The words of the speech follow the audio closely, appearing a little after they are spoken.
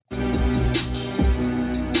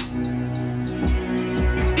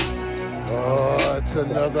it's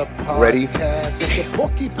another Ready? podcast of the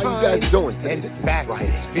Porcupine How you guys doing today? and This is Facts Friday.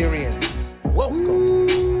 Experience. Welcome.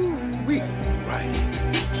 Friday.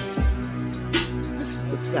 This is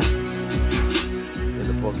the Facts in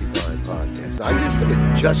the Porcupine podcast. Now, I did some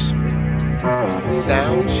adjustment. The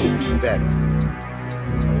sound should be better.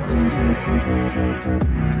 I want to see that.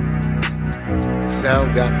 The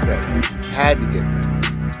sound got better. Had to get better.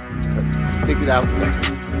 I figured out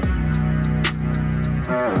something.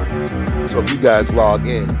 So if you guys log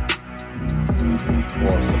in,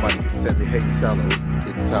 or somebody can send me, hey, it sounds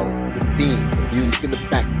the theme, the music in the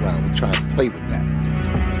background. We try to play with that.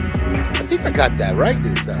 I think I got that right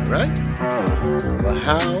this time, right? But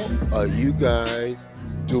how are you guys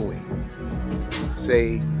doing?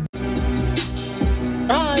 Say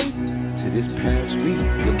bye to this past week.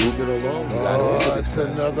 You're moving along. It's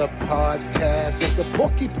another podcast of the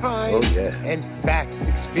Porcupine and Facts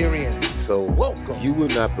Experience. So welcome. You will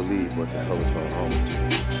not believe what the hell is going on with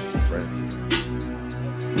you, friend.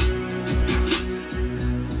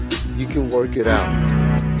 You can work it out.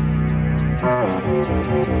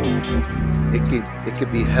 It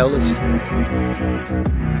could be hellish.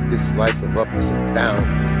 This life of ups and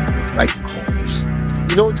downs, like corners.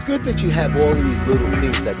 You know, it's good that you have all these little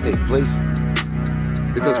things that take place,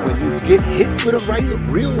 because when you get hit with a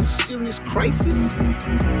real serious crisis,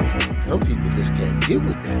 some people just can't deal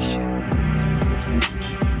with that shit.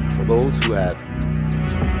 For those who have,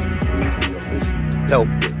 just dealt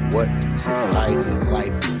with what society and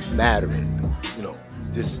life matter and,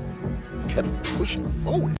 just kept pushing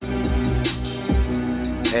forward.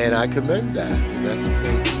 And I commend that. And that's the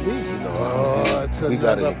same for me, we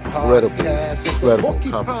got an incredible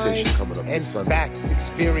conversation coming up this Sunday. Facts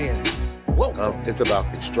Experience. Welcome. It's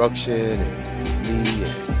about construction and it's me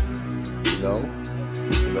and,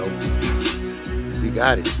 we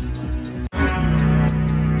got it.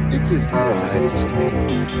 This is the United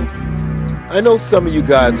States. I know some of you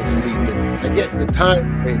guys are sleeping. I guess the time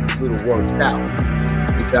ain't a little worked out.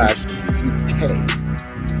 You guys from the UK.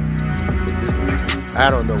 I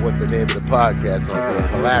don't know what the name of the podcast on there.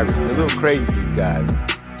 Hilarious. They're a little crazy, these guys.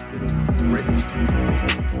 These Brits.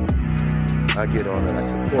 I get on and I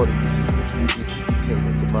support it because he came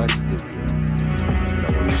into my studio. And I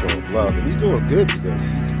want to show him love. And he's doing good because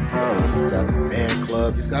he's got the fan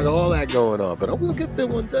club. He's got all that going on. But I will get there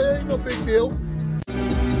one day. Ain't no big deal.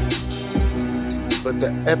 But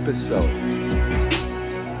the episodes.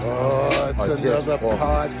 It's another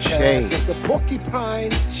podcast of the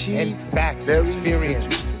Porcupine and Facts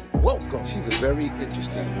Experience. Welcome. She's a very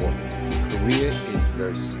interesting woman. Career in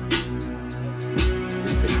nursing.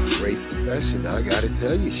 It's a great profession. I gotta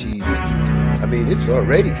tell you, it's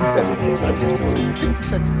already 7 years. I just put it 50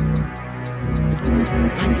 seconds ago. 50 minutes,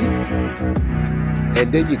 not even. And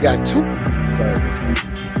then you got two.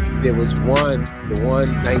 There was the one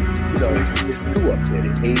night, there's two up there.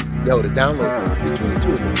 The downloads between the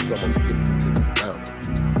two of them, it's almost 50, 60 downloads.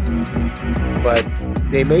 But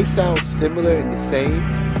they may sound similar and the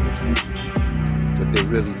same, but they're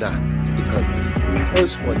really not. Because the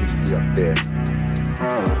first one you see up there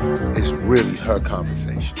is really her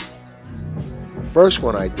conversation. The first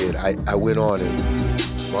one I did, I went on and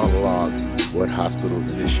monologued what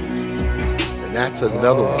hospitals and issues. And that's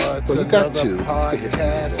another one. So you got two.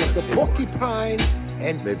 Podcast of the Porcupine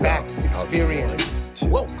and Facts Experience.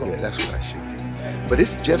 Welcome. Yeah, that's what I should do. But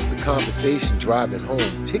it's just the conversation driving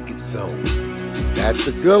home. Ticket Zone. That's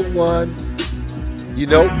a good one. You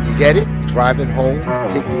get it? Driving home,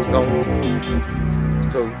 Ticket Zone.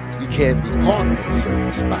 So you can't be parked in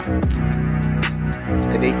certain spots.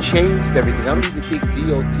 And they changed everything. I don't even think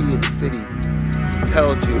DOT in the city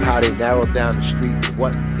tells you how they narrow down the street and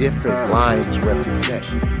what different lines represent.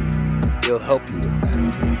 He'll help you with that.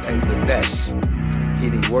 And Nadesh, he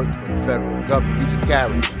worked for the federal government. He's a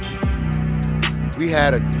character. We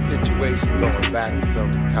had a situation going back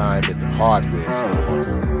some time in the hardware store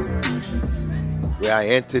where I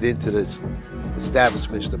entered into this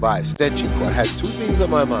establishment to buy extension cord. I had two things on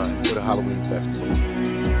my mind for the Halloween festival.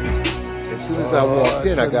 As soon as I walked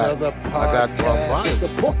in, I got bombarded. The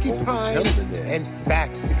Porcupine and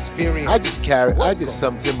Facts Experience. I just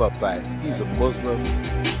summed him up by he's a Muslim,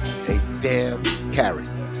 a damn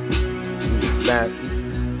character. He was married.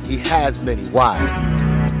 He has many wives.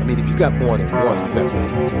 I mean, if you got more than one, you got many.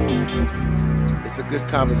 It's a good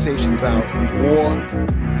conversation about war.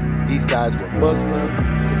 These guys were Muslim,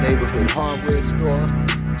 the neighborhood hardware store.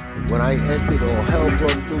 When I entered, all hell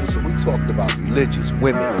broke loose, so we talked about religious,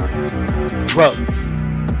 women, drugs,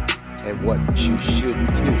 and what you should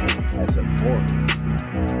do as a boy.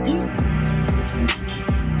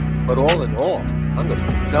 But all in all, I'm going to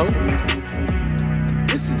be done with it.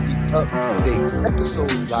 This is the update,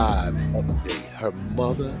 episode live update. Her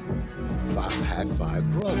mother had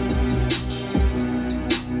 5 brothers.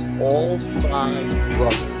 All 5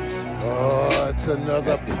 brothers. Oh, it's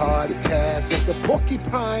another podcast of the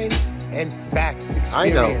Porcupine and Facts Experience. I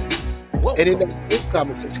know. Welcome. And in that big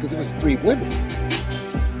conversation, because it was 3 women.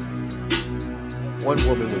 One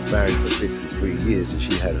woman was married for 53 years, and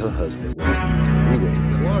she had her husband with her. We were in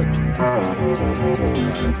the laundry.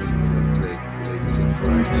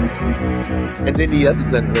 And then the other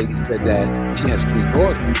young lady said that she has 3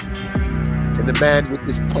 daughters. And the man with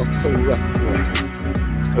this talk so rough to her.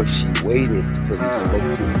 So she waited till he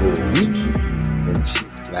smoked his little weed, and she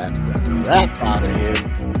slapped the crap out of him.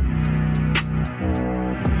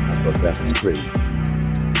 I thought that was pretty.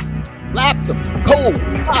 Slapped him cold.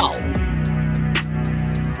 Wow.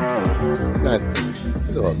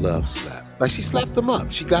 You know, a love slap. Like, she slapped him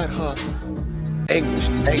up. She got her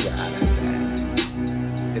anger out of that.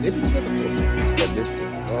 And it was never for me. But listen.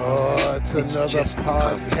 Oh, it's another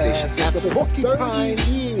podcast of the Porcupine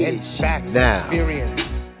and Facts Experience.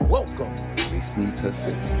 Welcome. Received her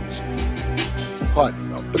citizenship.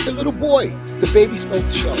 Heartfelt. But the little boy, the baby stole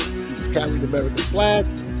the show. He was carrying the American flag,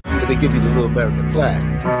 but they give you the little American flag.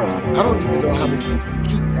 I don't even know how many people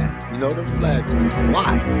keep that. You know, them flags mean a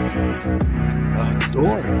lot. Our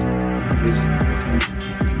daughter is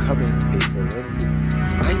becoming a forensic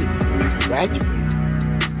scientist, graduating.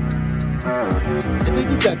 And then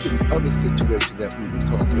you got this other situation that we were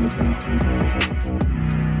talking about.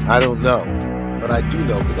 I don't know, but I do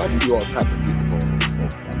know because I see all types of people going to the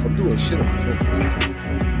like I'm doing shit on the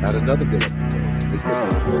Not another good episode. It's just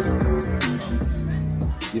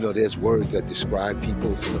you know, there's words that describe people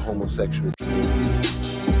in the homosexual community,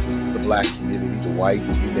 the black community, the white,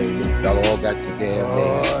 you name it. Y'all all got your damn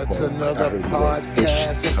names. Oh, it's another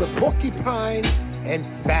podcast of the Porcupine and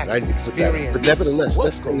Facts Experience. But nevertheless,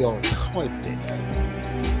 let's stay on topic.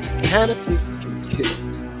 Cannabis can kill.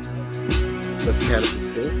 Does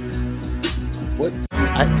cannabis kill? What?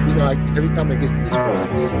 Every time I get to this point,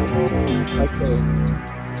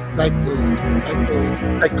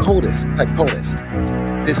 psychosis.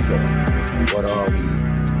 This one. What are we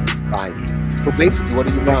buying? So basically, what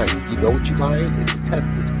are you buying? You know what you're buying? It's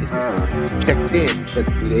tested. It's checked in. But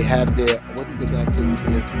do they have their, what did the guy say?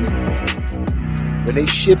 When they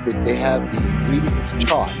ship it, they have the ingredients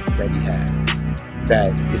chart that he had.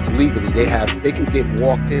 That it's legally, they can get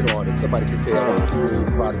walked in on, and somebody can say, I want to see where your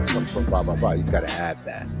products come from, blah, blah, blah. He's got to have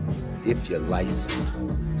that if you're licensed.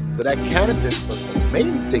 So that cannabis, but the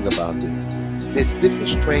main thing about this, there's different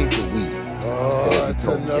strains of weed. Oh, it's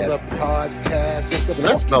another podcast of the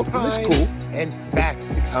Porcupine and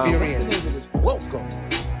Facts Experience. Welcome.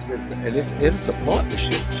 And it's a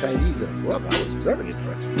partnership, Chinese and brother. I was very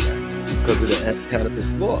impressed with that because of the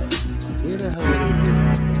cannabis law. Where the hell are they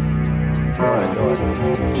doing? Oh, I know.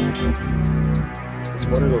 It's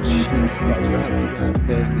one of those shit cars. You know how people have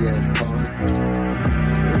fancy ass cars?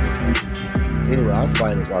 Anyway, I'll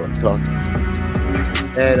find it while I'm talking.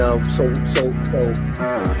 And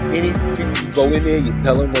you go in there, you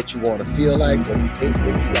tell them what you want to feel like, but if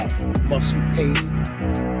you got muscle pain,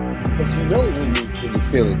 because you know when you're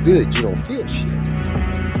feeling good, you don't feel shit.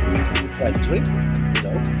 It's like drinking, you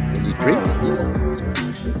know? When you're drinking, you don't.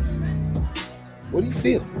 What do you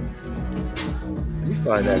feel? Let me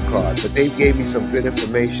find that card. But they gave me some good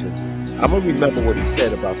information. I'm going to remember what he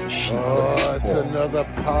said about the sheep. Oh, it's another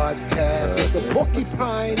podcast of the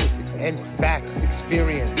Porcupine and Facts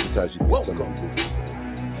Experience. Welcome.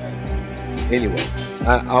 Anyway,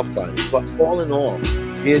 I'll find it. But all in all,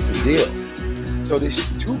 here's the deal. So there's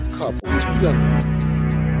 2 young men.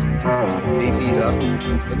 They meet up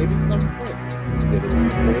and they become friends.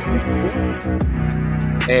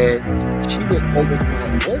 And she went over to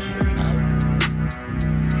her boyfriend's house,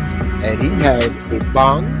 and he had a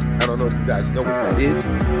bong. I don't know if you guys know what that is.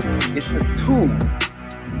 It's a tube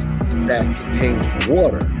that contains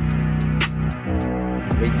water,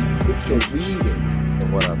 and you put your weed in it, from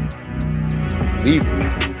what I'm leaving.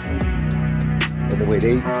 And the way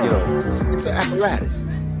they, it's an apparatus.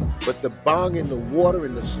 But the bong and the water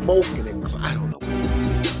and the smoke and it, I don't know.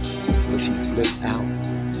 When she flipped out.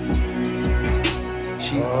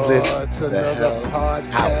 It's another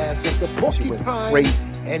podcast of the Porcupine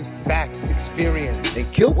and Facts Experience. And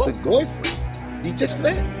killed the boyfriend he just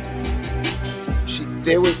met.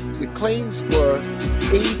 The claims were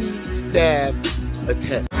 80 stab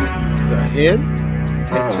attempts to him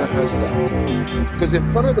and to herself. Because in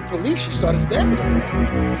front of the police, she started stabbing herself.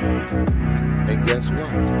 And guess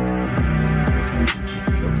what?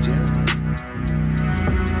 No jail time.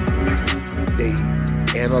 They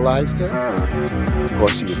analyzed her. Of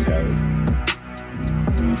course, she was held.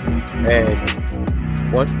 And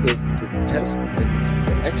once the test and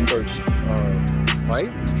the experts'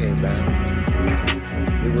 findings came back,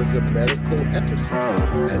 it was a medical episode,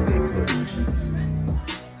 as they put it.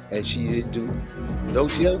 And she didn't do no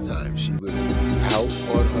jail time. She was out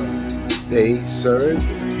on her. They served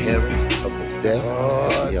the parents of the death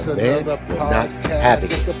of the It's young man another for not having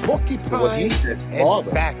podcast of it. the So what he Porcupine said, and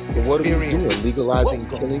Father, Facts so what are we Experience. doing? Legalizing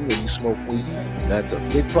Welcome. killing when you smoke weed? That's a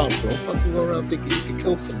big problem. Don't fucking go around thinking you can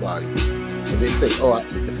kill somebody. And they say, oh,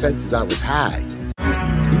 the defense is I was high.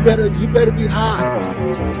 You better be high.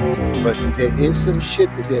 But there is some shit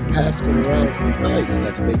that they're passing around in society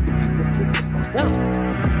that's making people feel the fuck out.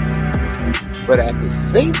 But at the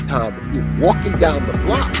same time, if you're walking down the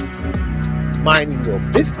block, minding your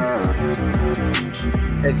business,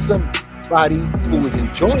 and somebody who is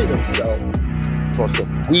enjoying themselves for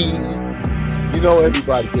some weed, you know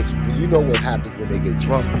everybody gets, you know what happens when they get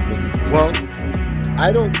drunk. When you're drunk,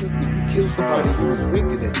 I don't think if you kill somebody who was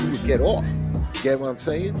drinking that you would get off. You get what I'm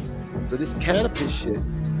saying? So this cannabis shit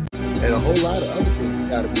and a whole lot of other things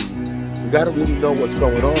gotta be, you gotta really know what's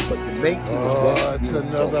going on, but the main thing is what's It's being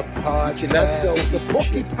another sold. You cannot sell podcast of the people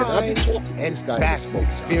shit. And I've been Porcupine talking to and this guy that Facts smokes out.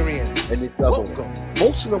 Experience. And this other Welcome. one.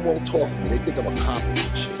 Most of them won't talk to me. They think I'm a cop and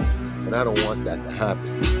some shit. And I don't want that to happen.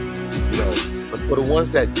 You know, but for the ones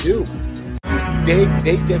that do,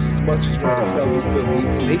 they just as much as want to sell you good weed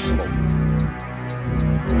and they smoke it.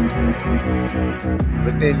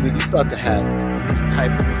 But then when you start to have this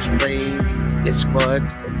type of strain, this one,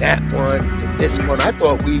 and that one, and this one, I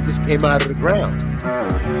thought weed just came out of the ground.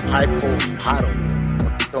 Hypo, I don't know.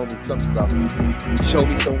 He told me some stuff. He showed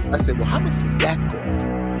me some. I said, well, how much does that cost?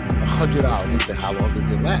 $100. I said, how long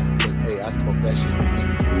does it last? But hey, I smoke that shit with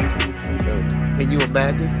weed. So, can you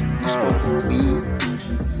imagine? You smoking weed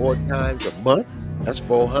 4 times a month? That's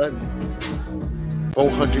 $400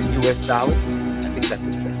 US. I think that's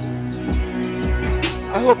excessive.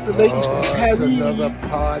 I hope the ladies from It's Paris, another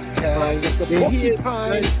podcast of the they're here,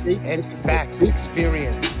 Porcupine and Facts big,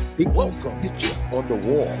 Experience. big Welcome. picture on the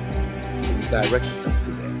wall. And we directed them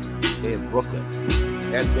to that. They're in Brooklyn.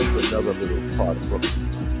 That's Brooklyn, another little part of Brooklyn.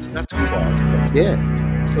 Not too far, but yeah.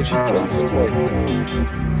 So she kills her boyfriend.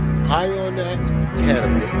 High on that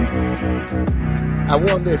cannabis. I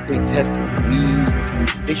wonder if they tested weed.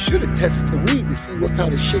 They should have tested the weed to see what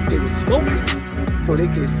kind of shit they were smoking, so they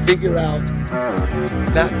could figure out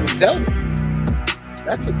not to sell it.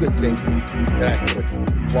 That's a good thing that I could have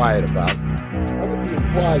inquired about. I would be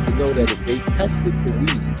inquired to know that if they tested the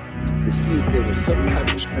weed to see if there was some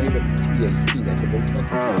type of strain of the THC that could make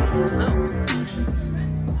something out.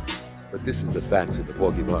 But this is the Facts of the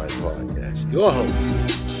Porcupine Podcast. Your host,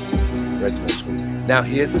 Reginald Sweet. Now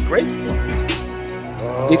here's a great one.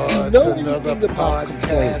 If you It's know another anything about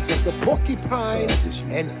podcast of the Porcupine complaints,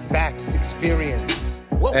 and Facts Experience.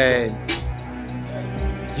 Welcome. and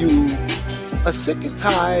you are sick and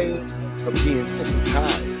tired of being sick and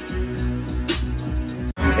tired,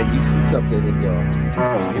 and you see something in your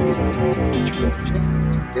community that you want to check,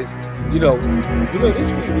 there's, you know, this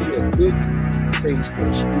would be a good place for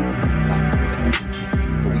a street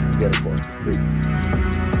so we can get across the street.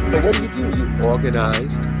 So what do? You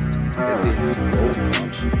organize, and then you go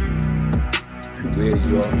up to where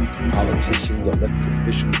your politicians, elected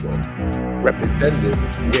officials, or representatives,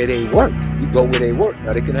 where they work. You go where they work.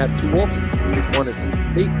 Now they can have 2 offices. If one is a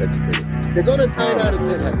state legislature, they're gonna 9 out of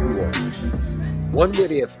 10 have 2 offices. One where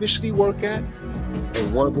they officially work at,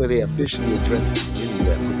 and one where they officially address the community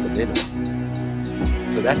that put them in office.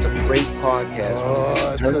 So that's a great podcast.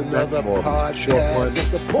 It's Turn it back another more. Short one.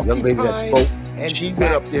 podcast of the Young lady that Porcupine spoke, and she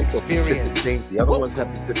went up Facts there for specific Experience. things. The other ones have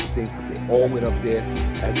specific things, but they all went up there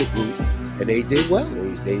as a group, and they did well.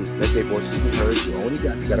 They let their voices be heard. You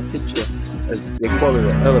got a picture, as they call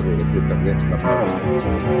it, an elevator with them getting up on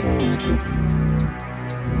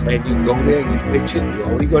and you go there, you pitch it.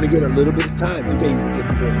 You're only going to get a little bit of time. You may even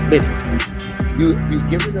get for a minute. You're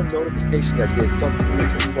giving them notification that there's something they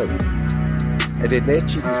can play. And then their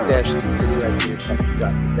chief of staff should be sitting right there and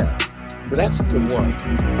jotting it down. But that's the one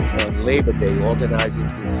on Labor Day organizing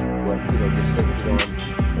this, they centered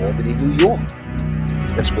on Albany, New York.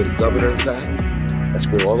 That's where the governor's at. That's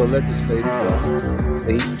where all the legislators are,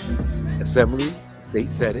 state assembly, state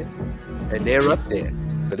senate, and they're up there.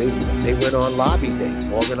 So they went on lobby day,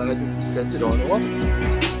 organizing centered on Albany.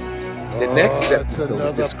 The next step It's was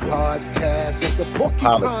another discourse. podcast of the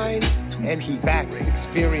Porcupine and Facts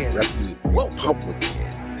Experience.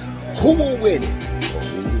 Republican. Who will win it? Or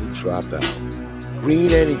who will drop out?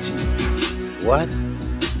 Green energy. What?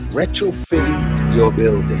 Retrofitting your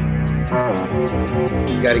building.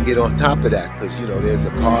 You got to get on top of that because, there's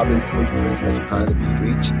a carbon footprint that's trying to be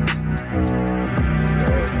reached.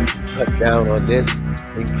 cut down on this,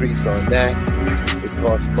 increase on that. It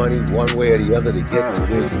costs money one way or the other to get to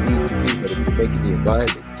where you need to be, but if you're making the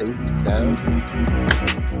environment safe and sound,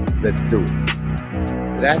 let's do it.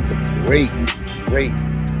 That's a great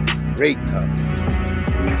conversation.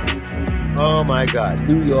 Oh my God,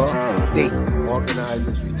 New York State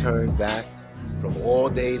organizers return back from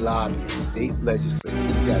all-day lobbying, state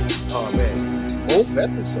legislators. You got, oh man, both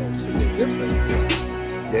episodes, they're different.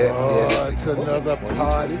 It's another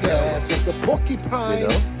podcast of the Porcupine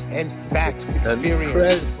and Facts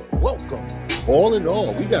Experience. Welcome. All in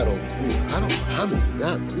all, we got over 3. I don't know how many we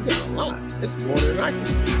got, but we got a lot. It's more than I can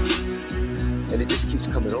do. And it just keeps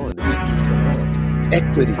coming on. The week keeps coming on.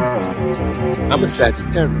 Equity. I'm a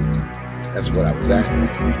Sagittarius. That's what I was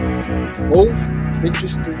asked. Both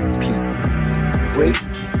interesting people. Great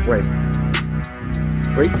friend.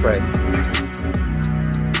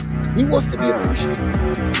 He wants to be appreciated.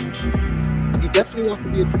 He definitely wants to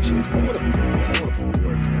be appreciated. I want to put the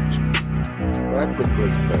word friendship. But I put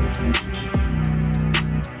great friend.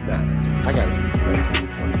 Nah, I gotta be friend.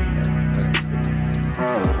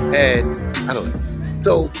 And I don't know.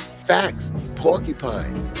 So, Facts,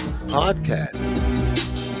 Porcupine, podcast,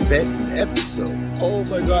 event and episode. Oh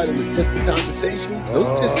my God, it was just a conversation.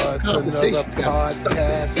 Those just conversations got some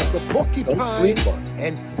podcast of the Porcupine Don't sleep on it.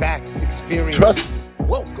 and Facts Experience. Trust me.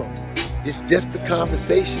 Welcome. It's just a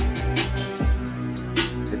conversation.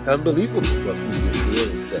 It's unbelievable what we can hear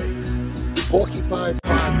and say. Porcupine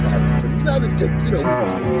podcast is another just, it's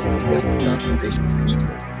just a conversation with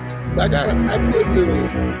people. So I put a little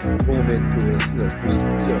boom into it, but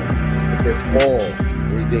they're all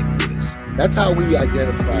ridiculous. That's how we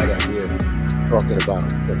identify that we're talking about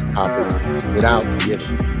the topics without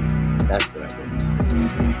giving. That's what I meant to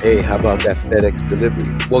say. Hey, how about that FedEx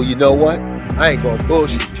delivery? Well, you know what? I ain't gonna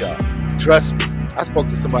bullshit y'all. Trust me. I spoke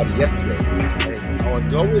to somebody yesterday, and on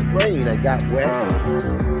Noah's Rain, I got wet.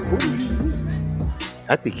 Who did he use?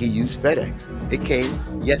 I think he used FedEx. It came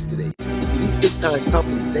yesterday. These big-time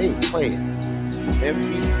companies, they ain't playing.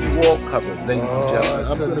 MDC wall cover, ladies and gentlemen.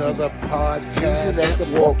 It's another podcast of the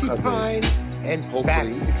Porcupine and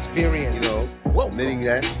Facts Experience. Admitting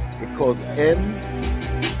that. It calls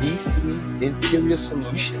MDC Interior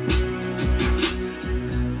Solutions.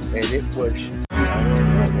 And it was, I don't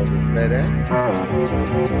know, was it FedEx?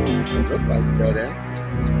 It looked like FedEx.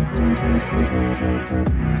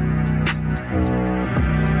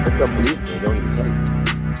 It's unbelievable, don't even tell you.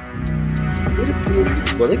 It appears,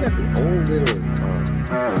 well, they got their own little,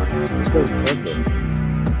 it's no number.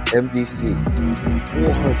 MDC,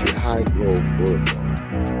 400 High Grove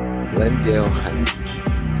Boulevard, Glendale Heights,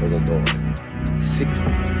 Illinois,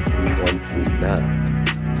 6139.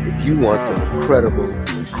 If you want some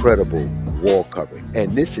incredible wall covering,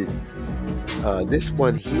 and this this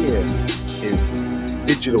one here is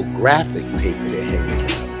digital graphic paper they're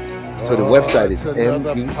hanging out. So the website is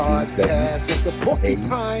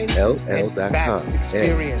mdcwall.com,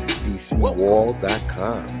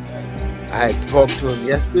 mdcwall.com. I had talked to him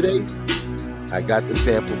yesterday. I got the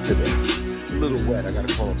sample today. It's a little wet. I got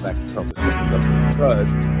to call him back and tell him to send it up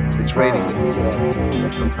because it's raining in New York.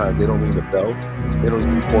 Sometimes they don't ring the bell. They don't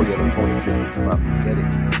even call you on the phone until you come out and get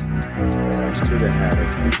it. And I should have had him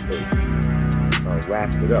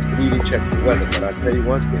wrap it up. We didn't check the weather, but I'll tell you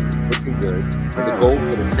one thing, it's looking good. And the goal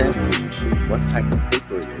for the sample is what type of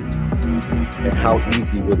paper it is and how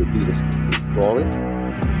easy will it be to install it.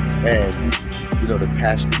 And, the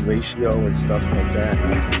passion ratio and stuff like that,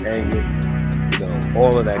 how to hang it,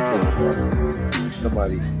 all of that good stuff.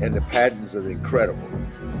 Somebody, and the patterns are incredible.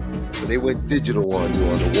 So they went digital on you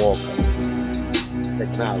on the wall cover.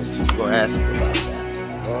 Technology, you're going to ask them about that.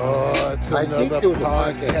 It's another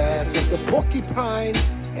podcast of the Porcupine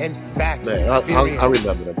and Facts Experience. I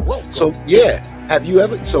remember them. So, yeah, have you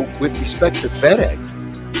ever, with respect to FedEx,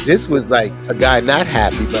 this was like a guy not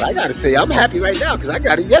happy, but I got to say, I'm happy right now because I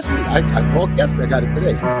got it yesterday. I called yesterday, I got it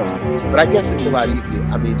today. But I guess it's a lot easier.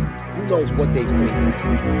 I mean, who knows what they think?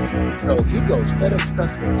 So he goes, FedEx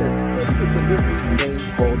customer says, what's the delivery name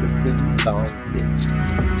called the Ding Dong Bitch?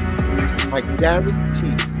 I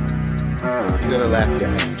guarantee you're going to laugh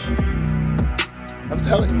your ass off. I'm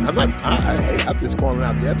telling you, I'm just calling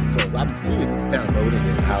out the episodes. I'm seeing this downloading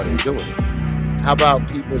and how they're doing it. How about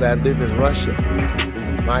people that live in Russia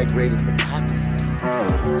who migrated to Pakistan?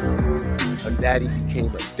 Her daddy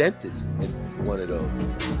became a dentist in one of those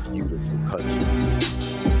beautiful countries.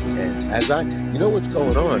 And you know what's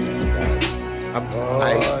going on now, guys?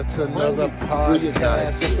 It's another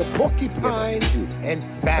podcast of the Porcupine and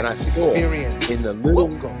Facts Experience. In the little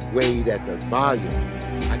way that the volume,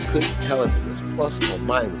 I couldn't tell if it was plus or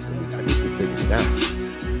minus. I think we figured it out.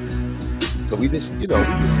 So we just going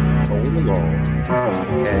along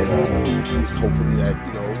and just hoping that,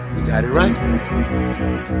 we got it right.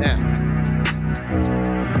 Now,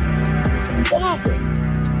 father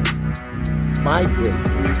migrate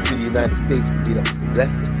to the United States to meet up with the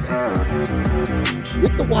rest of the family.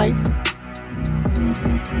 With the wife,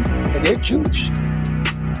 and they're Jewish.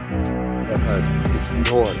 His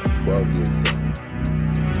daughter, 12 years old.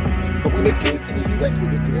 But when they came to the U.S., they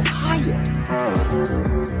went to Ohio.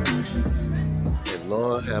 And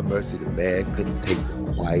Lord have mercy, the man couldn't take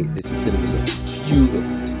the quiet. This is a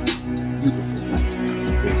beautiful, beautiful lifestyle.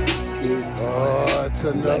 Oh, it's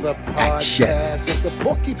another podcast of the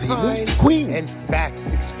Porcupine and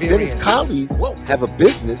Facts Experience. Then his colleagues have a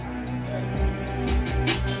business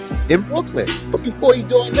in Brooklyn. But before he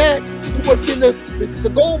doing that, he worked in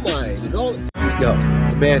the gold mine and all. Yo,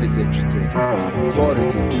 the man is interesting. God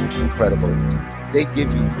is incredible. They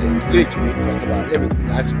give you, they literally talk about everything.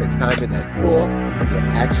 I spent time in that store, and they're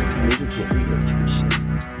actually moving to a relocation.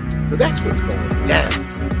 So that's what's going down.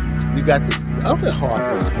 You got the other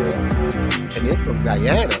hardware store, and they're from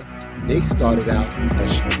Guyana. They started out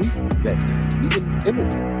as street vendors. These are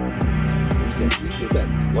immigrants. These are people that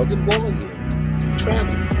wasn't born here,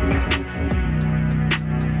 traveling,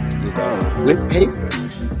 with paper.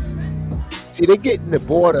 See, they're getting the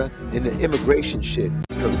border and the immigration shit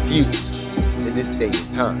confused in this day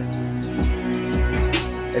and time.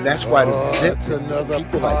 And that's why it's another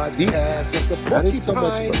podcast of the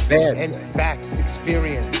Porcupine and Facts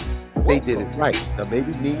Experience. They did it right. Now,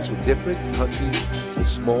 maybe means were different. The country was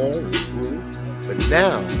small and grew. But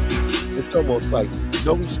now, it's almost like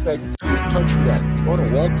no respect to a country that want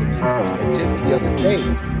to welcome you. And just the other day,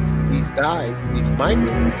 these guys, these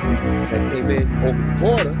migrants that came in over the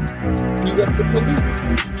border, beat up the police.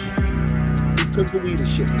 We couldn't believe the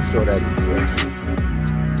shit we saw that in New York City.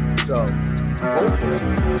 So, hopefully,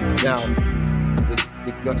 now,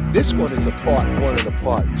 this one is a part one and a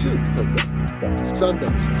part two because the son of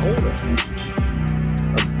the owner,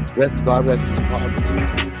 God rest his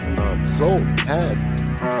father's soul, he passed.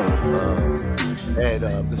 And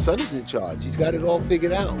the son is in charge. He's got it all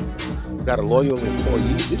figured out. Got a loyal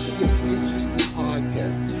employee. This is an interesting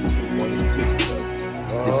podcast. This is one and two because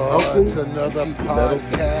his uncle, it's another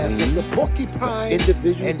podcast of the Porcupine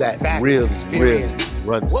individual and that Facts really Experience.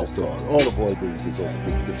 runs the store. All the boy does is open.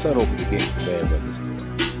 The son opened the game. The man runs the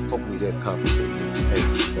store. Hopefully they're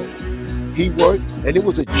compensated. He worked, and it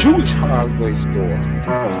was a Jewish hardware store.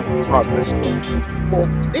 Or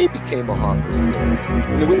they became a hardware store.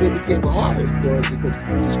 And the way they became a hardware store is because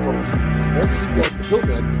Jewish folks, once he bought the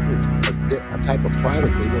building, I think it was a type of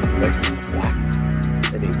product they don't recognize black.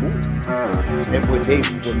 And they moved. And when they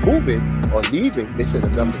were moving or leaving, they said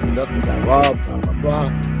enough is enough. We got robbed, blah, blah, blah.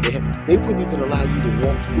 They wouldn't even allow you to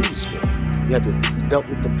walk through the store. You had to be dealt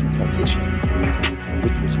with them through partitions,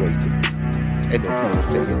 which was racist. And then people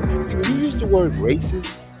say it. See, when you use the word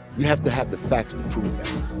racist, you have to have the facts to prove that.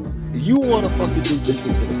 You want to fucking do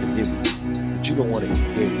business in the community, but you don't want to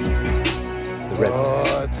engage the residents.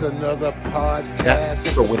 It's another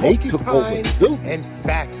podcast so when they took over the building and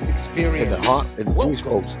Facts Experience, and the Jewish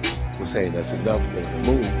folks were saying that's enough, they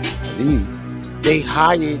move, leave, they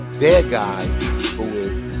hired their guy who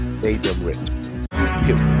made them rich.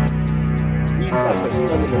 He's like a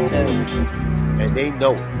son of the family, and they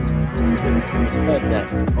know it. It's not that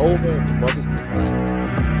older, the mother's like,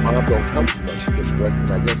 mom don't come too much, she gets arrested,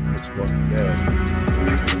 I guess, because she wants to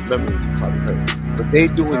memories probably hurt. But they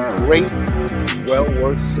doing great, it's well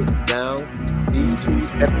worth sitting down. These two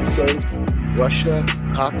episodes, Russia,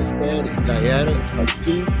 Pakistan, and Guyana, are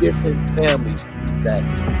two different families that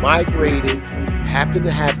migrated, happen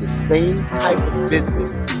to have the same type of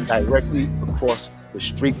business directly across the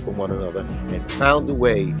street from one another, and found a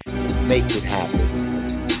way to make it happen.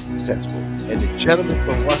 Successful. And the gentleman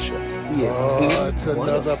from Russia, he is it's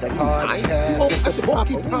another podcast of the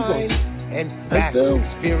Porcupine and Facts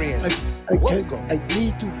Experience. I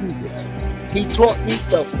need to do this. He taught me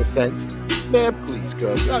self-defense. Man, please,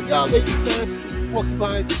 girls. Y'all ladies, man,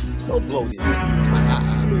 Porcupine, don't blow this. I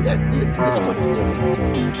mean, this one is really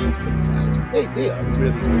good. They are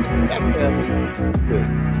really good. That family is good.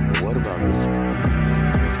 But what about this one?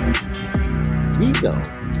 We know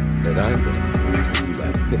that I know you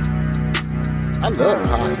like cake. I love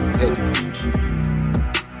pies and cake.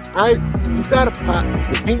 He's got a pie.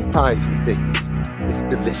 The pink pie is ridiculous. It's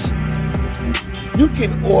delicious. You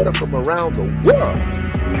can order from around the world,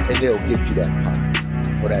 and they'll get you that pie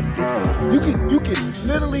or that big pie. You can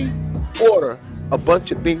literally order a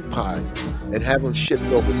bunch of big pies and have them shipped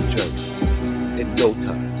over to Germany in no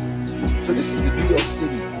time. So this is the New York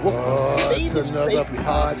City Brooklyn It's famous another bakery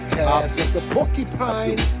podcast of the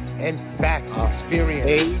Porcupine and Facts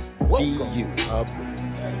Experience. ABU,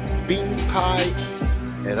 Bean Pie,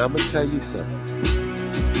 and I'm gonna tell you something.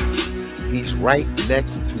 He's right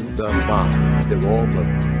next to the mall. They're all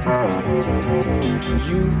looking.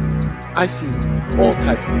 I see all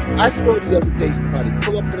types of people. I saw the other day somebody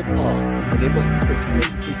pull up in a car and they must put 10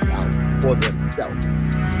 cakes out for themselves.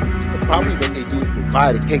 But probably what they do is they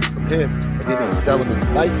buy the cakes from him and then they sell them in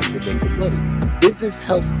slices and make the money. Business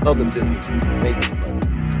helps other businesses make money.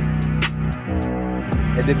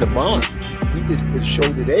 And then the mosque, we just did a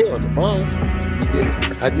show today on the mosque.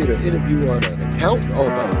 I did an interview on an accountant. Oh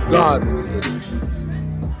my God, when you hit it.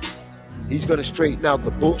 He's going to straighten out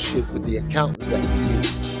the bullshit with the accountants that we use.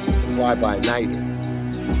 Fly by night.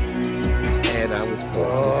 And I was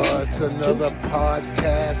it's another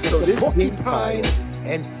podcast of the Porcupine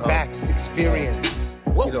and Facts Experience.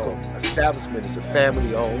 Establishment is a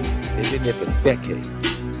family owned. They've been there for decades.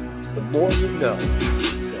 The more you know,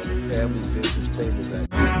 family business famous at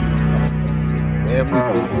family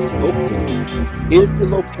business location. Here's the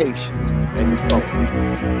location and the phone.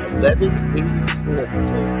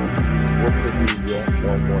 1184 Brooklyn, New York,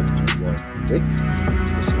 11216.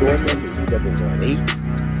 The store number is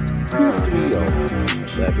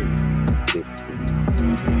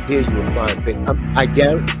 718-230-1115. Here you will find things. I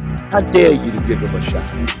dare you to give them a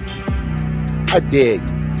shot. I dare you.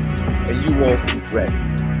 And you won't regret it.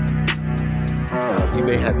 Now, you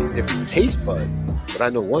may have your different taste buds, but I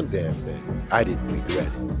know one damn thing. I didn't regret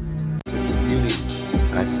it. The community.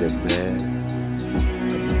 I said, man,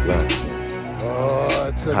 I'm glad.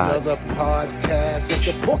 It's another podcast of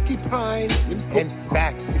the Porcupine and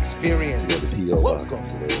Facts Experience. Welcome.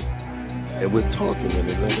 And we're talking when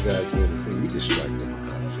another guy's doing his thing. We just strike up a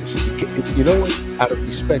conversation. You know what? Out of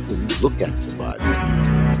respect, when you look at somebody,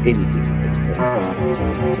 anything can take place.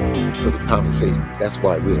 So the conversation, that's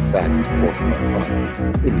why we're the Facts and Porcupine podcast.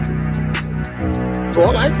 Anything can take place. So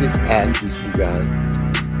all I just asked these two guys,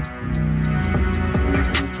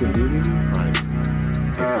 community minded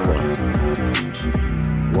and crime.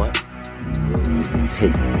 What will it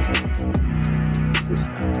take to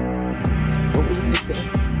stop? What will it take to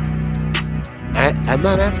end? I'm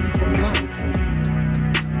not asking for a lot.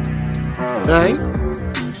 Right?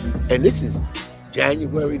 And this is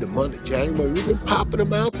January, the month of January. We've been popping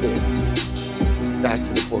them out there. Facts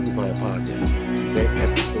in the Porcupine podcast. Their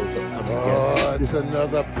episodes are coming together. It's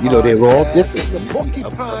another they're all different. The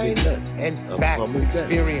Porcupine and Facts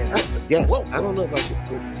Experience. Yes, I don't know if I should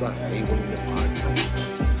put some label in the podcast.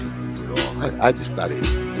 I just started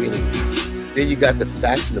really. Then you got the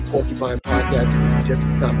Facts in the Porcupine podcast. It's just a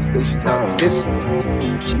conversation. Now this one,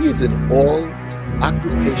 she is an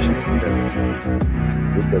all-occupation therapist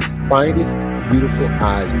with the finest, beautiful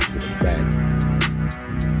eyes you can imagine.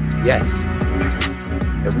 Yes.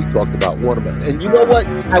 And we talked about watermelon. And you know what?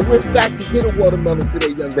 I went back to get a watermelon today,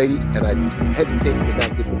 young lady, and I hesitated to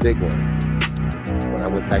not get the big one. When I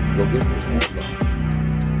went back to go get the watermelon.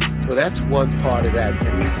 So that's one part of that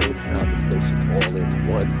episode of conversation, all in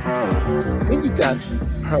one. Then you got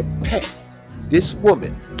her pet, this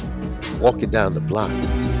woman, walking down the block.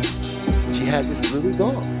 She had this little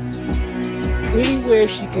dog. Anywhere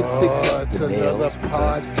she can fix up it's the another nails,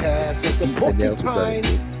 podcast of the Porcupine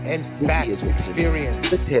and Facts Experience.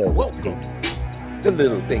 The tail was pink. The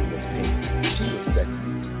little thing was pink. She was sexy.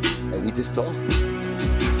 And we just talked.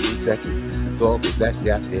 3 seconds. The dog was that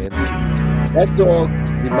goddamn cute. That dog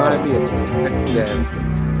reminded me of an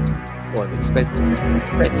expensive or an expensive.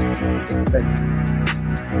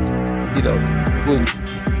 A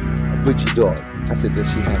butchy dog. I said, does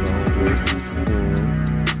she have her own word? He said,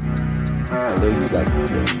 I know you like the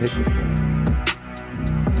pickleball.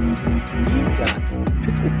 We got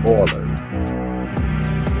pickleballers.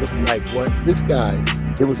 Look like what? This guy,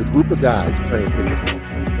 there was a group of guys playing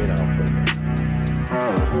pickleball in our program.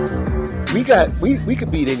 We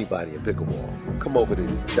could beat anybody in pickleball. Come over to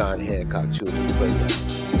the John Hancock Children's Playground.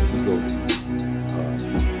 We go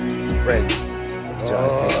friends.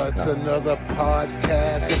 It's another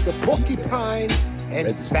podcast of the Porcupine and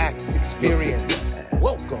Facts Experience.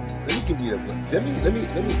 Welcome. Let me give you a let me I don't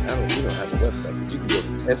have a website, but you can go to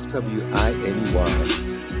SWINYCOMMUNITY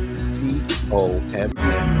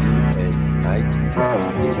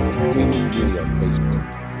community on Facebook.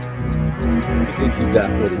 You think you got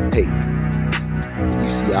what it takes. You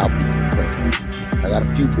see our people playing. I got a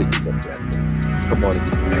few pictures of that thing. Come on and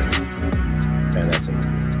get the and that's it.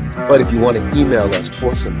 But if you want to email us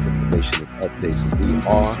for some information and updates, we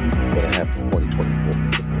are going to have the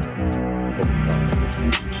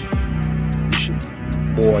 2024 you should be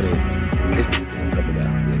more than 50 coming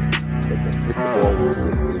out there. pickleball will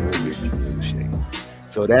get you in shape.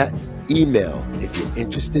 So that email, if you're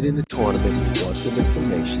interested in the tournament, you want some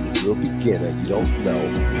information, if you're a beginner, you don't know,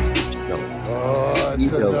 you don't. Oh,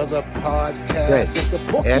 it's another podcast of the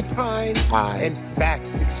Porcupine and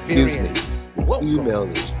Facts Experience. The email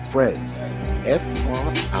is friends,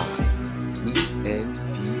 FRIENDSJON.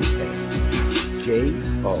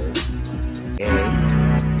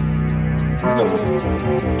 You know what?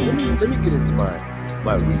 Let me get into my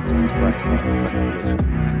reading.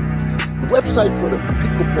 The website for the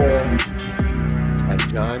pickleball at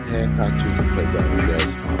John Hancock Jr. Playground is as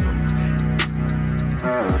follows.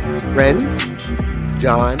 Friends,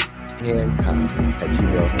 John Hancock at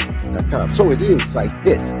gmail.com. So it is like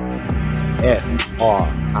this. FRIENDSJOHANHANCOCK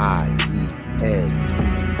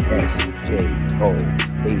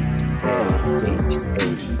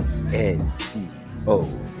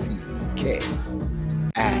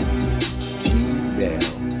at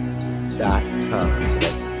gmail.com.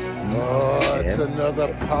 Oh, it's another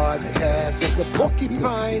podcast of the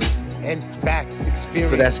Porcupines and Facts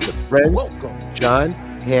Experience. So that's the friends, John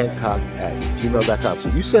Hancock at gmail.com. So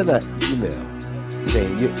you send that email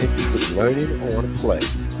saying you're interested in learning or want to play,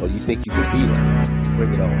 or you think you can beat us,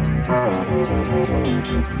 bring it on.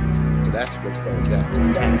 So that's what's going down.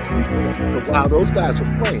 So while those guys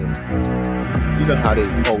were playing, you know how they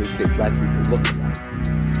always say black people look alike.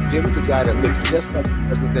 There was a guy that looked just like the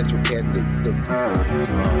presidential candidate,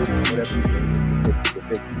 whatever his name is,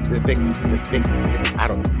 I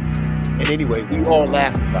don't know. And anyway, we all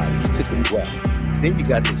laughed about it. He took it well. Then you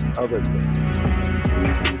got this other thing.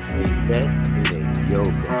 They met in a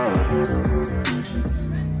yoga class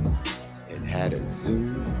and had a Zoom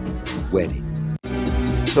wedding.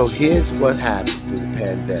 So here's what happened through the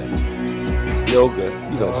pandemic. Yoga,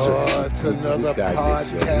 it's another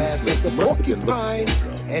podcast of the Porcupine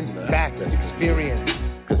and Facts Experience.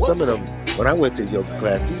 Because some of them, when I went to yoga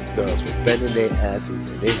class, these girls were bending their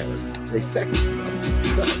asses and they sexy.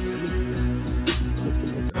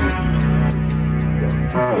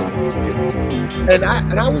 And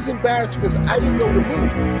I was embarrassed because I didn't know the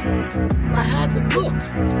move. I had to look.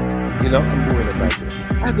 I'm doing it right there.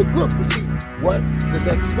 I had to look to see what the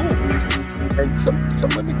next move. And some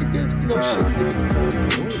women could get, shit.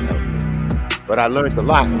 But I learned a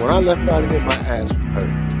lot. When I left out of there, my ass was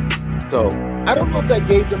hurt. So I don't know if that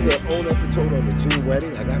gave them their own episode on the Zoom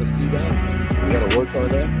wedding. I gotta see that. I gotta work on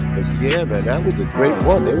that. But yeah, man, that was a great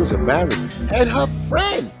one. There was a marriage. And her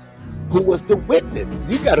friend, who was the witness.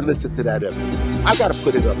 You got to listen to that episode. I got to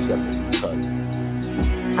put it up separately because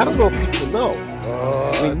I don't know if people know.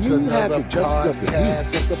 When you have the justice of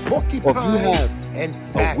the peace, or if you have and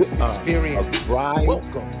Facts Experience, a bride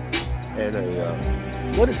and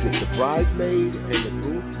what is it? The bridesmaid and the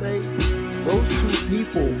groomsmaid. Those two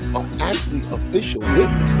people are actually official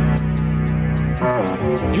witnesses.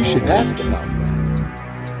 You should ask about that.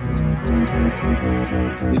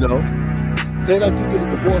 Say like you get a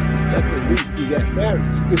divorce the second week you get married.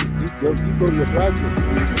 You go to your bridesmaid. Did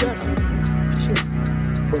you see that? Shit.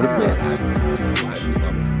 For the man,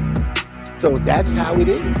 so that's how it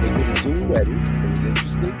is. They did a Zoom wedding. It was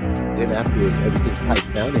interesting. Then after everything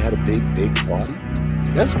piped down, they had a big party.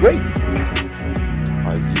 That's great.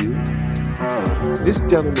 Are you? This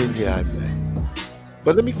gentleman here I met.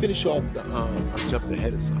 But let me finish off the. I jumped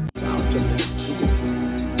ahead of something.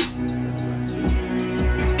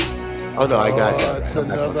 Oh no, I got that. It's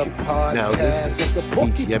another podcast of the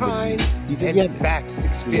Porcupine and Facts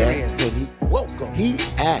Experience. He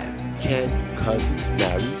asked, can cousins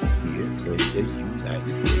marry here in the United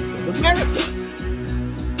States of America?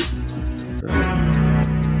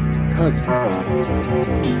 Cousins.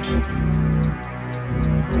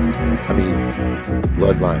 I mean, is the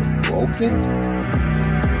bloodline broken?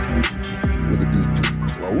 Would it be too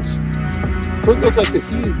close? So it goes like this.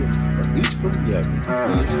 He's from Yemen.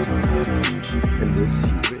 And lives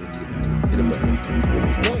here in America with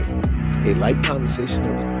his wife. They like conversation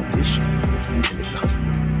on the tradition and the custom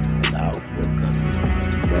allow for cousins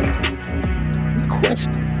to marry. We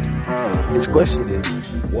question. His question is,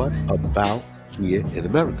 what about here in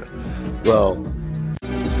America? Well,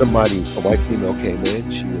 a white female came in,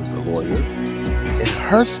 she was a lawyer. In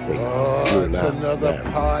her state, it's another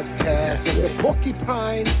podcast of the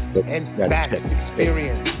Porcupine and Facts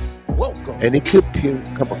Experience. And it could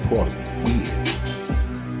come across weird,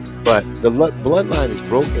 but the bloodline is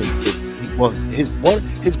broken.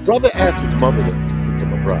 His brother asked his mother to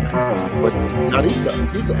become a bride, but now these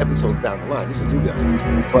are episodes down the line. This is a new guy,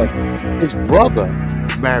 but his brother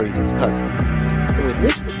married his cousin. So in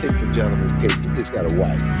this particular gentleman's case, he just got a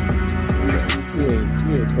wife. He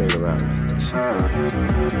ain't playing around like that shit.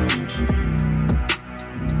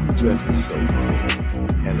 He dresses so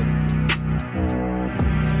elegant.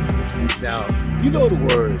 Now, you know the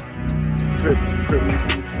word privilege,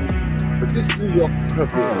 but this New York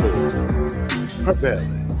privilege.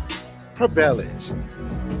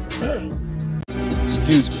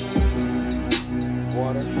 Excuse me.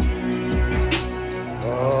 Water.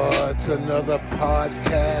 Oh, it's another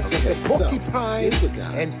podcast of the Porcupine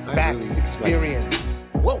and Facts Experience.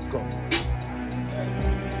 Welcome.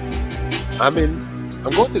 I'm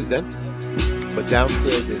going to the dentist, but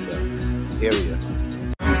downstairs in the area,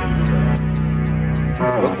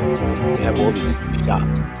 they have all these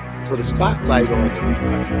shops. So the spotlight on the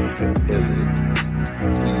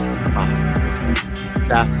spot.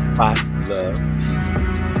 That spot love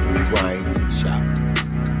grind shop.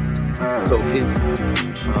 So his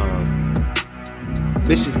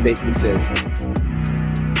mission statement says,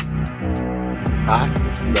 I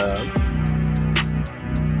love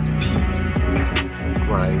peace,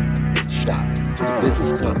 grind, and shop. So the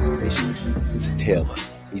business conversation is a tailor.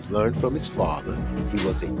 He's learned from his father. He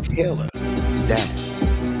was a tailor. Dad.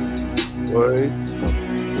 Word of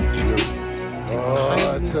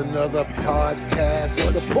Oh, it's another podcast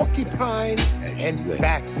of the Porcupine and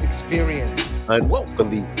Facts Experience. Unbelievable.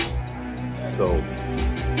 So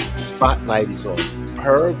the spotlight is on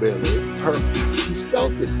privilege. He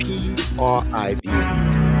spells it P-R-I-V.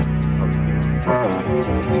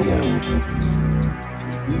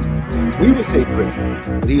 We would say privilege,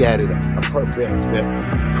 but he added a privilege.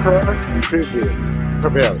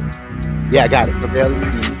 Yeah, I got it.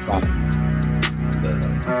 Privilege means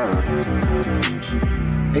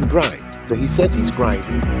and grind. So he says he's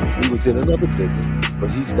grinding. He was in another business,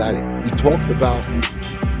 but he's got it. He talked about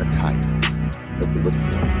a type that we look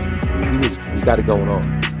for. He's got it going on.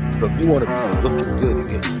 So if you want to be looking good and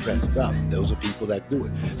getting dressed up, those are people that do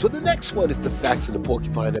it. So the next one is the Facts of the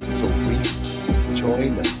Porcupine episode 3. Join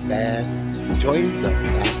the fast.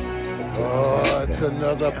 Oh, it's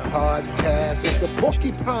another podcast of the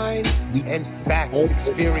Porcupine and Facts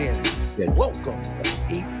Experience. Welcome.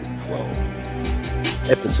 8 to 12.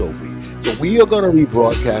 Episode 3. So we are going to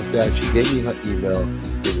rebroadcast that. She gave me her email.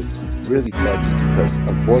 It was really fudgy because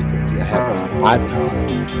unfortunately I have my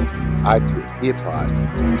earpods,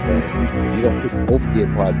 and if you don't put both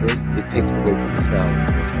earpods in, it takes away from the sound.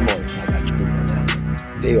 I got you on that.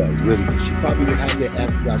 They are really good. She probably would have their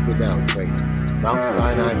ass out there now in training. Mount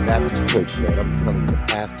Sinai Baptist Church, man. I'm telling you, the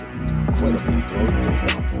pastor is incredible.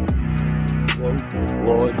 Glory to the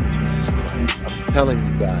Lord Jesus Christ. I'm telling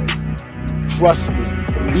you guys, trust me,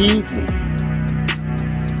 believe me.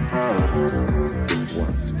 It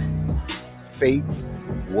works. Faith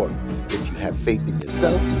works. If you have faith in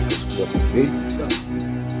yourself, because you have created yourself,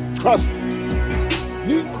 trust me.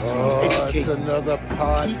 It's another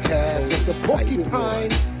podcast of the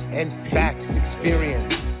Porcupine and Facts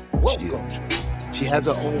Experience. Welcome. She has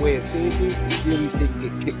her own way of saying things. The series didn't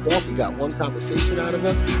get kicked off. We got one conversation out of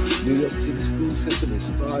her. New York City school system is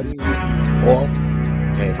starting off,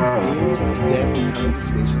 and in that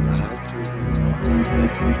conversation on how children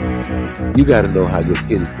are. You got to know how your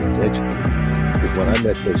kid is being educated. Because when I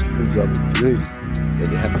met those two young community, and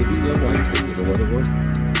they have to be young white kids, you know what it was?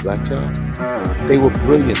 Black child. They were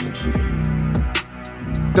brilliant.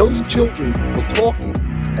 Those children were talking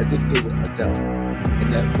as if they were adults.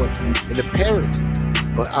 And the parents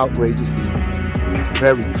are outrageously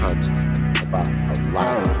very conscious about a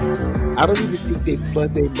lot of things. I don't even think they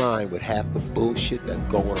flood their mind with half the bullshit that's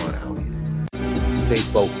going on out here. Stay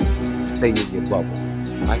focused. Stay in your bubble.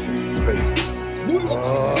 I see some crazy.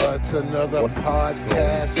 Oh, it's another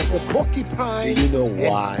podcast of the Porcupine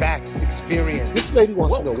and Facts Experience. This lady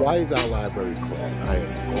wants to know, why is our library closed? I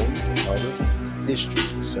am going to other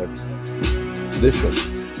districts for services. Listen,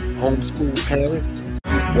 homeschool parent,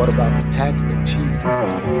 what about the tax bill? She's all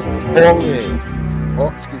in.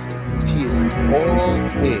 She is all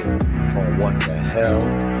in on what the hell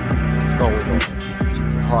is going on.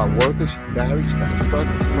 She's a hard worker. She's married. She's got a son.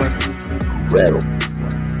 His son is incredible.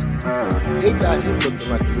 They got him looking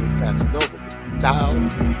like a little Casanova with style,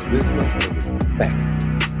 charisma, and respect.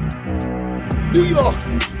 New York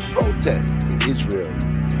protest in Israeli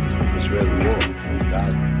war.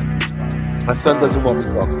 God, my son doesn't want me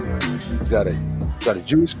talking about it. He's got a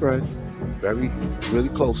Jewish friend, really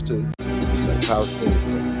close to. He's got a Palestinian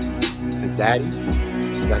friend. He said, "Daddy,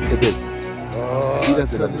 it's not your business." He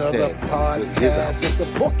doesn't understand. Podcast of the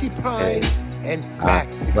Porcupine and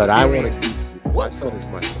Facts Experience. But I want to keep. My son is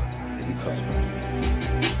my son, and he comes first.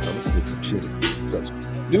 I'm gonna sneak some shit in because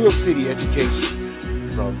New York City education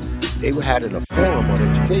from they were having a forum on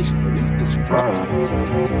education. But these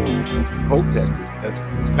protested,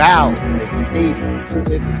 vowed and stated, so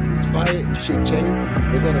there's a ceasefire and shit change,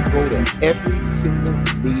 they're gonna go to every single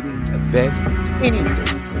meeting, event,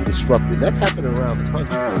 anything to disrupt it. That's happening around the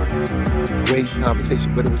country. Great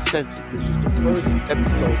conversation, but it was censored. This was the first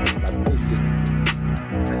episode I posted,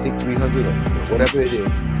 I think 300 or whatever it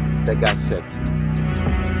is, that got censored.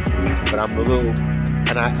 But I'm a little,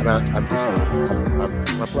 I'm just,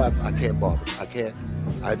 I can't bother.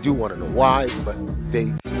 I do want to know why, but I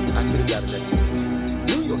could have got an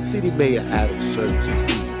answer. New York City Mayor Adam Servich,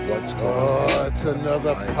 what's going on? Oh, it's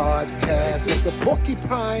another podcast of the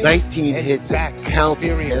Porcupine 19 and hits Facts and counting.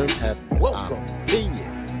 Experience. Parents have Welcome. opinion.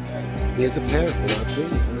 Here's a parent with an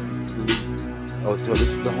opinion. Oh, so this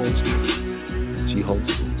is the homeschool. She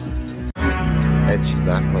homeschooled. And she's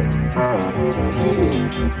not playing.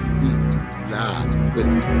 He's not with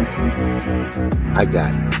me. I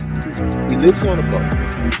got it. He lives on a boat.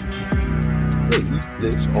 He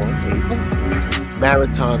lives on a boat.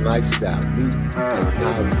 Marathon lifestyle. New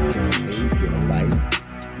technology can make your life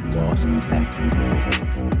lost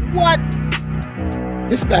access. What?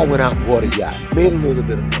 This guy went out and bought a yacht, made a little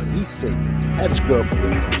bit of money. He's single. Had his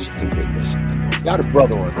girlfriend with him. She can make that shit. Got a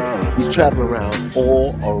brother on there. He's traveling around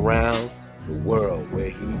all around the world where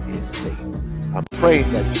he is safe. I'm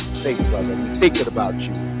praying that you're safe, brother. I'm thinking about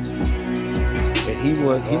you. And he's been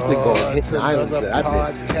going hitting islands that I've been.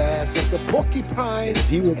 Podcast of the Porcupine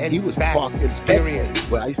And he was Facts parked in Experience.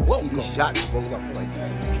 Bedford, where I used to see these shots roll up like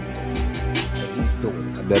that. And he's doing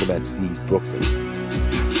it. I met him at Seed, Brooklyn.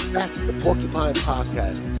 That's the Porcupine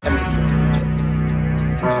Podcast episode.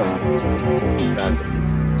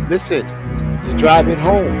 Listen, you're driving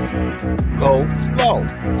home. Go slow.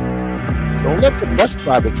 Don't let the bus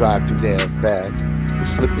driver drive too damn fast. It's a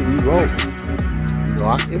slippery road. You know,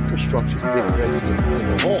 our infrastructure's getting ready to get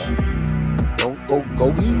overhauled. Don't go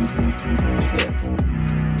easy. Yeah.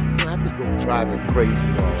 You don't have to go driving crazy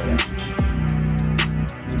and all of that.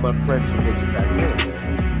 Need my friends to make it back home, man.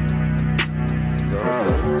 You know what I'm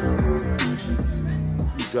saying?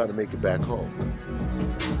 You try to make it back home, man.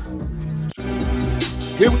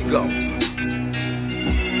 Here we go.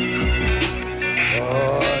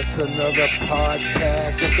 Oh, it's another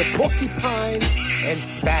podcast of the Porcupine and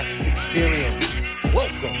Facts Experience.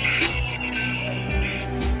 Welcome.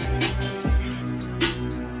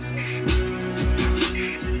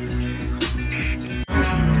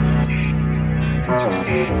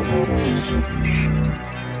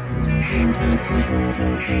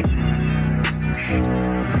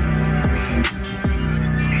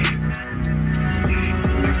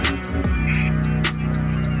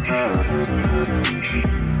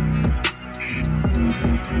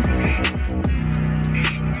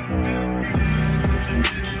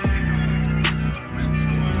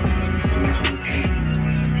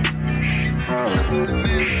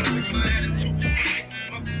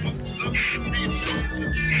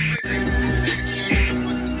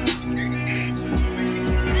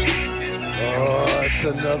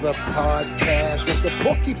 It's another podcast of the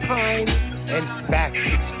Porcupine and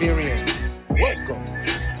Facts Experience. Welcome.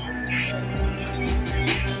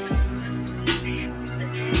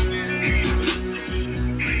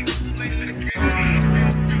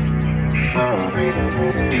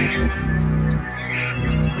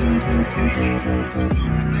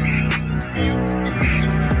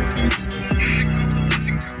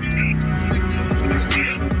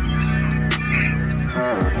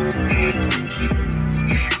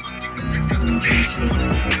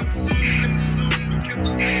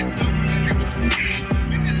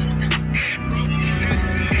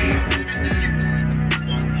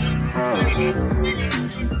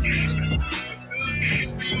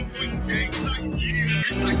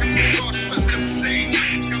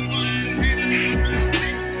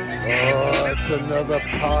 It's another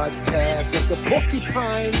podcast of the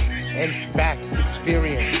Porcupine and Facts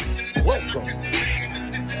Experience. Welcome.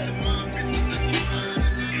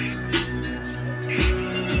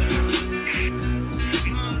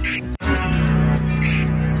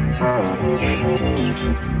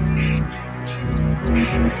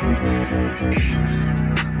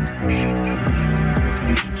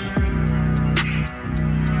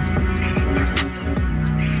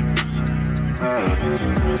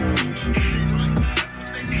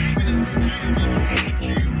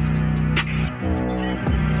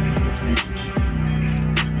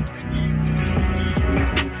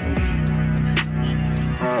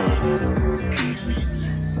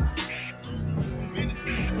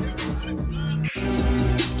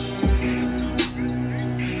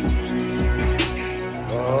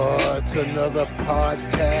 another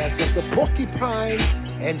podcast of the Porcupine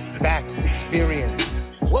and Facts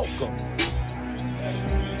Experience. Welcome.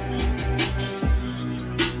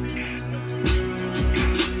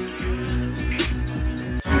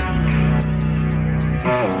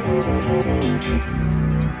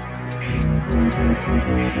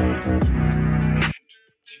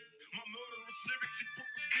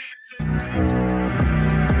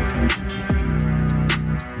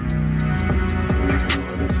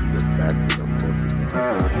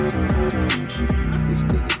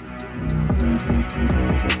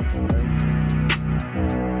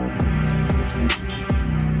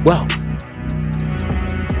 Well,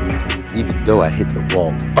 even though I hit the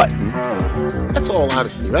wrong button, that's all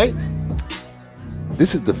honesty, right?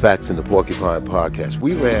 This is the Facts in the Porcupine Podcast.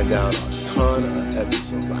 We ran down a ton of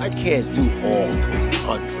episodes. I can't do all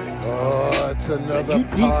 300. Oh, it's another You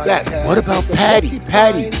deep podcast. that. What about of the Patty? Porcupine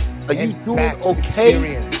Patty, are you and doing Facts okay?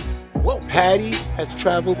 Experience. Welcome. Patty has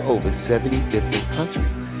traveled over 70 different countries.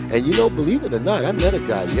 And you know, believe it or not, I met a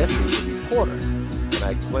guy yesterday, a reporter, and I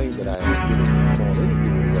explained that I did a small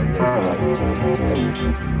interview with a young lady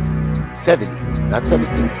in 70, not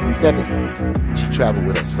 17, 70. She traveled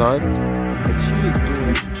with her son, and she's in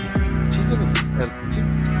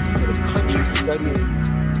a country studying.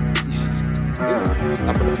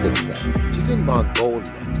 I'm going to fix that. She's in Mongolia,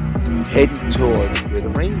 heading towards where the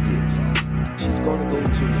reindeers are. She's going to go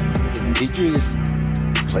to an indigenous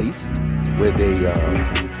place where they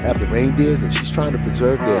have the reindeers, and she's trying to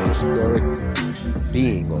preserve their historic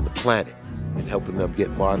being on the planet and helping them get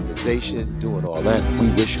modernization, doing all that. We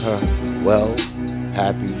wish her well,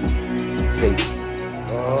 happy, safe.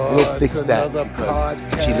 We'll fix that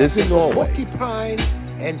because she lives in Norway. Porcupine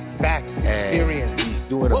and Facts Experience. And he's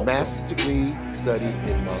doing a master's degree study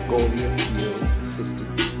in Mongolia field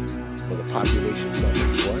assistance for the population from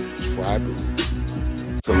what? Tribal.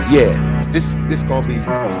 So yeah, this gonna be,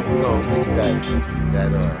 we're gonna fix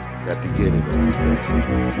that beginning of the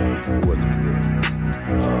it wasn't good.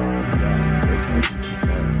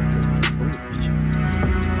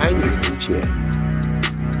 I need a new chair.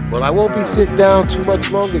 Well, I won't be sitting down too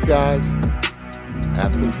much longer, guys.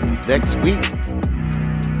 After next week,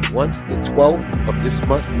 once the 12th of this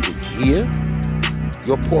month is here,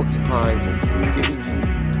 your Porcupine will be giving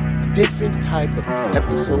you different type of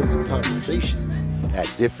episodes and conversations at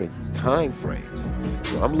different time frames.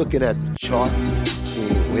 So I'm looking at the chart,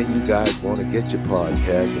 seeing when you guys want to get your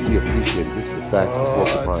podcast, and we appreciate it. This is the Facts of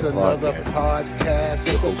Porcupine it's another podcast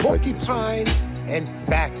of the host, Porcupine and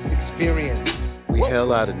Facts Experience. We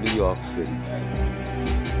hail out of New York City,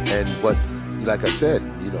 and what's, like I said,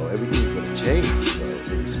 you know, everything's going to change, you know,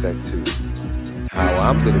 in respect to how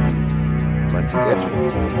I'm going to be, my schedule,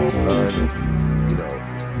 my son, you know.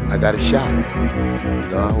 I got a shot. You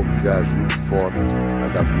know, I hope you guys root for me. I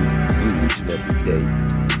got rooting for you each and every day.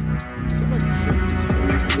 Somebody said this.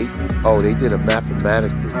 They did a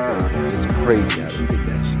mathematical thing, man. It's crazy how they did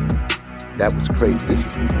that shit. That was crazy. This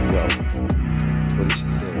is, you know, what did she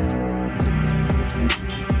say?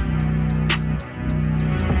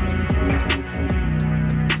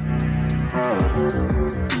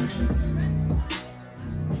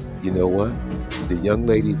 You know what? The young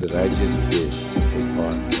lady that I just did a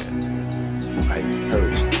podcast, I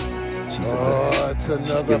encourage her. She's it's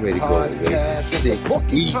another podcast of the 6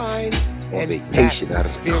 Porcupine weeks on and vacation Facts out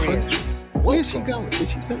of the Experience. country. Where's she going?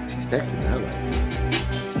 She's texting her like,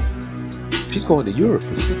 she's going to Europe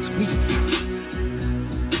for 6 weeks.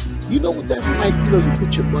 You know what that's like? You know, you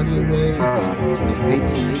put your money away, and you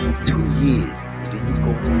maybe save 2 years, then you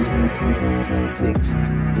go in 6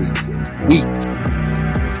 weeks.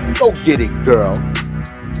 Go get it, girl.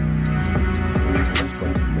 That's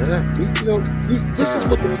funny. You know, this is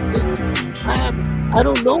what I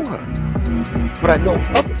don't know her, but I know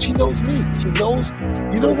of it. She knows me. She knows.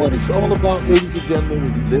 You know what it's all about, ladies and gentlemen.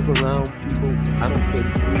 When you live around people, I don't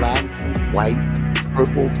care, black, white,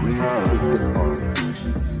 purple, green, or orange.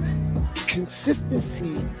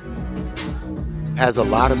 Consistency has a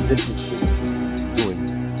lot of businesses doing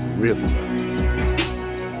really well.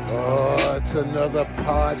 It's another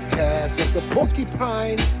podcast of the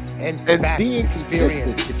Porcupine and Facts being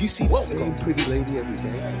Experience. consistent. If you see the same pretty lady every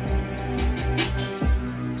day,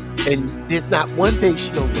 and there's not one day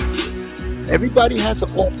she don't look good. Everybody has an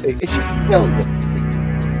off day, and she still looks good.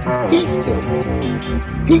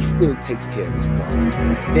 He still takes care of his car,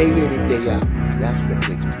 day in and day out. That's what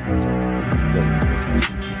makes people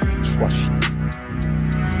trust you.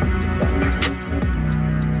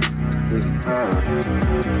 Really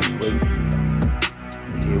great.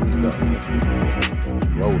 And here we go. Let's get this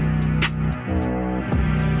rolling.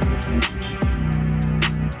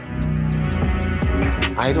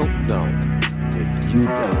 I don't know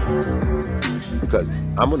because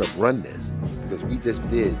I'm gonna run this because we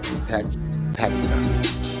just did the tax time,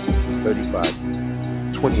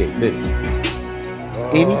 28 minutes.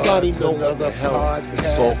 Anybody know what the hell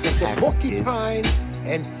salt tax is? Porcupine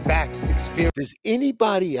and Facts Experience. Does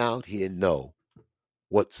anybody out here know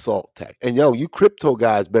what salt tax? And yo, you crypto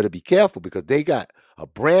guys better be careful because they got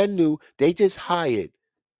they just hired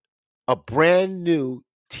a brand new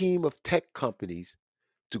team of tech companies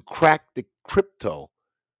to crack the crypto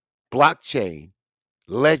blockchain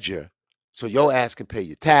ledger so your ass can pay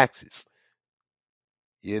your taxes.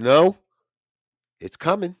 You know, it's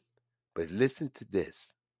coming. But listen to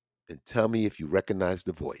this and tell me if you recognize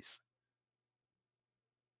the voice.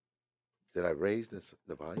 Did I raise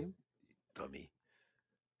the volume? Dummy.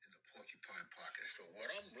 In the Porcupine Pocket. So what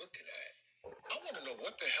I'm looking at, I want to know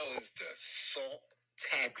what the hell is the salt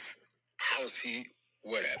tax policy,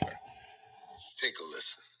 whatever. Take a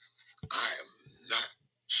listen. I am not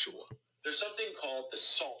sure. There's something called the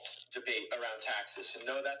SALT debate around taxes. And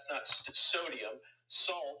no, that's not sodium.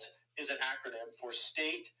 SALT is an acronym for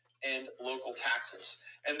state and local taxes.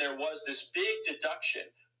 And there was this big deduction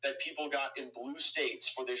that people got in blue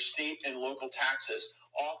states for their state and local taxes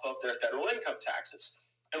off of their federal income taxes.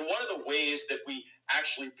 And one of the ways that we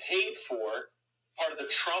actually paid for part of the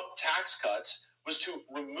Trump tax cuts was to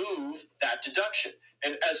remove that deduction.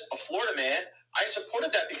 And as a Florida man, I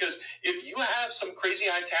supported that because if you have some crazy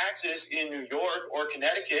high taxes in New York or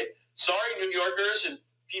Connecticut, sorry, New Yorkers and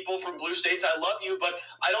people from blue states, I love you, but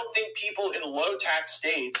I don't think people in low tax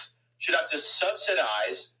states should have to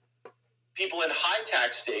subsidize people in high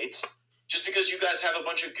tax states just because you guys have a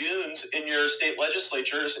bunch of goons in your state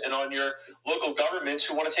legislatures and on your local governments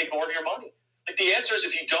who want to take more of your money. Like the answer is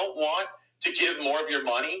if you don't want to give more of your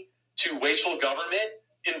money to wasteful government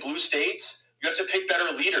in blue states, you have to pick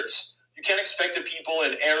better leaders. You can't expect the people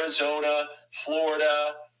in Arizona,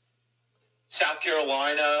 Florida, South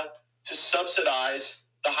Carolina to subsidize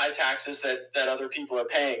the high taxes that other people are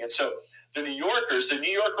paying. And so the New Yorkers, the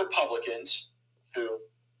New York Republicans, who,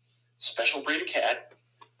 special breed of cat,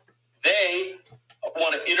 they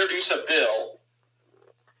want to introduce a bill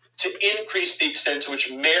to increase the extent to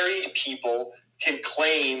which married people can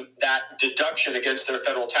claim that deduction against their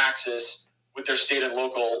federal taxes with their state and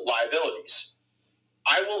local liabilities.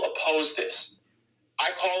 I will oppose this.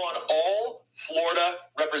 I call on all Florida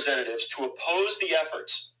representatives to oppose the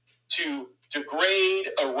efforts to degrade,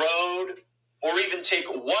 erode, or even take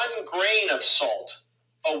 1 grain of salt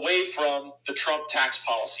away from the Trump tax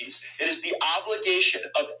policies. It is the obligation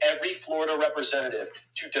of every Florida representative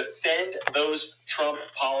to defend those Trump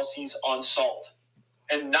policies on salt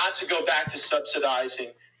and not to go back to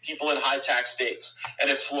subsidizing people in high tax states. And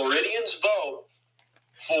if Floridians vote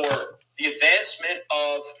for the advancement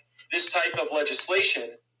of this type of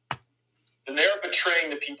legislation, then they're betraying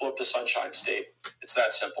the people of the Sunshine State. It's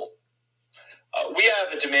that simple. We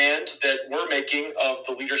have a demand that we're making of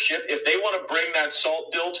the leadership. If they want to bring that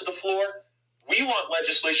SALT bill to the floor, we want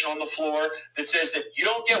legislation on the floor that says that you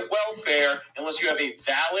don't get welfare unless you have a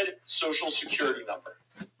valid Social Security number.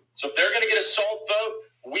 So if they're going to get a SALT vote,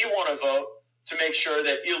 we want to vote to make sure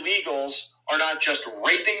that illegals are not just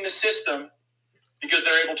raping the system because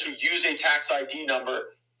they're able to use a tax ID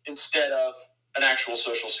number instead of an actual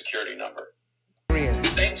Social Security number.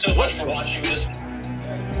 Thanks so much for watching this.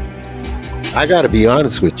 I got to be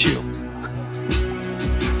honest with you.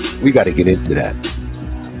 We got to get into that.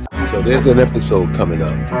 So there's an episode coming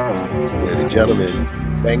up where the gentleman,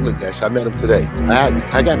 Bangladesh, I met him today.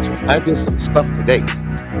 I did some stuff today.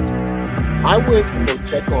 I went to go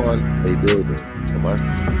check on a building. Come on.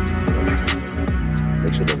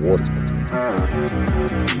 Make sure the water's coming.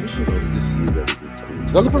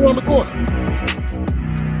 I live around the corner.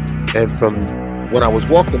 And from when I was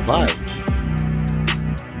walking by,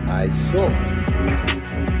 I saw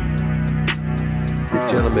the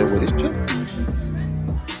gentleman with his children.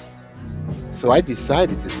 So I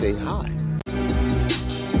decided to say hi.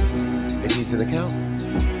 And he's an accountant.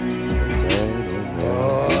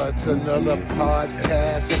 Oh, it's another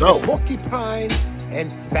podcast of the Porcupine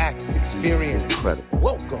and Facts Experience. Incredible.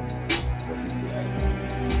 Welcome.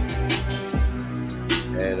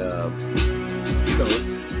 And,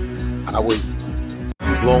 I was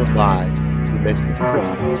blown by the mention of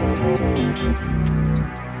crypto.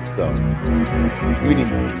 So, you need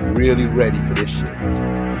to be really ready for this shit.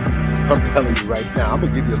 I'm telling you right now, I'm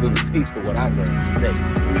going to give you a little taste of what I learned today.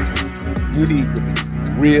 You need to be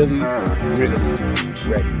really, really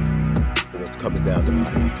ready for what's coming down the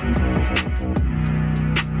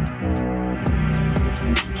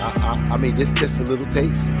pipe. I mean, this just a little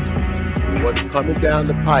taste. What's coming down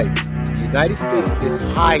the pipe. The United States is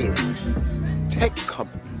hiring tech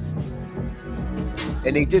companies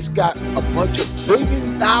And they just got a bunch of $1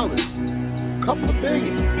 billion, couple of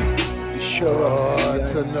billion, to show up.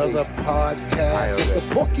 It's another podcast of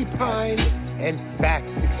the Porcupine and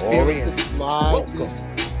Facts Experience. All of the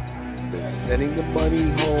slide, the sending the money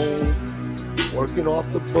home, working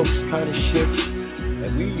off the books kind of shit.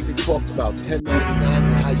 And we even talked about 1099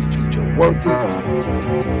 and how you treat your workers.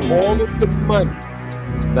 All of the money.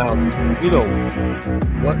 Now, you know,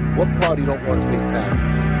 what party don't want to pay tax?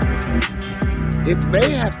 It may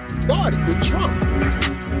have started with Trump.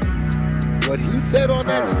 What he said on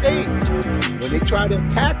that stage, when they tried to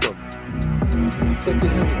attack him, he said to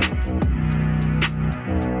Hillary,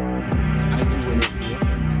 I do whatever you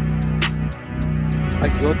want.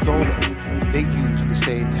 Like your donor, they use the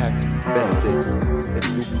same tax benefits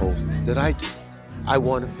and loopholes that I do. I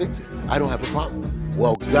want to fix it. I don't have a problem.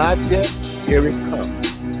 Well, goddamn, here it comes.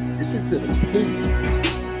 This is an opinion.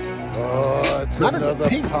 It's another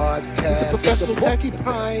podcast of the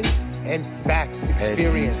Porcupine and Facts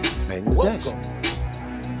Experience. Welcome.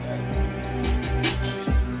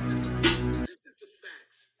 This is the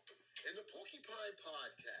Facts and the Porcupine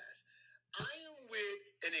Podcast. I am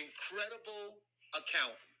with an incredible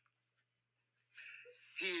accountant.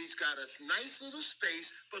 He's got a nice little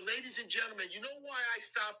space, but ladies and gentlemen, you know why I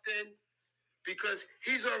stopped in? Because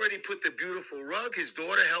he's already put the beautiful rug. His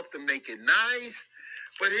daughter helped him make it nice,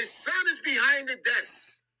 but his son is behind the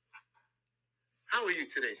desk. How are you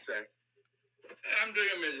today, sir? I'm doing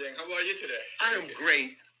amazing. How about you today? I am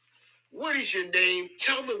great. What is your name?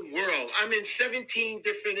 Tell the world. I'm in 17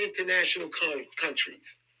 different international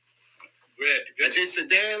countries. Great. I did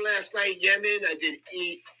Sudan last night, Yemen. I did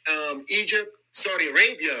Egypt, Saudi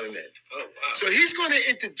Arabia, I meant. Oh, wow. So he's going to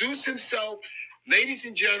introduce himself. Ladies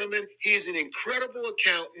and gentlemen, he is an incredible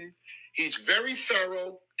accountant. He's very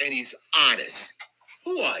thorough, and he's honest.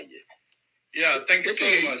 Who are you? Yeah, thank you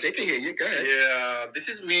so much. They can hear you. Go ahead. Yeah, this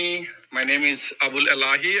is me. My name is Abul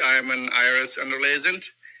Elahi. I am an IRS enroll agent,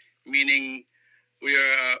 meaning we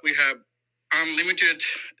have unlimited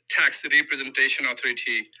tax representation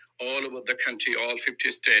authority all over the country, all 50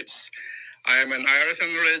 states. I am an IRS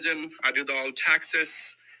enroll agent. I do all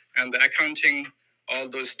taxes and the accounting, all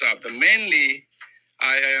those stuff. But mainly,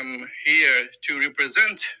 I am here to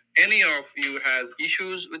represent any of you has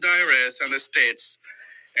issues with the IRS and the states.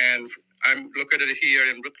 And I'm located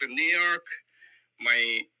here in Brooklyn, New York.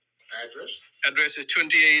 My address is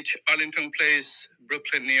 28 Arlington Place,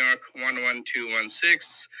 Brooklyn, New York,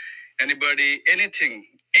 11216. Anybody, anything,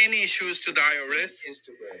 any issues to the IRS?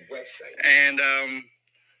 Instagram, website. And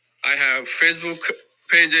I have Facebook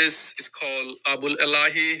pages. It's called Abul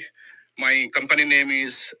Elahi. My company name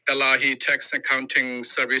is Elahi Tax Accounting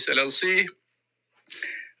Service LLC.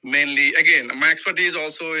 Mainly, again, my expertise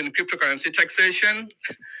also in cryptocurrency taxation.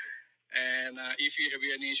 And if you have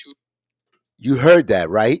any issue. You heard that,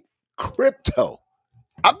 right? Crypto.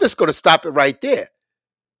 I'm just going to stop it right there.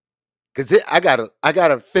 Because I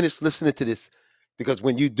gotta finish listening to this. Because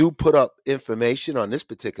when you do put up information on this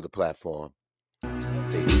particular platform,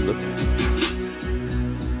 they do look at it.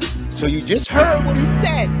 So you just heard what he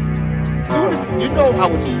said. Soon as, you know, I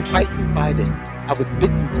was biting by the, I was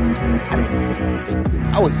bitten.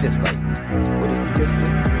 I was just like, what did you just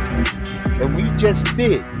say? And we just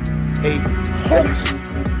did a host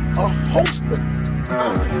of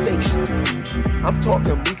conversation. I'm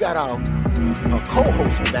talking, we got our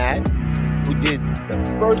co-host, Matt, who did the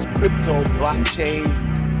first crypto, blockchain,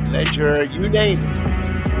 ledger, you name it.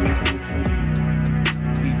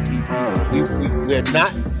 We're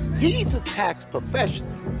not, he's a tax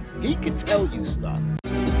professional. He can tell you stuff.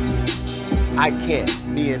 I can't.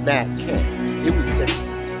 Me and Matt can't. It was just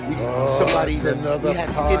somebody that another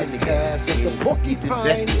has skin in the game. podcast of the He's Porcupine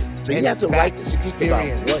invested. So he has a right to speak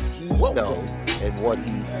Experience. about what he knows and what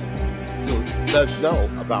he does know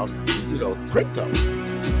about, you know, crypto.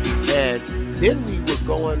 And then we were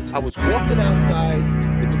going, I was walking outside.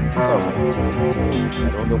 It was the summer. I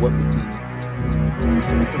don't know what to do.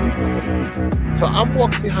 So I'm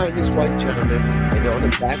walking behind this white gentleman, and on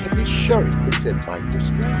the back of his shirt, it said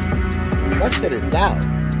microscope. I said it loud.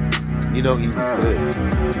 You know, he was good.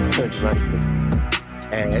 He turned around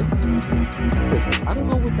and I said, I don't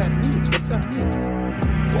know what that means. What's that mean?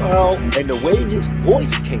 Well, and the way his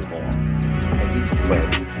voice came on, and he's a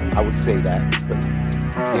friend, I would say that, because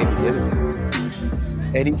he gave me the interview.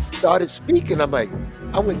 And he started speaking. I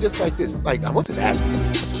went just like this. Like, I wasn't asking him.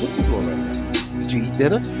 I said, what are you doing right now? Did you eat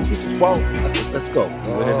dinner? He said, well, I said, let's go. We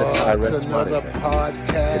went in the Thai It's restaurant. another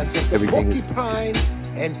podcast of the Everything is- Porcupine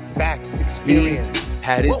and Facts He Experience.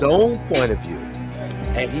 had his own point of view.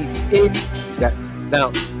 And he's in that.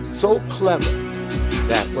 Now, so clever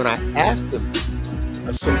that when I asked him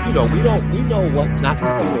So, we know what not to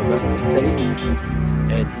do or not to say.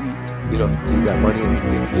 And he got money and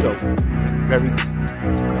very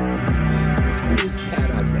coolest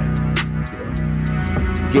cat I met.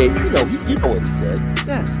 Gave, you know what he said.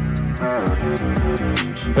 Yes.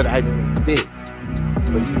 But I didn't think.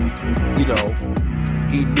 But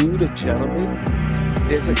he knew the gentleman.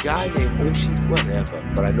 There's a guy named Oshi, whatever,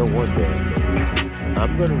 but I know one damn thing.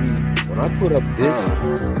 I'm going to read, when I put up this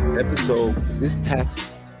episode, this tax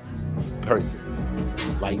person,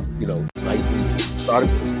 license,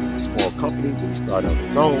 started with a small company, then he started on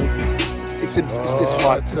his own. It's this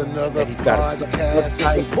hard. It's another he's got podcast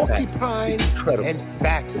of the Porcupine it's incredible. and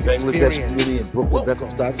Facts The Bangladesh Experience. community in Brooklyn, Welcome.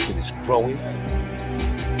 Bedford-Stuyvesant is growing,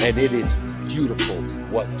 and it is beautiful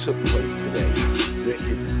what took place today.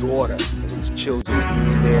 His daughter and his children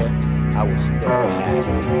being there, I was so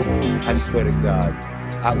happy. I swear to God,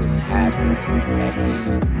 I was happy that he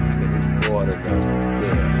and his daughter were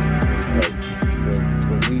there. Because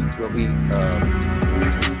when we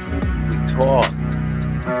talk,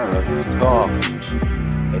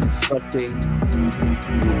 and it's something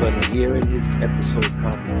you're gonna hear in his episode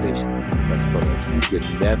conversation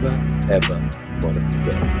you're never ever gonna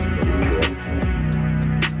forget what his daughter said.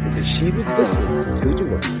 Because she was listening. His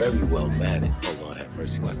children were very well mannered. Oh Lord have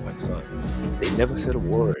mercy, like my son. They never said a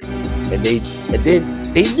word. And then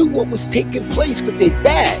they knew what was taking place with their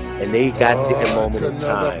dad. And they got their moment It's in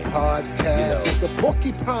another time. podcast of the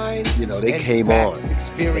Porcupine They and came on. Facts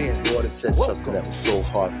Experience. His daughter said something that Welcome. was so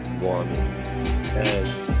heartwarming.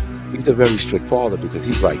 And he's a very strict father because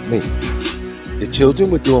he's like me. The children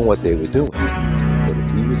were doing what they were doing.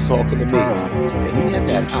 But he was talking to me, and he had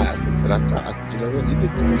that eye. But I said, you know what? You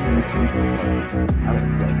did this. I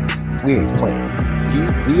don't play. We ain't playing.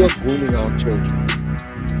 We are grooming our children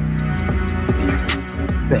to be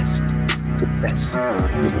the best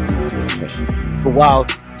human beings we can. So while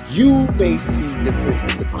you may see different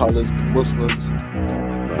in the colors, the Muslims, oh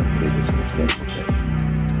my God, they was an incredible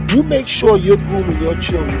thing. You make sure you're grooming your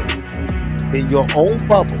children in your own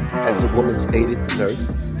bubble, as the woman stated, the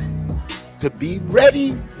nurse, to be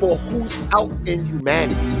ready for who's out in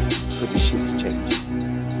humanity, because the shit's changing.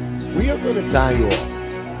 We are going to die off.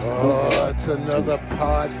 It's another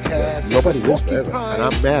podcast Nobody of lives the forever, Porcupine and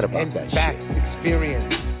I'm mad about and that Facts shit.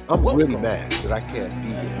 Experience. I'm really Welcome. mad that I can't be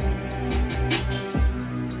here.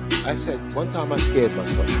 I said, one time I scared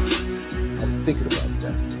myself. I was thinking about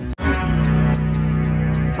that.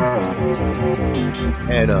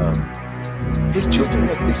 And his children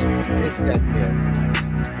were this that there.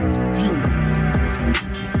 Beautiful.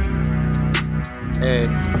 And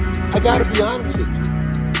I gotta be honest with you.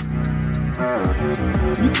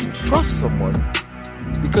 You can trust someone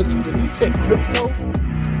because when he said crypto,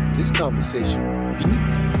 this conversation was deep.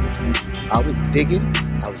 I was digging,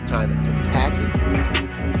 I was trying to unpack it,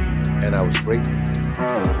 and I was grateful to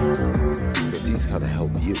him because he's gonna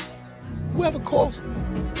help you. Whoever calls him,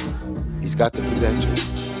 he's got the credentials,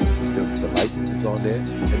 the license is on there,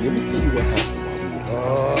 and let me tell you what happened while we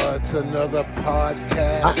were here. It's another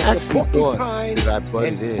podcast I of the actually thought Porcupine that I and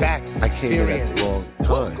butted in. Facts I came in at Experience. the wrong time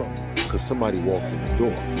Welcome. because somebody walked in the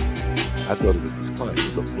door. I thought it was his client. It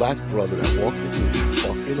was a black brother that walked into his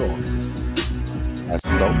fucking office. I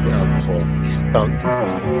smelled the alcohol. He stunk.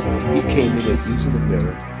 He came in there using the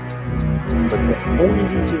mirror. But the only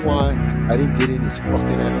reason why I didn't get in his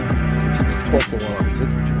fucking ass is he was talking while I was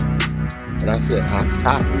interviewing. And I said, I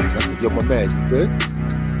stopped him. I said, yo, my man, you good?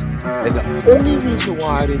 And the only reason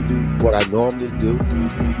why I didn't do what I normally do,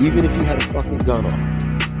 even if he had a fucking gun on,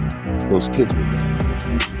 those kids were there.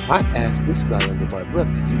 I asked this guy under my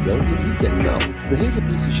breath, did you know him? He said, no. But here's a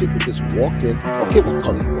piece of shit that just walked in. I don't care what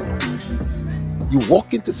color you are. You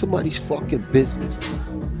walk into somebody's fucking business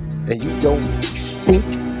and you don't stink,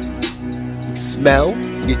 you smell,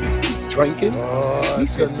 you drinking. He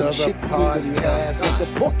It's said some another shit to me when he was podcast of outside.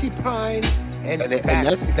 the Porcupine and And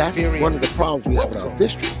Facts that's Experience. one of the problems we have in our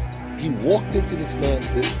district. He walked into this man's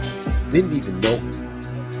business, didn't even know him. Who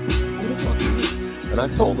the fuck is he? And I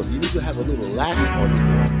told him, you need to have a little latch on the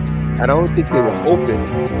door. And I don't think they were open,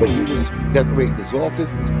 but he was decorating his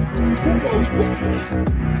office. Who knows what could happen?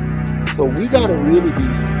 So we gotta really be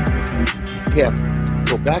careful.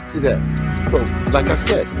 So back to that. So like I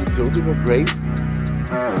said, his children were great.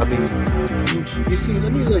 I mean, you see,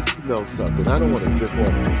 let me let you know something. I don't want to drift off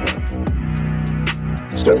too much.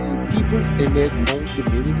 Certain people in their own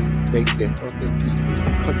community make their fucking people in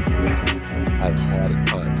the country have a harder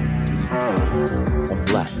time than me. I'm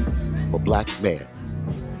black. I'm a black man.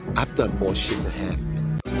 I've done more shit than half of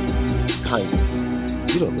you. Kindness.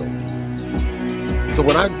 You don't know me. So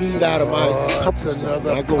when I read out of my It's comfort zone, another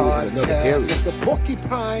when I go in another podcast area, of the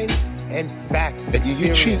Porcupine and facts. And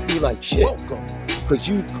you treat me like shit Welcome. because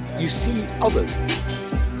you see others.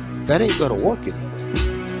 That ain't gonna work anymore.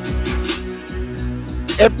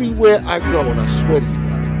 Everywhere I go, and I swear to you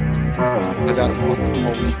guys, I gotta fucking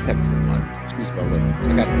always check somebody. Excuse my language. I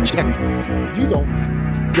gotta check. You don't.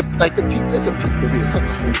 Like the pizza, there's a pizzeria. It's like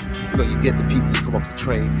a home. You know, you get the pizza, you come off the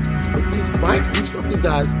train. But these fucking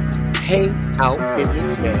guys hang out in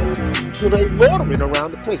this man. You know, they loitering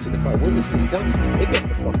around the place. And if I win the city council seat, they get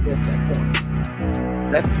the fuck off that corner.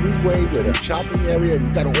 That freeway with a shopping area, and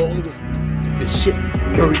you got all of this shit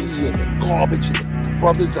dirty and the garbage, and the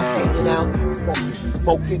brothers are hanging out, fucking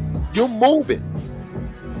smoking. You're moving.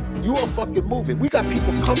 You are fucking moving. We got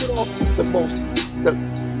people coming off the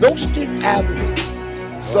Nostrand Avenue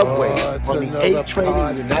subway on the A train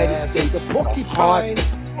in the United States, the Porcupine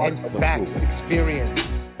and Facts Experience.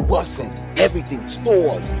 Buses, everything,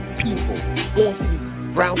 stores, people going to these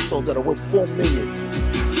brownstones that are worth $4 million.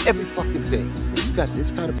 Every fucking thing. And you got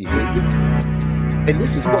this kind of behavior, and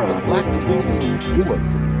this is what the black community is doing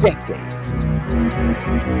for decades.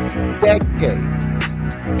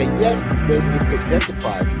 And yes, maybe it's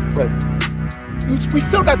identified, but we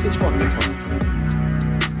still got this fucking problem.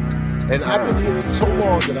 And I've been here for so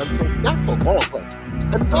long that I'm not so long, but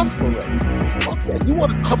enough already. Fuck that. You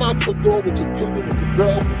want to come out your door with your children, with your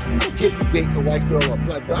girl? I don't care if you date a white girl or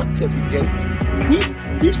black girl. I don't care if you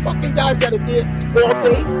date. These fucking guys that are there all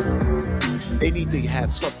day, they need to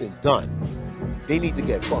have something done. They need to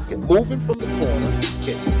get fucking moving from the corner,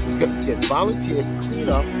 get volunteers, clean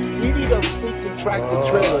up. We need a freaking tractor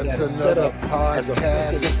trailer that's set up as a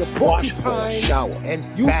fucking wash or shower. And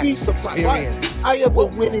you be surprised. I ever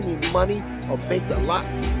win any money or make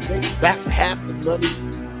back half the money,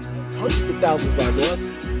 hundreds of thousands of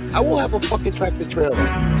dollars. I will have a fucking tractor trailer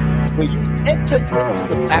where you enter into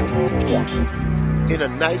the back of the truck in a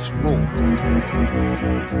nice room.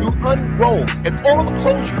 You unroll, and all the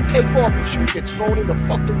clothes you take off and shit gets thrown in the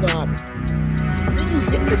fucking garbage. Then you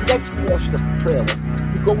hit the next portion of the trailer.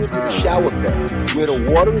 You go into the shower bed where the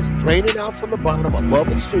water is draining out from the bottom above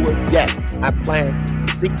a sewer. Yes, I plan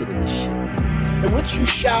thinking of this shit. And once you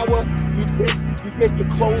shower, you get your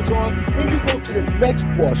clothes on, then you go to the next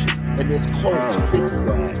portion, and there's clothes fit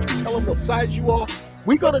your ass. You tell them what size you are.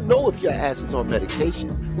 We're gonna know if your ass is on medication.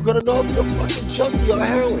 We're gonna know if you're fucking junkie or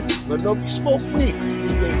heroin. We're gonna know if you smoke weed.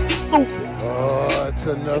 You ain't stupid. Oh, it's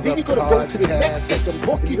another and then you're gonna go to the next section. You're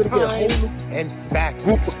gonna get a whole new and facts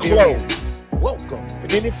group of clothes. Welcome. And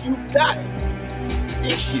then if you got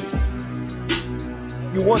issues,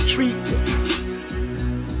 you want treatment.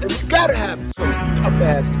 And we gotta have some tough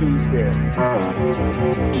ass dudes there.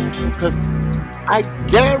 Because I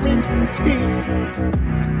guarantee you,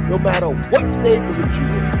 no matter what neighborhood you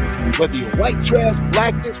in, whether you're white trash,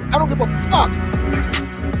 black this, I don't give a fuck.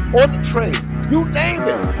 On the train, you name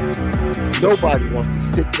it. Nobody wants to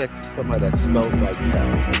sit next to somebody that smells like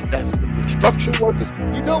hell. That's the construction workers.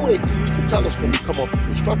 You know what they used to tell us when we come off the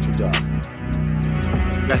construction job?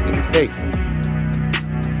 Back in the day.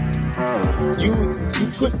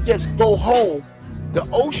 You couldn't just go home. The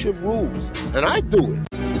ocean rules, and I do it.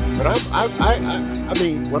 But I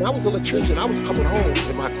mean, when I was an electrician, I was coming home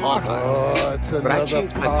in my car hire. But I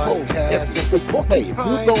changed my clothes every freaking day. If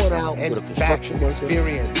you're going out with a construction worker, you're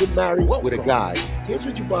married with a guy. Here's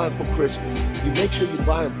what you buy him for Christmas. You make sure you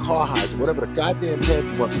buy him car hides or whatever the goddamn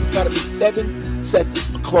pants you want. It's got to be 7 sets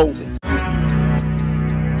of clothing.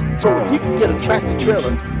 So if we can get a tractor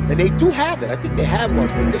trailer, and they do have it, I think they have one,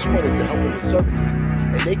 but this one is to help with the services,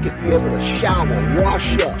 and they can be able to shower,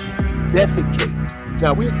 wash up, defecate.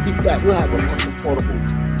 Now we'll keep that. We'll have a fucking portable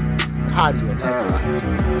potty on that side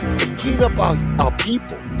and clean up our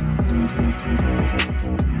people.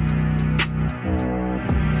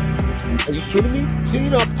 Are you kidding me?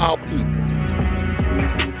 Clean up our people.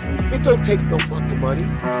 It don't take no fucking money.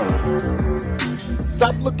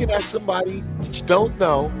 Stop looking at somebody that you don't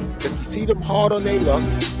know, that you see them hard on their luck.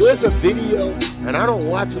 There's a video, and I don't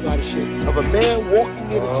watch a lot of shit, of a man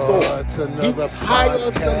walking in a store. He was high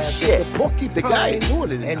on some shit. The guy ain't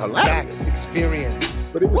doing it. It's hilarious.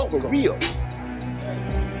 Experience. But it was for real.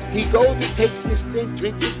 He goes and takes this thing,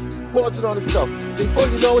 drinks it, pours it on himself. Before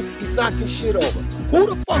you know it, he's knocking shit over. Who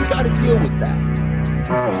the fuck got to deal with that?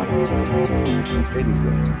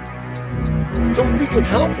 Anyway. So we can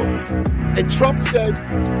help him. And Trump said,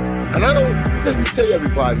 and let me tell you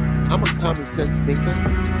everybody, I'm a common sense thinker.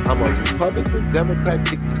 I'm a Republican, Democrat,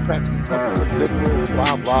 Dixiecrat, Republican, liberal,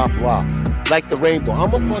 blah, blah, blah. Like the rainbow.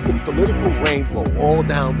 I'm a fucking political rainbow all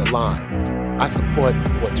down the line. I support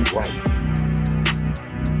what's right.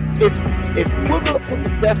 If we're going to put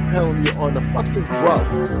the death penalty on the fucking drug,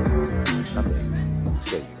 I mean,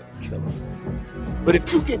 say you're going to kill him. But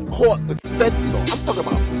if you get caught with fentanyl, I'm talking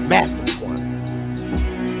about massive quantities.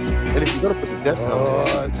 And if you're gonna put the death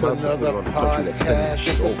penalty, It's another podcast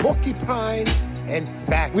of the Porcupine and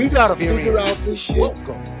Facts we gotta Experience. figure out this shit.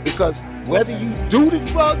 Welcome. Because whether you do the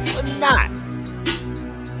drugs or not,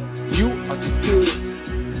 you are still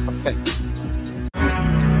affected.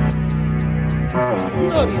 You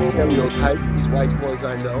know these stereotypes, these white boys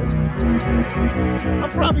I know. I'm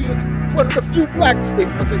probably one of the few blacks they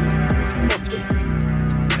fucking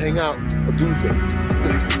hang out or do things.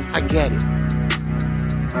 Because I get it.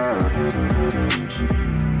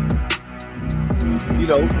 You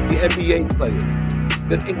know, the NBA players,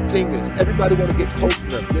 the singers, everybody want to get close to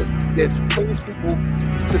them. There's famous people,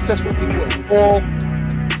 successful people in all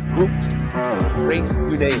groups, race,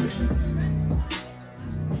 you name it.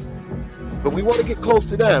 But we want to get close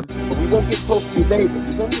to them, but we won't get close to your neighbor.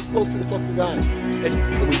 We won't get close to the fucking guy. And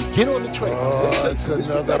when you get on the train, it's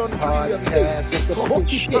another podcast of the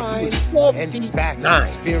Porcupine and Facts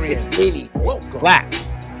Experience. Welcome. Black.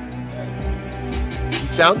 He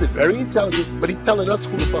sounded very intelligent, but he's telling us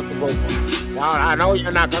who to fucking vote for. Well, I know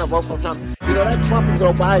you're not gonna vote for Trump. You know that Trump and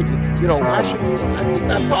Joe Biden. You know why should we? I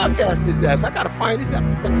think I podcast his ass. I gotta find his ass.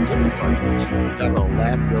 Let me find it. I'm gonna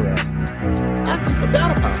laugh your ass. I actually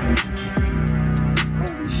forgot about it.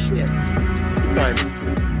 Holy shit! Find it.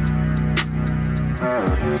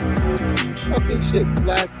 Okay, shit.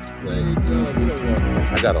 Black slave. No, we don't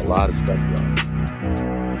want. I got a lot of stuff, y'all.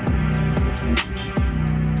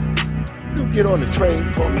 You get on the train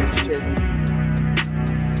talking shit.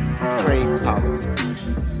 Train politics.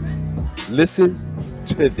 Listen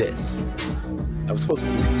to this. I was supposed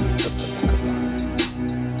to do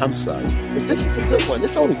I'm sorry, but this is a good one.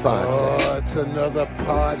 It's only 5 seconds. It's another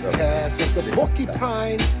podcast of the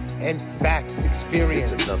Porcupine and Facts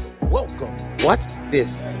Experience. It's another one. Welcome. Watch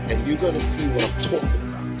this, and you're gonna see what I'm talking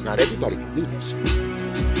about. Not everybody can do this shit.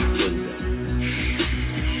 Here we go.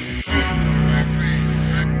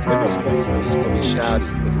 And those places are just gonna be shouty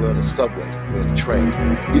because we're on the subway, we're on the train.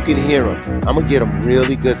 You can hear them. I'm gonna get them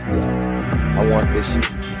really good for y'all. I want this shit.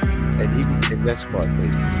 And that's smart,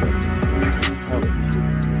 ladies and gentlemen.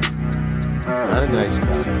 Not a nice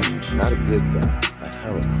guy, not a good guy, a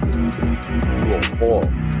hell of a human being. You are all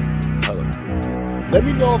hell of a human being. Let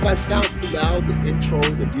me know if I sound too loud, the intro,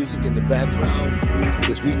 the music in the background,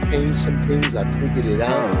 because we changed some things, I figured it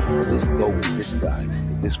out. Let's go with this guy.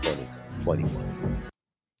 This one is a funny one.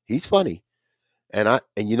 He's funny. And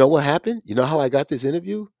you know what happened? You know how I got this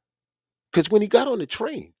interview? Because when he got on the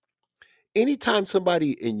train, anytime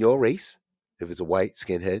somebody in your race, if it's a white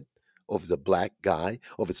skinhead, or if it's a black guy,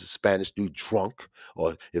 or if it's a Spanish dude drunk,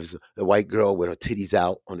 or if it's a white girl with her titties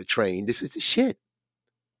out on the train, this is the shit.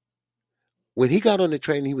 When he got on the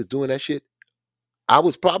train and he was doing that shit, I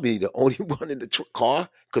was probably the only one in the car,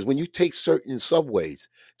 because when you take certain subways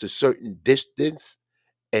to certain distance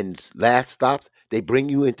and last stops, they bring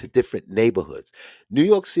you into different neighborhoods. New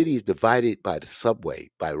York City is divided by the subway,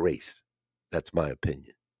 by race. That's my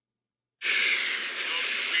opinion.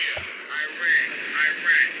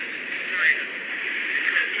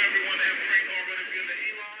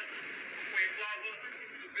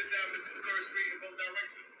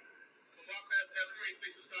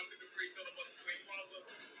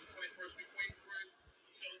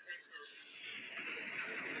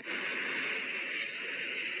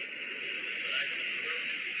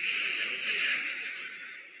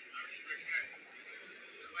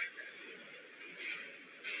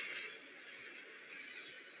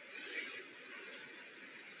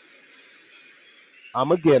 I'm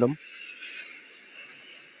going to get him. I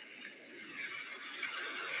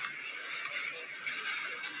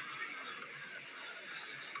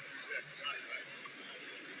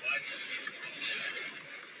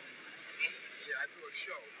do a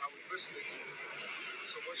show. I was listening to it.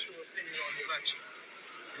 So what's your opinion on the election?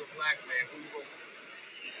 You're a black man. Who you vote for?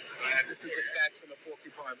 This is the Facts and the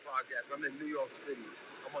Porcupine podcast. I'm in New York City.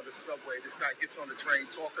 I'm on the subway. This guy gets on the train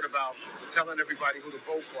talking about telling everybody who to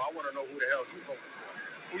vote for. I want to know who the hell you voting for.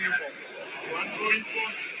 Who you voting for? Who I'm voting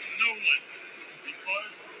for? No one.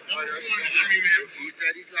 Because he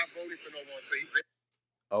said he's not voting for no one. So he.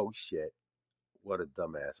 Oh shit! What a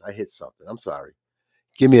dumbass! I hit something. I'm sorry.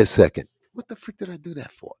 Give me a second. What the frick did I do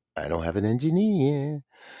that for? I don't have an engineer.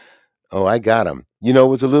 Oh, I got him. You know, it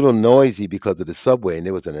was a little noisy because of the subway and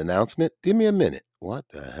there was an announcement. Give me a minute. What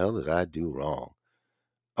the hell did I do wrong?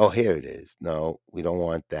 Oh, here it is. No, we don't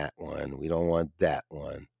want that one. We don't want that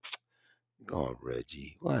one. Go on,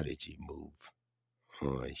 Reggie. Why did you move?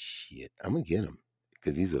 Oh, shit. I'm going to get him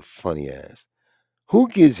because he's a funny ass. Who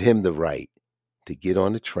gives him the right to get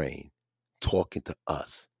on the train talking to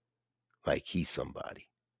us like he's somebody?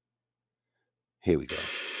 Here we go.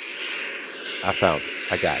 I found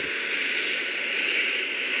it. I got it.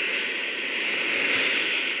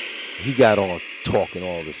 He got on talking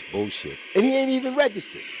all this bullshit, and he ain't even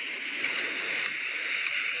registered.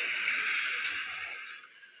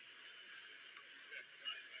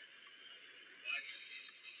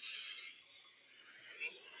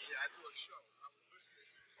 Yeah, I do a show. I was listening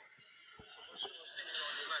to you. So what's your opinion on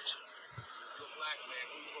the election? You're a black man.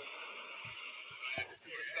 Who you vote for? This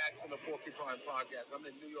is the Facts on the Porcupine Podcast. I'm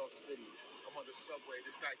in New York City. I'm on the subway.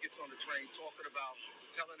 This guy gets on the train talking about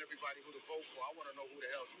telling everybody who to vote for. I want to know who the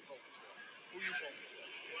hell you voting for. Who you voting for?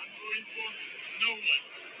 Who I'm voting for? No one.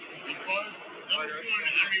 Because number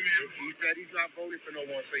one, I mean, he said he's not voting for no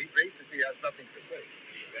one, so he basically has nothing to say.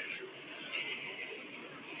 That's true.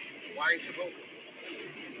 Why ain't you voting?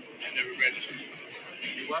 I never registered.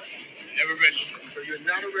 You what? Never registered. So you're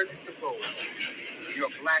not a registered voter.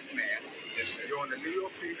 You're a black man. Yes, sir. You're on the New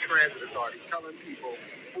York City Transit Authority telling people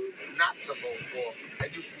who not to vote for, and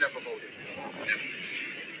you've never voted. Never.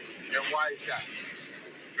 And why is that?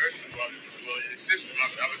 First of all, in the system,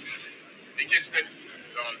 I was in the, they just said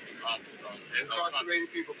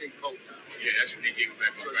incarcerated people can vote now. Yeah, that's what they gave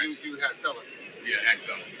back. So you had felony? Yeah, I had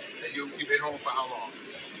felonies. And you've been home for how long?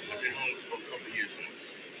 I've been home for a couple of years.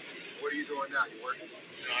 What are you doing now? You working?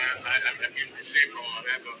 No, I'm getting disabled.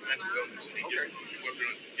 I have a mental illness. And working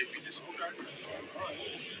on get me disabled. Okay. All right.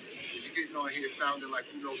 You're getting on here sounding like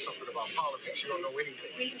you know something about politics. You don't know anything.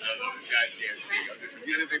 I don't know a goddamn thing.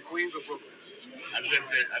 You live in Queens or Brooklyn? I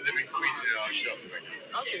live in Queens in Shelter right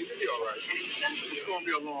now. Okay, you'll be all right. It's going to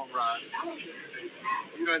be a long ride.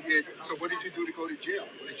 You done did. So what did you do to go to jail?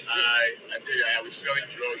 What did you do? I was selling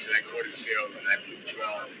drugs and I caught a sale and I put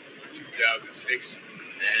trial in 2006.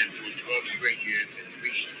 And doing 12 straight years and 3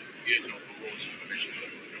 years on parole supervision.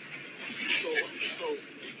 So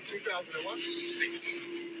 2001? 6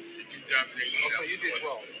 to 2018. Oh, so you did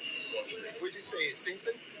 12. 12 straight. Where'd you say in Sing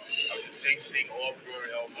Sing? I was in Sing Sing,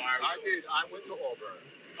 Auburn, Elmira. I went to Auburn.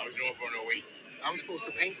 I was in Auburn 08. I was supposed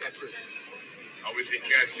to paint that prison. I was in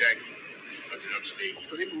Cassack. I was in upstate.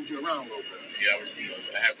 So they moved you around a little bit. Yeah, I was in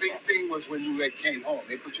Sing Sing was when you came home.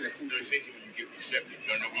 They put you at Sing Sing. No, Sing Sing when you get reception.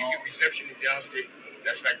 No, when you get reception in downstate.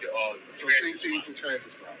 That's like the so Sing Sing is the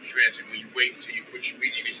transit spot. Transit. When you wait until you put your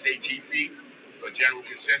either state TP or general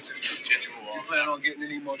consensus. You plan on getting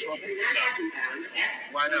any more trouble? No.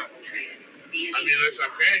 Why not? I mean, unless I'm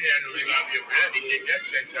panhandling out here for that, they did that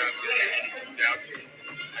 10 times in the 2000s.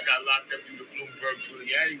 I got locked up through the Bloomberg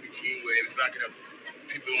Giuliani routine where they was locking up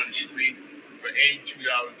people on the street for $82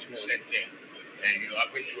 2 cent thing. And I've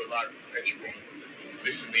been through a lot of perpetual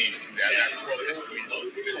misdemeanors through that. I got 12 misdemeanors for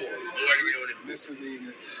this loitering on the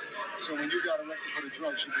misdemeanors. So when you got arrested for the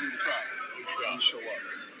drugs, you believe the trial? The trial. You show up.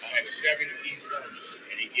 I had 7 felonies,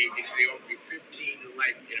 and they said they offered me 15 to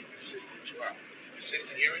life in a persistent trial.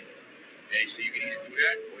 Persistent hearing? They say you can either do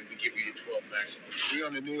that or we can give you the 12 maximum. We're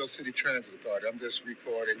on the New York City Transit Authority. I'm just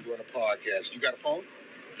recording, doing a podcast. You got a phone?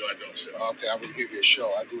 No, I don't, sir. Okay, I will give you a show.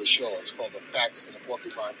 I do a show. It's called The Facts in the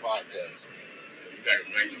Porcupine Podcast. You got a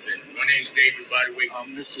nice thing. My name's David, by the way.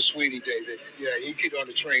 I'm Mr. Sweetie David. Yeah, he get on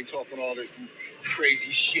the train talking all this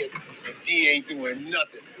crazy shit, and D ain't doing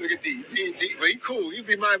nothing. Look at D. Well, he cool. He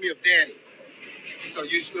remind me of Danny. So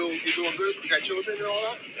you doing good? You got children and all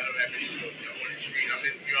that? I don't have any children. I'm on the street.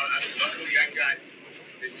 Luckily I got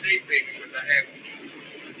the safe haven because I had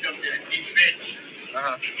jumped in a deep bench.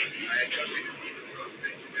 I had jumped in a deep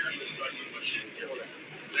bench, and I just started getting my shit together.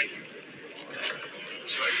 Thank you.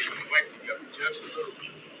 So I get my wife together just a little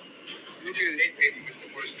bit. The safe haven is the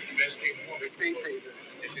worst, the best thing. The safe haven.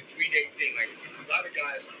 It's a 3-day thing. Like a lot of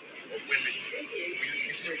guys or women,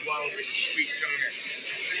 we still wild in the streets trying to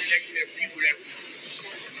connect to the people that,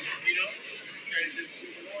 trying to just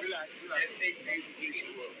relax. That safe haven gives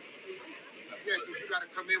you up. Yeah, because you got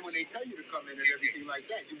to come in when they tell you to come in and everything like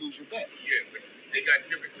that. You lose your bet. Yeah, but they got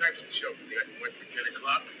different types of shelters. They got the one for 10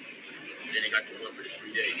 o'clock, and then they got the one for the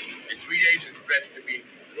 3 days. And 3 days is best to be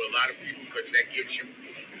for a lot of people because that gives you,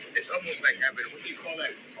 it's almost like having, what do you call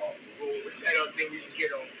that? What's that thing we used to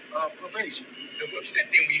get on? Probation. What's that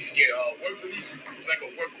thing we used to get? Work release? It's like a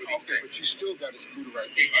work release thing. But you still got to do the right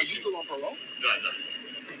thing. Are you still on parole?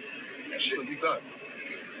 No. So you done?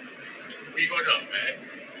 Where you going up, man?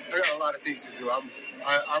 I got a lot of things to do.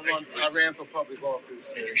 I ran for public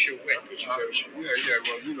office. And you should win. Yeah. Well,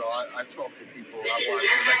 I talk to people. I watch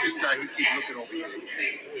them. Like this guy, he keep looking over here.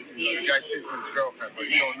 The guy sitting with his girlfriend, but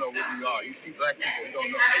he don't know who we are. You see black people, he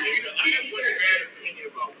don't know. I have one bad opinion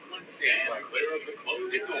about one thing. Like,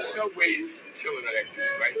 the subway killing of that dude,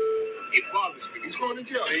 right? It bothers me. He's going to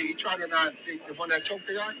jail. He tried to the one that choked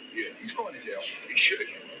the guy? Yeah. He's going to jail. He should.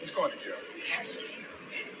 He's going to jail. He has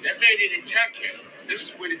to. That man didn't attack him. This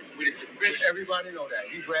is where the defense. Everybody know that.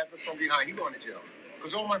 He grabbed him from behind. He going to jail.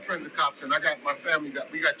 Because all my friends are cops, and I got my family.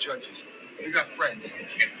 We got judges. We got friends.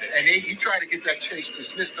 And he tried to get that case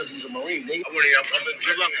dismissed because he's a Marine. I'm going to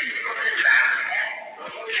good luck to you.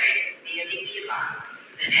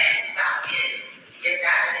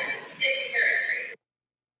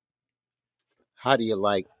 How do you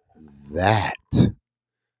like that?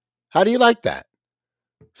 How do you like that?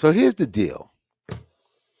 So here's the deal.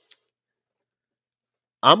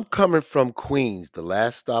 I'm coming from Queens, the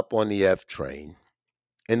last stop on the F train.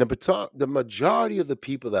 And the majority of the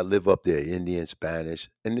people that live up there, Indian, Spanish,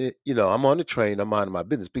 and I'm on the train, I'm minding my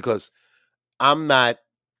business because I'm not,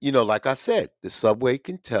 like I said, the subway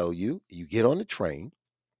can tell you, you get on the train,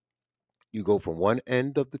 you go from one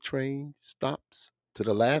end of the train stops to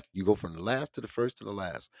the last, you go from the last to the first to the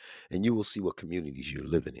last, and you will see what communities you're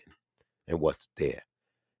living in and what's there.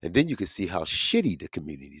 And then you can see how shitty the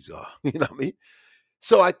communities are. You know what I mean?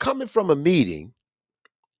 So I coming from a meeting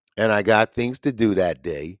and I got things to do that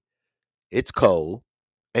day. It's cold.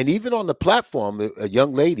 And even on the platform, a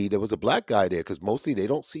young lady, there was a black guy there because mostly they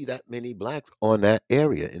don't see that many blacks on that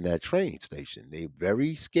area in that train station. They're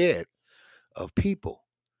very scared of people.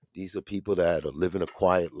 These are people that are living a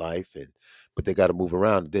quiet life, but they got to move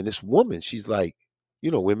around. And then this woman, she's like,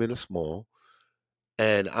 women are small,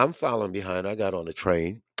 and I'm following behind. I got on the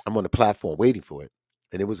train. I'm on the platform waiting for it,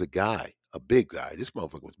 and it was a guy, a big guy. This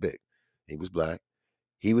motherfucker was big. He was black.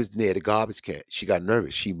 He was near the garbage can. She got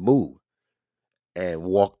nervous. She moved and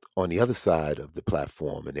walked on the other side of the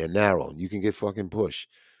platform, and they're narrow and you can get fucking pushed,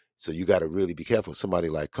 so you got to really be careful, somebody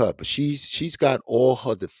like her. But she's got all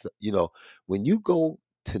her when you go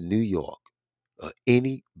to New York or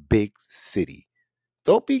any big city,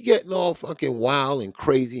 don't be getting all fucking wild and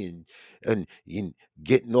crazy and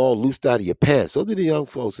getting all loosed out of your pants. Those are the young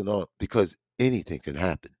folks and all, because anything can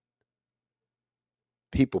happen.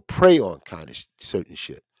 People prey on kind of certain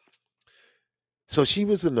shit. So she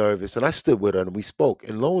was nervous, and I stood with her, and we spoke.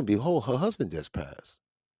 And lo and behold, her husband just passed.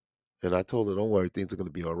 And I told her, "Don't worry, things are going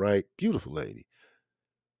to be all right." Beautiful lady,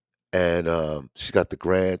 and she's got the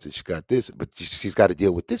grants, and she got this, but she's got to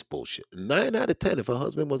deal with this bullshit. 9 out of 10, if her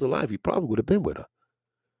husband was alive, he probably would have been with her.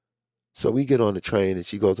 So we get on the train, and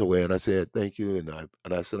she goes away, and I said, "Thank you," and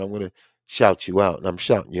I said, "I'm going to shout you out, and I'm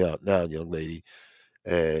shouting you out now, young lady,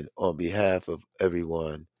 and on behalf of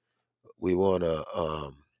everyone, we want to."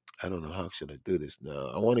 I don't know how should I do this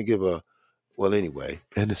now. I want to give her. Well, anyway,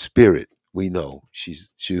 in the spirit, we know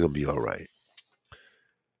she's gonna be all right.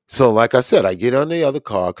 So, like I said, I get on the other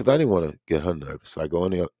car because I didn't want to get her nervous. So I go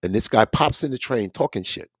on the and this guy pops in the train talking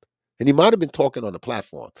shit, and he might have been talking on the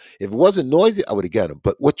platform. If it wasn't noisy, I would have got him.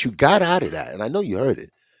 But what you got out of that, and I know you heard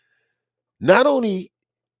it, not only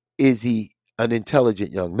is he an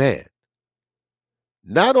intelligent young man,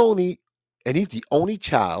 not only, and he's the only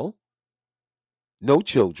child, no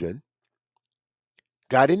children,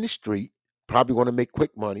 got in the street, probably want to make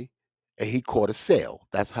quick money, and he caught a sale.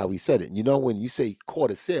 That's how he said it. And when you say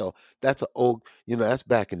caught a sale, that's that's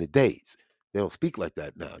back in the days. They don't speak like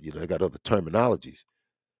that now. They got other terminologies.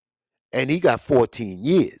 And he got 14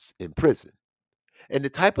 years in prison. And the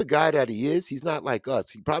type of guy that he is, he's not like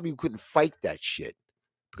us. He probably couldn't fight that shit.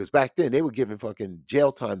 Because back then they were giving fucking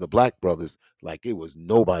jail time to black brothers like it was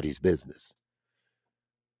nobody's business.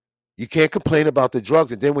 You can't complain about the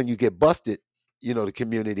drugs. And then when you get busted, the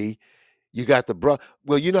community, you got the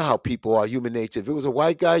well, you know how people are, human nature. If it was a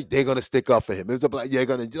white guy, they're gonna stick up for him. If it was a black, they're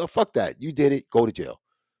gonna fuck that. You did it, go to jail.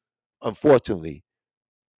 Unfortunately,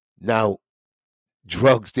 now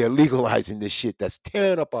drugs, they're legalizing this shit that's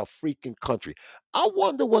tearing up our freaking country. I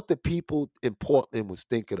wonder what the people in Portland was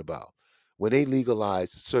thinking about when they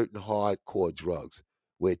legalized certain hardcore drugs,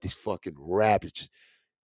 where this fucking ravaged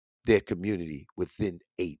their community within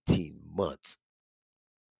 18 months.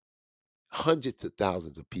 Hundreds of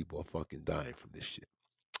thousands of people are fucking dying from this shit.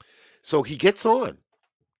 So he gets on.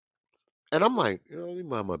 And I'm like, let me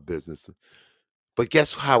mind my business. But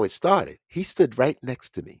guess how it started? He stood right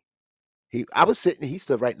next to me. I was sitting, he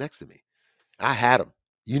stood right next to me. I had him.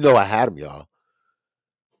 I had him, y'all.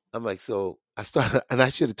 I'm like, so I started, and I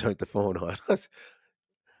should have turned the phone on.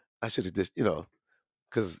 I should have just,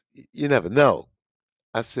 because you never know.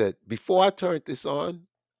 I said, before I turned this on,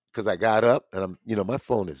 because I got up and my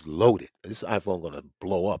phone is loaded. This iPhone gonna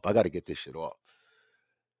blow up. I got to get this shit off.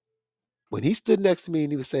 When he stood next to me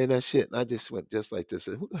and he was saying that shit, and I just went just like this.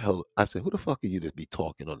 Who the hell? I said, who the fuck are you to be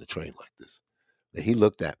talking on the train like this? And he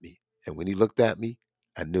looked at me. And when he looked at me,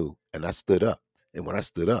 I knew. And I stood up. And when I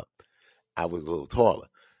stood up, I was a little taller.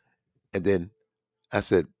 And then I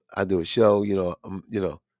said, I do a show,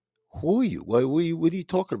 who are you? What are you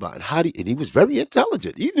talking about? And how do you, and he was very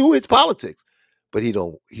intelligent. He knew his politics, but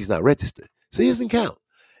he's not registered. So he doesn't count.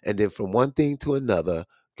 And then from one thing to another,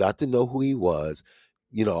 got to know who he was.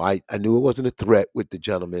 I knew it wasn't a threat with the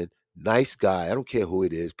gentleman. Nice guy. I don't care who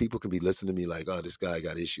it is. People can be listening to me like, oh, this guy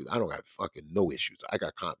got issues. I don't have fucking no issues. I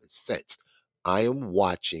got common sense. I am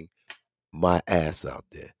watching my ass out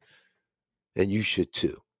there. And you should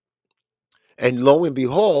too. And lo and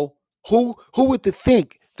behold, who would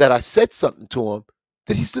think that I said something to him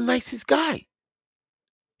that he's the nicest guy?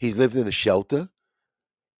 He's lived in a shelter.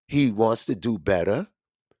 He wants to do better.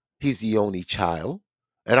 He's the only child.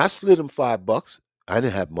 And I slid him $5. I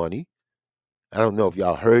didn't have money. I don't know if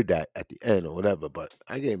y'all heard that at the end or whatever, but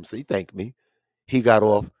I gave him, so he thanked me. He got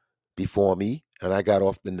off before me, and I got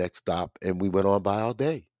off the next stop, and we went on by our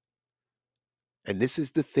day. And this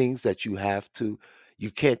is the things that you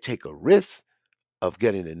can't take a risk of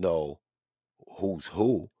getting to know who's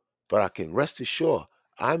who, but I can rest assured,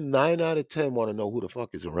 I'm 9 out of 10 want to know who the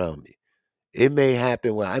fuck is around me. It may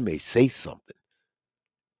happen where I may say something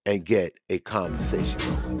and get a conversation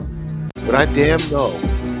going. But I damn know,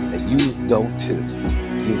 and you know too,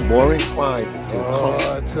 you're more inclined to feel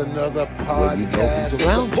comfortable. It's another when you know podcast who's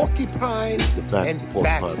around of the you. Porcupine It's the Back and to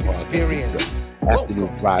Porcupine Facts podcast. Experience. It's the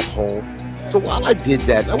afternoon drive home. So while I did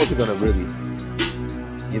that, I wasn't gonna really,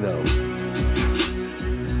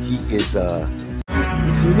 he is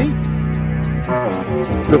it's unique.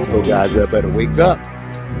 The crypto guys better wake up.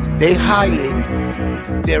 They hired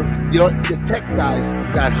the tech guys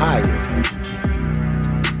got hired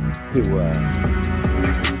to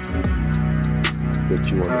put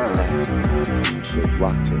you on the top with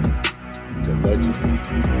blockchains, the legend.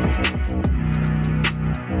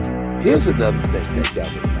 Here's another thing that got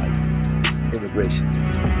me like immigration.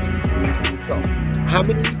 So, how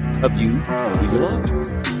many of you do your laundry?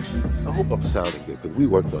 I hope I'm sounding good because we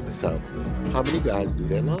worked on the sound a little bit. How many guys do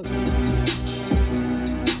their laundry?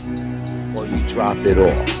 Or you drop it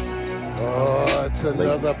off? It's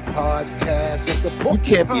another podcast of the You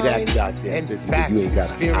can't be Porcupine that goddamn and busy if Facts you ain't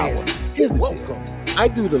got an hour. Experience. Here's the Welcome. deal. I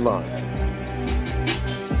do the laundry.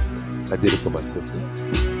 I did it for my sister.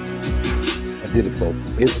 I did it for,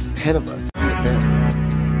 it was 10 of us in the family.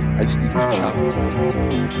 I used to use the shop.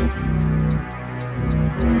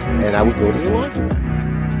 And I would go to the laundromat.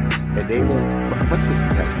 And they were, my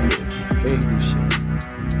sisters had to do it. They didn't do shit.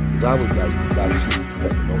 Because I was like she,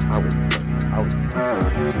 I was playing. I was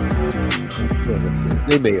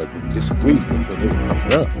they may have disagreed, but when they were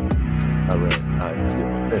coming up, I did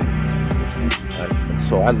my thing.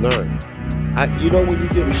 So I learned. When you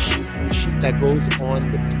get a sheet that goes on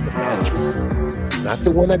the mattress, not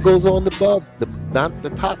the one that goes on the above, not the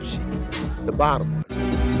top sheet, the bottom one.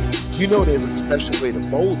 There's a special way to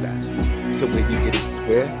fold that. So when you get it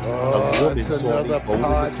square, It's another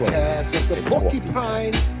podcast of the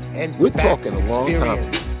Porcupine and We're Facts talking a long time.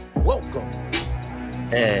 Experience. Welcome.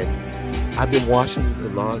 And I've been washing the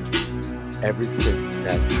laundry ever since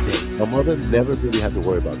that day. My mother never really had to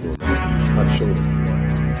worry about doing that. She tried to show us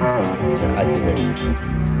once. I did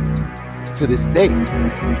it. To this day,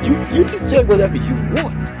 you can say whatever you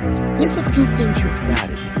want. There's a few things you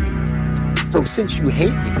gotta do. So since you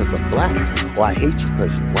hate because I'm black, or I hate you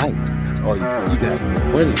because you're white, or you got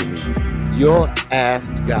more money than me, your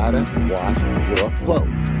ass gotta wash your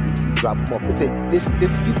clothes. You drop them off. But there's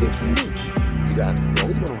a few things you do. You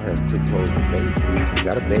always want to have clean clothes and bathe. You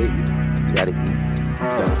gotta bathe. You gotta eat. You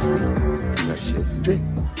gotta sleep. You gotta shit and drink.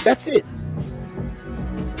 That's it.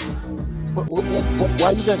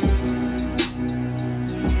 Why you gotta?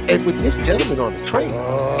 And with this gentleman on the train,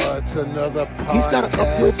 It's another podcast. he's got an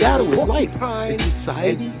uphill battle with life. Porcupine And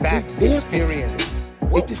society and Facts is there for him. Experience.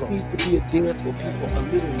 It just needs to be there for people a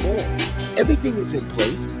little more. Everything is in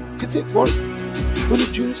place because it worked. When the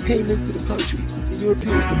Jews came into the country, the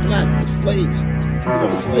Europeans, the black, the slaves,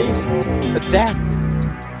 the slaves adapted.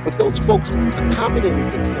 But those folks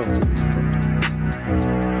accommodated themselves to this country.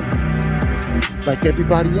 Like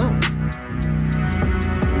everybody else.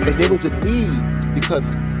 And there was a need because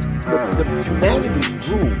the humanity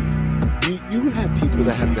grew. You have people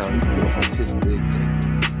that have autistic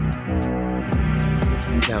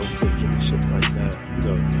and Down syndrome and shit like that,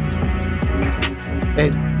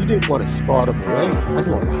 And you didn't want to start them away. I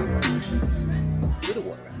know a lot of them. Didn't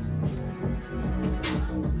want that.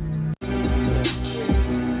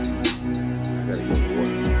 I gotta go to work.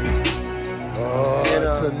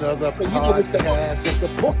 It's another so you know what podcast of the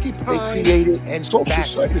They Porcupine created and social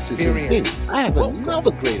Facts services and Experience. things. I have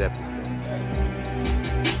another great episode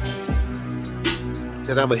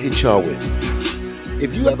that I'm gonna hit y'all with.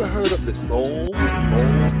 If you ever heard of the Goal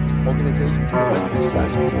organization, like this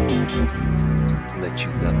guy's let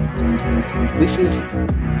you know. This is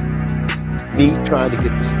me trying to get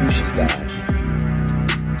the sushi guy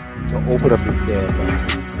to open up his damn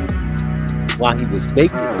mouth while he was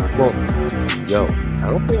making it for me. Yo, I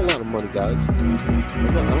don't pay a lot of money, guys.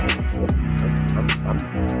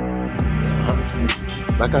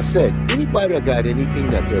 Like I said, anybody that got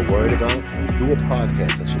anything that they're worried about, do a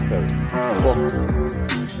podcast. That's your therapy. Talk to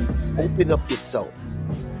them. Open up yourself.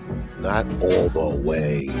 Not all the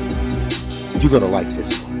way. You're going to like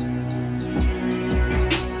this one.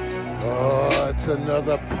 Oh, it's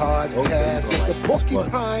another podcast of the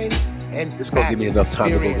Porcupine and It's going to give me enough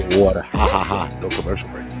time to go get water. Ha ha ha. No commercial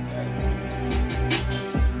break.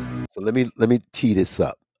 So let me tee this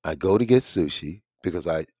up. I go to get sushi because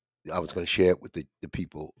I was going to share it with the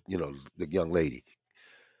people, the young lady.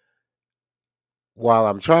 While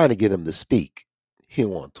I'm trying to get him to speak, he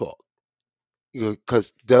won't talk.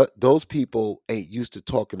 Because those people ain't used to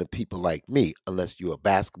talking to people like me unless you're a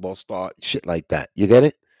basketball star, shit like that. You get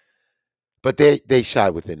it? But they shy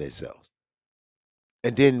within themselves.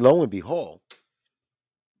 And then lo and behold,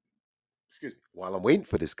 excuse me, while I'm waiting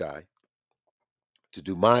for this guy to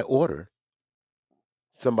do my order,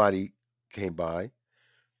 somebody came by.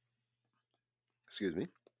 Excuse me.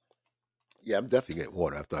 Yeah, I'm definitely getting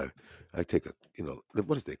water after I take a, what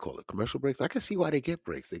do they call it? Commercial breaks? I can see why they get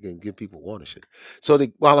breaks. They can give people water shit. So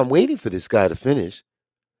while I'm waiting for this guy to finish,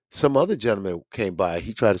 some other gentleman came by.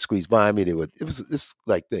 He tried to squeeze by me. It was this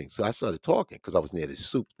like thing. So I started talking because I was near this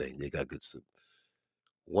soup thing. They got good soup.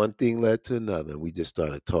 One thing led to another. We just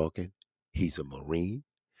started talking. He's a Marine.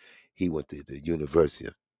 He went to the University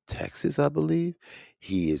of Texas, I believe.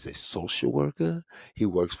 He is a social worker. He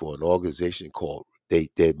works for an organization called,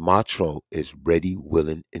 their motto is Ready,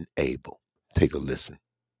 Willing, and Able. Take a listen.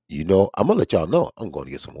 I'm going to let y'all know I'm going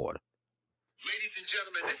to get some water. Ladies and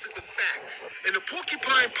gentlemen, this is the facts. In the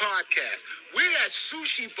Porcupine Podcast, we're at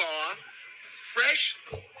Sushi Bar,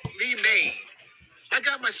 freshly made. I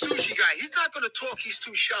got my sushi guy. He's not going to talk. He's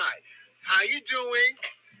too shy. How you doing?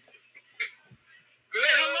 Good.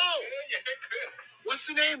 Say hello. What's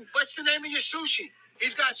the name? What's the name of your sushi?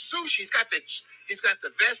 He's got sushi. He's got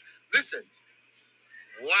the vest. Listen.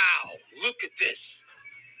 Wow. Look at this.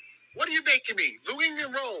 What are you making me? New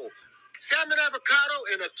England roll, salmon avocado,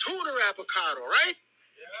 and a tuna avocado, right?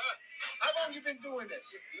 Yeah. How long you been doing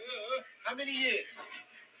this? Yeah. How many years?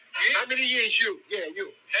 Yeah. How many years you? Yeah,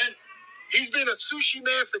 you. 10. He's been a sushi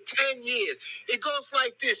man for 10 years. It goes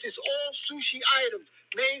like this. It's all sushi items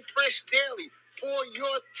made fresh daily for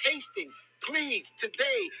your tasting. Please,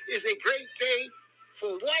 today is a great day for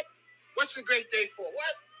what? What's a great day for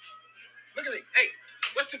what? Look at me. Hey,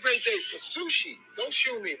 what's a great day for sushi? Don't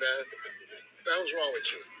shoot me, man. What the hell's wrong with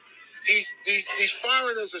you? These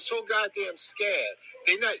foreigners are so goddamn scared.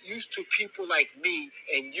 They're not used to people like me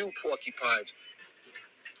and you, porcupines.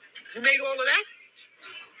 You made all of that?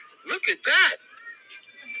 Look at that.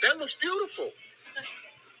 That looks beautiful.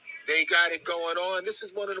 They got it going on. This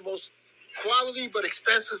is one of the most quality but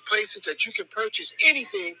expensive places that you can purchase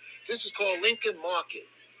anything. This is called Lincoln Market.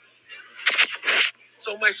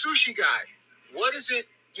 So my sushi guy, what is it?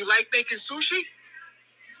 You like making sushi?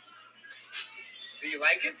 Do you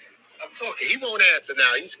like it? I'm talking. He won't answer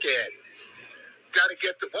now. He's scared.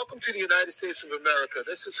 Welcome to the United States of America.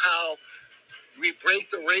 This is how we break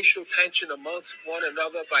the racial tension amongst one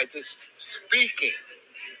another by just speaking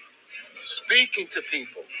to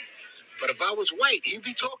people. But if I was white, he'd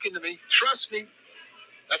be talking to me. Trust me.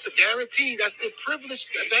 That's a guarantee. That's the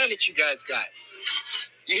privileged advantage you guys got.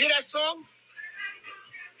 You hear that song?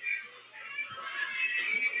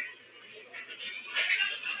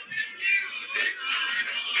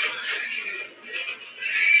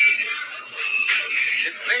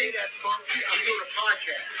 And play that funky. I'm doing a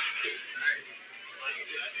podcast.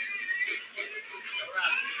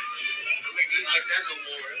 Don't make music like that no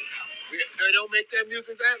more. They don't make that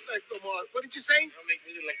music like no more. What did you say? Don't make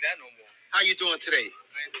music like that no more. How you doing today?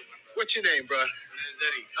 What's your name, bro? My name is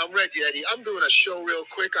Eddie. I'm Reggie, Eddie. I'm doing a show real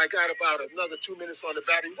quick. I got about another 2 minutes on the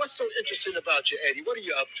battery. What's so interesting about you, Eddie? What are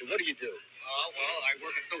you up to? What do you do? Well, I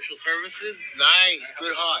work in social services. Nice.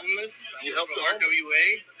 Good heart. Homeless. You help the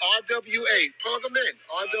RWA. RWA. Plug them in.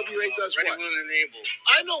 RWA does Ready, what? Ready, Willing, and Able.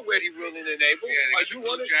 I know Ready, Willing, and Able. Yeah, are you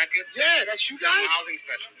one of jackets? Yeah, that's you guys. I'm a housing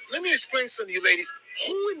specialist. Let me explain something to you ladies.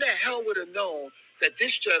 Who in the hell would have known that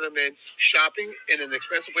this gentleman shopping in an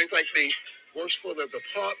expensive place like me works for the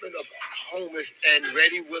Department of Homeless and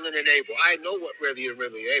Ready, Willing, and Able? I know what Ready and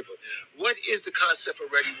Willing and Able. What is the concept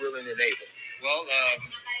of Ready, Willing, and Able? Well,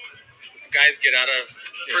 guys get out of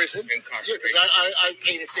Prison? Yeah, incarceration. because I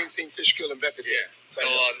painted Sing Sing Fishkill in Bedford. Yeah. So a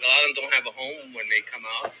lot of them don't have a home when they come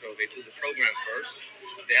out, so they do the program first.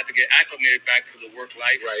 They have to get acclimated back to the work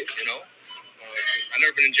life, Right. you know. I've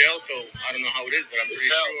never been in jail, so I don't know how it is, but I'm pretty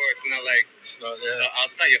sure it's not like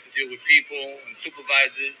outside. You have to deal with people and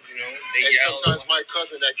supervisors, you know. They and yell. sometimes my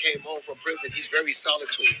cousin that came home from prison, he's very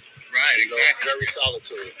solitude. Right, exactly. Very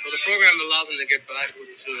solitude. So the program allows them to get back to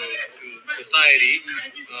society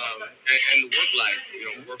and the work life, you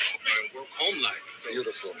know, work home life. So,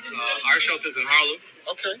 Beautiful. Our shelter's in Harlem.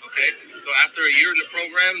 Okay. So after a year in the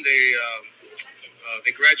program,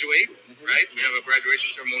 they graduate. Right. We have a graduation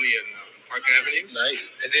ceremony in Park Avenue.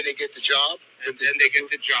 Nice. And then they get the job. And then they get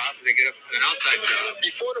the job. They get an outside job.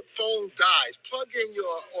 Before the phone dies, plug in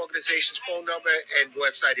your organization's phone number and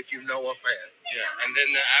website if you know offhand. Yeah. And then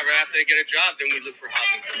after they get a job, then we look for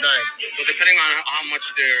housing. Nice. So depending on how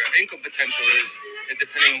much their income potential is, and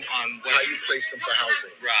depending on how you place them for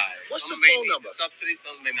housing. Right. What's some the phone number? Subsidy,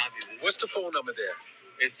 some may not be. What's the phone number there?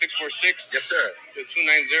 It's 646. Yes, sir.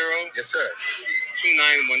 290. Yes, sir.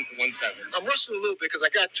 2917. I'm rushing a little bit because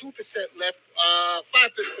I got 2% left, 5%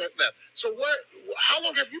 left. So how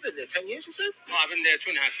long have you been there? 10 years, you said? Oh, I've been there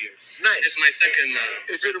 2.5 years. Nice. It's my second.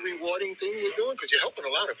 Is it a rewarding thing you're doing? Because you're helping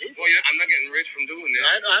a lot of people. Well, I'm not getting rich from doing it.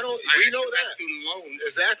 I don't. We know that. Student loans.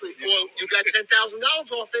 Exactly. Yeah. Well, you got $10,000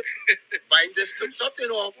 off it. Biden just took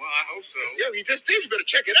something off. Well, I hope so. Yeah, he just did. You better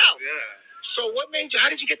check it out. Yeah. So what made you? How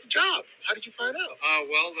did you get the job? How did you find out?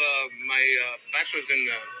 My bachelor's in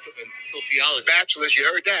sociology. Bachelor's, you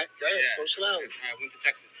heard that? Yeah. Sociology. I went to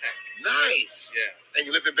Texas Tech. Nice. Yeah. And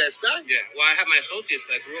you live in Bed-Stuy? Yeah. Well, I have my associates.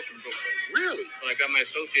 I grew up in Brooklyn. Really? So I got my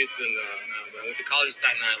associates in. I went to college in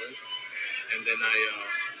Staten Island, and then I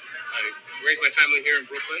raised my family here in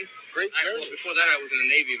Brooklyn. Great journey. Before that, I was in the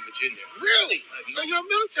Navy in Virginia. Really? So you're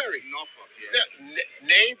military? Norfolk. Yeah.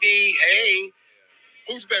 Navy. Hey.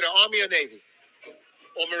 Who's better, Army or Navy?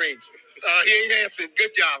 Or Marines? Here you answered. Good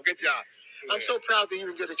job. Good job. I'm so proud to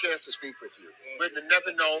even get a chance to speak with you. We'd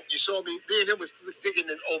never known. You saw me and him was digging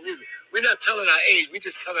in old music. We're not telling our age. We're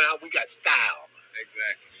just telling how we got style.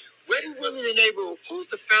 Exactly. Ready, Willing, and Able, who's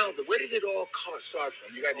the founder? Where did it all start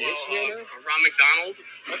from? You got any history on that? Ron McDonald.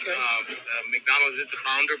 Okay. McDonald's is the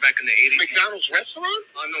founder back in the 80s. McDonald's restaurant?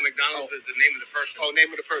 No, McDonald's is the name of the person. Oh,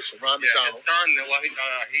 name of the person, Ron McDonald. His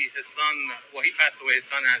son, he passed away. His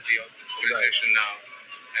son has the organization now.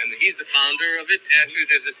 And he's the founder of it. Actually,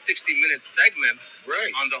 there's a 60-minute segment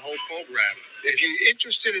on the whole program. If you're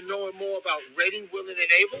interested in knowing more about Ready, Willing,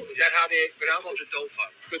 and Able, is that how they pronounce it? The Doe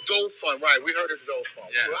Fund. The Doe Fund, right. We heard of the Doe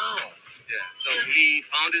Fund. Yeah. Wow. Yeah, so he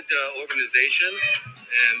founded the organization,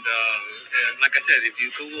 and like I said, if you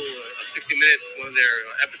Google a 60-minute one of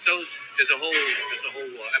their episodes, there's a whole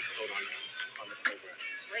episode on the program.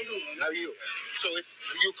 How you? So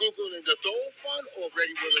you Googling the Doe Fund or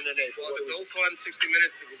Ready, Willing, and Able? Well, the Doe Fund, 60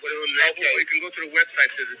 minutes, whatever. Okay. Or you can go to the website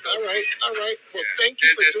to the Doe Fund. All right. Well, thank you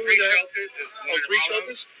for doing that. There's 3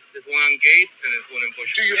 shelters. There's one on Gates and there's one in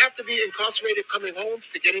Bush. Do you have to be incarcerated coming home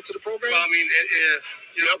to get into the program? Well, I mean,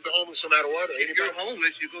 you help the homeless no matter what. If you're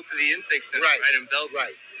homeless, you go to the intake center right in Bellevue.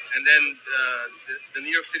 Right. And then the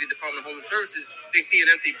New York City Department of Homeless Services, they see an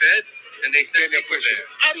empty bed and they send people there.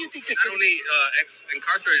 How do you think this not only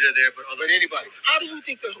ex-incarcerated are there, but anybody? How do you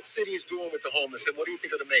think the city is doing with the homeless? And what do you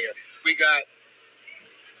think of the mayor? We got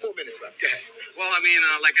 4 minutes left. Go ahead. Well, I mean,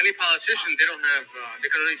 like any politician, they don't have.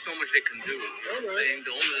 There can only so much they can do. Saying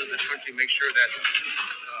the owners of this country make sure that,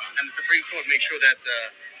 and the Supreme Court make sure that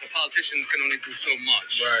the politicians can only do so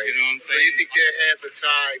much. Right. You know what I'm saying? So you think their hands are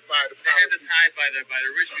tied by the Their hands are tied by the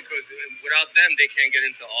rich because without them they can't get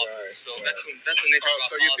into office. So that's the nature of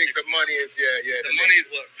so politics. you think the money is the money is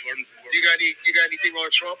what runs the world. You got anything on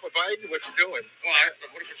Trump or Biden? What you doing? Well, I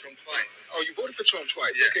voted for Trump twice. Oh, you voted for Trump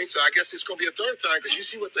twice. Yeah. Okay, so I guess it's gonna be a third time because you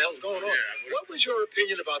see what the hell's going on. Yeah, what was your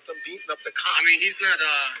opinion about them beating up the cops? I mean, he's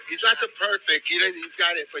not the perfect. He's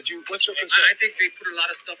got it, but what's your concern? I think they put a lot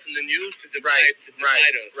of stuff in the news to divide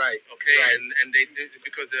us. Right. Okay. Right. And they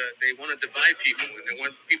because they want to divide people and they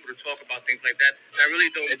want people to talk about things like that. I really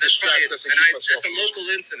don't. It distracts us and keep us It's a local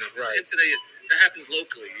incident. It's an incident that happens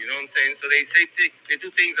locally. You know what I'm saying? So they say they do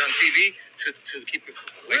things on TV to keep us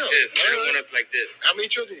like this. They don't want us like this. How many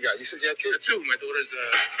children you got? You said you had kids? 2. My daughter's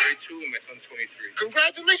 32 and my son's 23.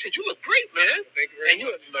 Congratulations! You look great, man. Thank you very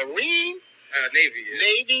much. And you're a Marine. Navy. Yeah.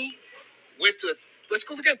 Navy. Went to Let's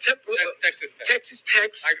go again. Texas Tech. Texas Tech.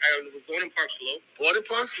 I was born in Park Slope. Born in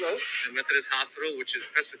Park Slope. The Methodist Hospital, which is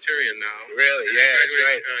Presbyterian now. Really? Yeah, that's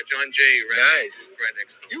right. John Jay, right? Nice. Right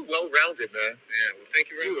next to You well-rounded, man. Yeah, well, thank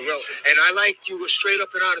you very much. And I like you were straight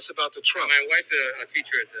up and honest about the Trump. My wife's a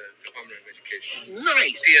teacher at the Department of Education.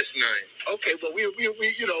 Nice. CS9. Okay, well, we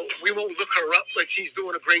won't look her up, but she's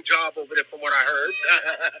doing a great job over there from what I heard.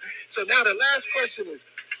 So now the last question is,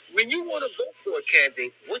 when you want to vote for a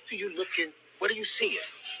candidate, what do you see?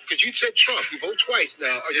 Because you said Trump. You vote twice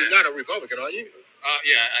now. You're not a Republican, are you?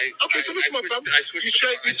 Yeah. Okay, so listen, I switched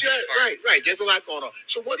right. There's a lot going on.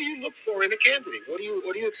 So what do you look for in a candidate? What are you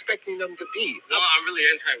expecting them to be? Well, I'm really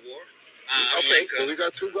anti-war. We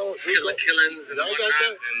got two going. Killings and Y'all whatnot, got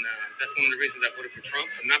that? and that's one of the reasons I voted for Trump.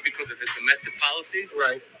 And not because of his domestic policies,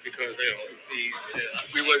 Right. Because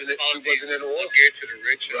We wasn't in the war. are geared to the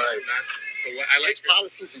rich and Right. whatnot. So what I like His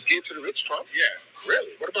policies is geared to the rich, Trump. yeah.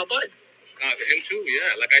 Really? What about Biden? Him too,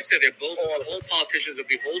 yeah. Like I said, they're both all politicians are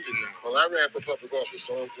beholden now. Well, I ran for public office,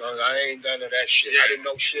 so I ain't done none of that shit. Yeah. I didn't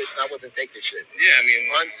know shit. I wasn't taking shit. Yeah, I mean,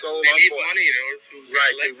 Unsold, they need unbought. money in order to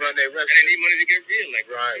Right, elect they run their and resume. they need money to get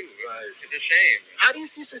reelected. Right, too. right. It's a shame. How do you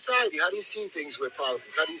see society? How do you see things with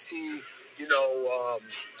politics? How do you see,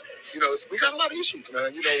 we got a lot of issues,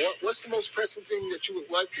 man. What's the most pressing thing that you would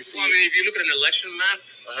like to see? Well, I mean, if you look at an election map,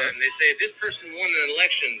 and they say this person won an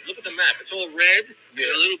election, look at the map. It's all red.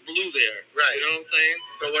 There's a little blue there. Right. You know what I'm saying?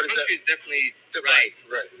 So what is the country's definitely the right.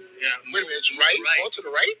 Right. Yeah. Wait a minute, it's right? More to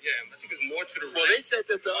the right? Yeah, I think it's more to the Well, right. they said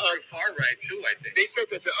that Very far right too. I think. they said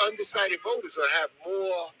that the undecided voters will have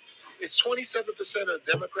more. It's 27% of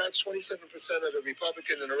Democrats, 27% of the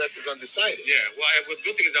Republicans, and the rest is undecided. Yeah. Well, the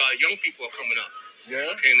good thing is young people are coming up. Yeah.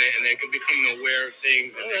 And they can become aware of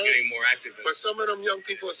things, and they're getting more active. But some of them young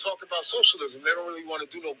people is talking about socialism. They don't really want to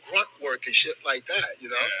do no grunt work and shit like that,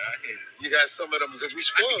 Yeah, I hear you. You got some of them because we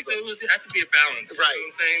I spoiled think them. it has to be a balance. Right. You know what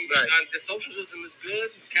I'm saying? Right. The socialism is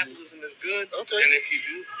good, capitalism is good. Okay. And if you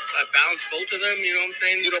do balance both of them, you know what I'm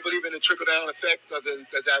saying? You don't believe in the trickle-down effect? That work?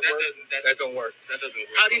 That don't work. That doesn't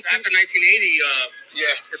work. How do you see- After 1980,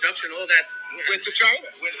 Yeah. production, all that Went to China.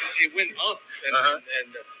 It went up,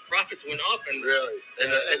 and profits went up, and Really?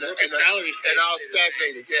 And salaries all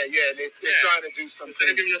stagnated. Yeah. And they're trying to do some instead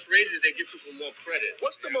of things. giving us raises, they give people more credit.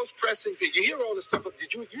 What's the most pressing thing? You hear all this stuff.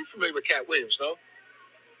 You familiar with Cat Williams, no?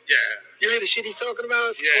 Yeah. You hear the shit he's talking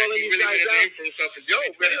about? Yeah, Calling he these really guys made a out? name for himself in Yo,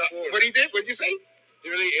 2024. what he did? What did you say? He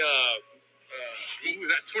really, he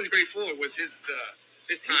was at 2024 was his time.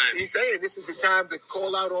 He's saying this is the time to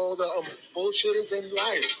call out all the bullshitters and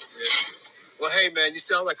liars. Yeah. Well, hey, man, you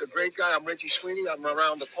sound like a great guy. I'm Reggie Sweeney. I'm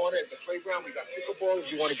around the corner at the playground. We got pickleball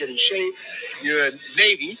if you want to get in shape. You're a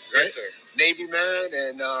Navy, right? Yes, sir. Navy man,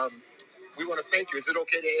 and we want to thank you. Is it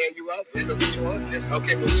okay to air you out? We're going to get you on? Yes.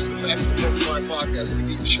 Okay, well, this is the Fast and Porcupine Podcast. We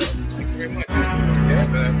give you a show. Thank you very much. Yeah,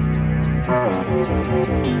 man.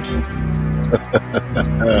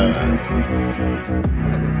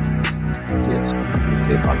 Yes.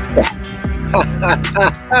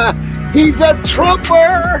 He's a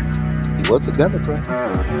Trumper. He was a Democrat.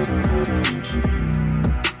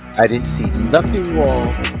 I didn't see nothing wrong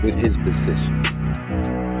with his position.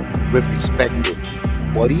 With respect to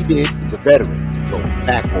what he did, he's a veteran, so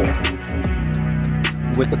back off.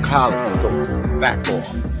 He went to college, so back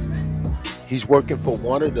off. He's working for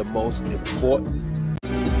one of the most important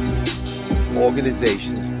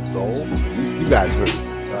organizations. So you guys heard it.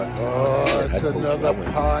 It's another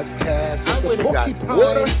podcast I of the would've got Porcupine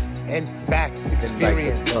water. and Facts And like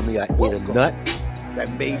Experience. they tell me I ate a Welcome. nut that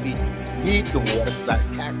made me need the water because I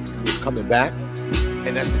cactus was coming back. And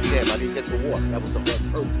that's the damn, I didn't get the water. That was the whole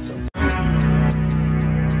purpose of it.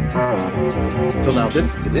 So now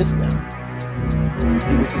listen to this now.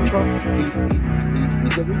 He was a Trump.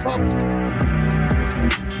 He's a Republican.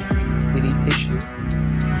 Any issue?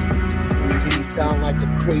 Did he sound like a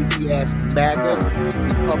crazy ass MAGA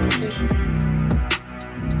Republican?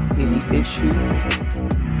 Any issues?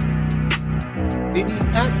 Did he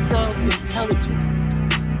not sound intelligent?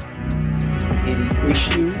 Any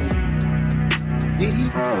issues? Did he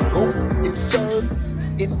go and serve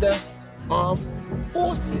in the armed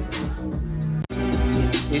forces?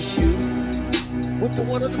 Any issues with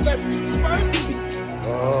one of the best universities?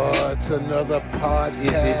 It's another podcast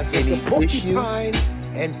Is of it the any issue? Porcupine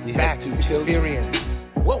and You have Facts two children? Experience.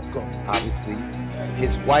 Welcome. Obviously,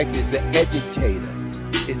 his wife is an educator.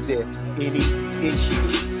 Is there any issue?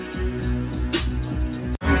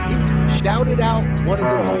 He shouted out one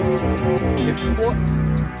of the most important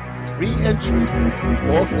re-entry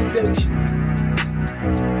organizations.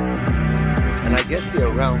 And I guess they're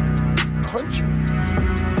around the country,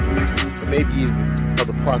 or maybe even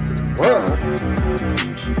other parts of the world.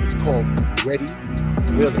 It's called Ready,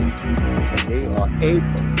 Willing, and they are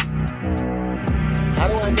able. How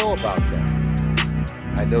do I know about that?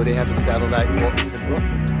 I know they have a satellite office in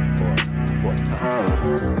Brooklyn for a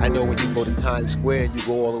time. I know when you go to Times Square and you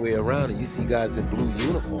go all the way around and you see guys in blue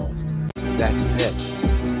uniforms, that's them.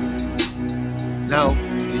 Now,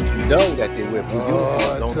 did you know that they wear blue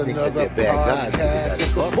uniforms? It's Don't think that another they're bad guys. podcast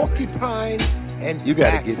of the Porcupine and You got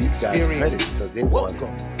to Facts give these guys Experience. credit because they won.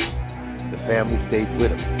 Welcome. The family stayed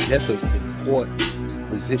with him. That's an important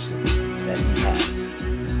position that he has.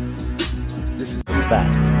 This is the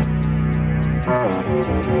fact.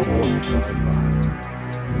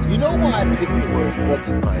 You know why I picked the word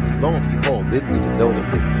porcupine? And lo and behold, didn't even know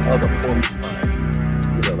that there's other porcupine.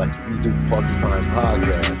 You know, like if you do porcupine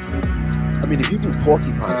podcasts. I mean, if you do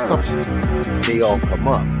porcupine assumptions, they all come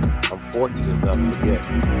up. I'm fortunate enough to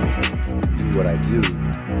do what I do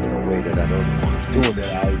in a way that I don't know what I'm doing,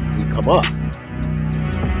 that we come up.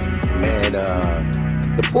 And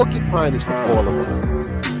the porcupine is for all of us.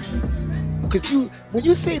 Because when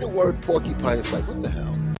you say the word porcupine, it's like, what the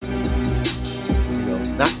hell? You know,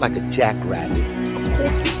 not like a jackrabbit, a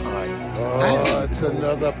porcupine. It's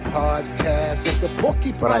another podcast of the But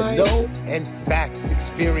Porcupine I know and Facts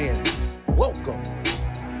Experience. Welcome.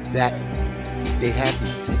 that they have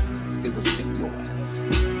these things. They will stick your ass.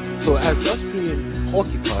 So as us being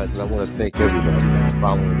porcupines, and I want to thank everybody that's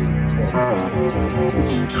following me.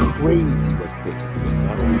 It's crazy what's taking place. I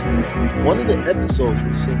don't even know. One of the episodes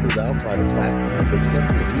was singled out by the platform. They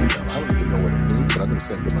sent me an email. I don't even know what it means, but I'm going to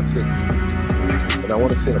send it to my sister. And I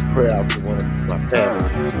want to send a prayer out to one of my family.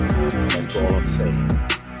 That's all I'm saying.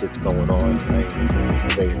 What's going on? And I ain't going to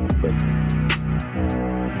say it, but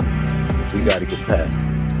we got to get past this.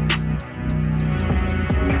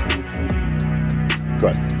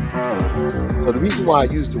 Trust me. So the reason why I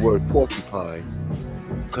use the word porcupine,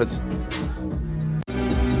 because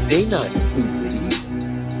they not stupid either.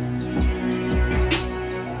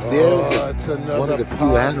 It's One another of the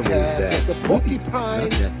few animals podcast that of the really is not Porcupine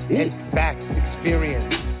that big. and Facts Experience.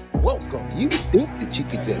 Welcome. You would think that you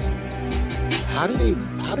could just, how do they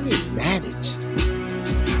manage?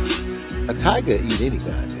 A tiger eat any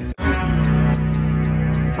goddamn.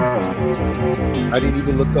 I didn't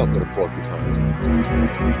even look up what a porcupine is.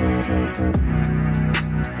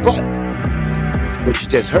 But what you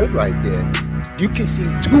just heard right there, you can see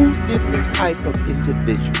two different types of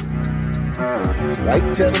individuals.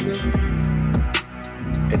 Right, gentlemen?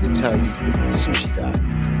 And the Chinese, the sushi guy.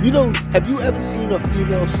 You know, have you ever seen a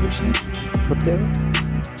female sushi preparer?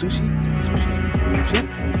 Sushi? Chef?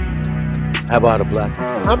 How about a black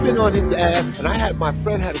one? I've been on his ass, and my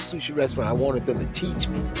friend had a sushi restaurant. I wanted them to teach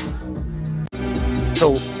me.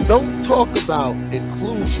 So don't talk about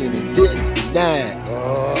inclusion and this and that.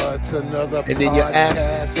 It's another And then your ass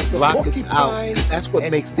podcast of the block us out. Porcupine That's what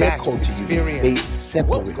and makes their Facts culture unique. Experience. They separate.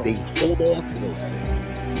 Welcome. They hold on to those things.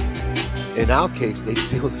 In our case, they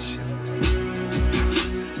steal the shit.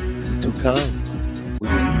 We're too kind.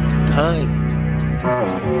 We're too kind.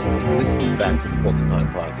 This is the Facts of the Porcupine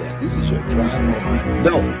Podcast. This is your drive home.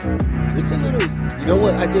 No, it's a little. You know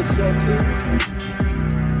what I just saw too?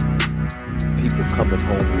 People coming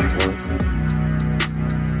home from work.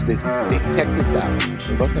 They check this out.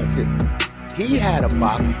 They must have kids. He had a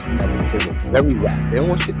box that they were very wrapped. They don't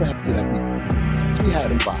want shit to happen to that people. He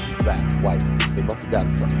had a box wrapped white. They must have got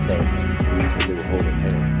something there. They were holding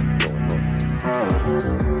hands going home.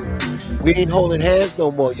 We ain't holding hands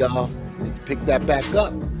no more, y'all. We need to pick that back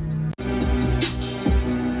up. We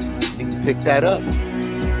need to pick that up.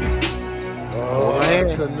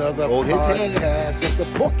 It's another Hold his hand. podcast of the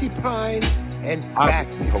Porcupine and Facts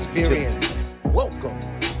Obviously, hold Experience. Welcome.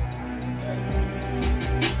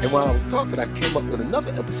 And while I was talking, I came up with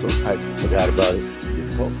another episode. I forgot about it.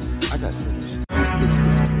 Didn't post. I got so much. It's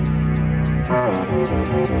this crazy.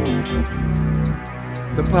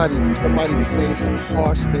 Somebody was saying some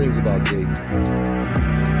harsh things about Jay-Z.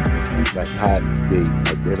 Like how they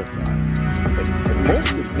identify. And most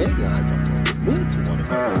of the gay guys are fucking mean to one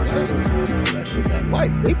another. There are some people that in that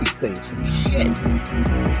life, they be saying some shit.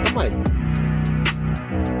 I'm like,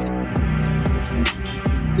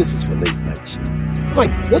 this is for late night shit. I'm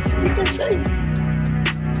like, what did people say?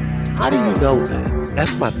 How do you know that?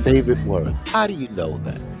 That's my favorite word. How do you know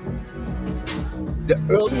that? The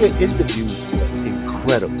earlier interviews were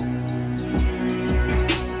incredible.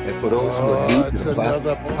 And for those who are new It's to the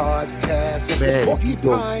another platform, podcast of man, the if you go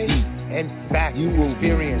Porcupine deep, and Facts you will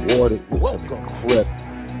Experience. be rewarded with some Welcome.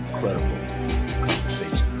 incredible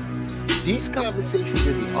conversations. These conversations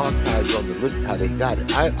in the archives on the list, how they got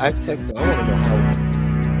it. I texted, I want to know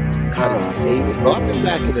how do you save it? Well, I've been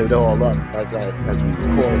backing it all up as we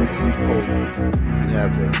record it. We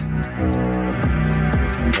have the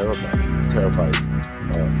terabyte.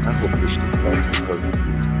 I hope this shit comes perfect.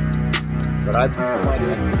 But I've been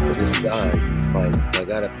trying for this guy. I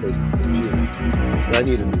got a place to computer. But I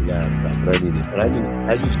need a new laptop.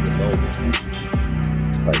 I used to know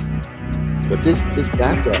like, but this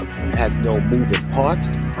backup has no moving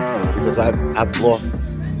parts because I've lost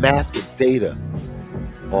massive data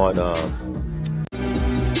on the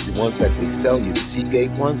ones that they sell you, the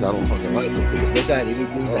Seagate ones. I don't fucking like them because they got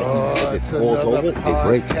anything that if it falls over, they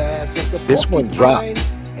break. This one dropped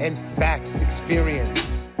and Facts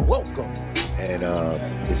Experience. Welcome. And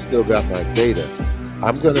it still got my data.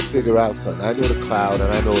 I'm gonna figure out something. I know the cloud,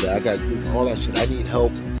 and I know that I got to do all that shit. I need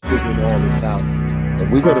help figuring all this out. And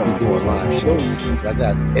we're gonna be doing live shows because I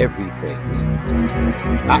got everything.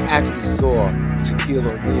 I actually saw Shaquille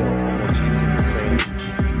O'Neal almost using the same.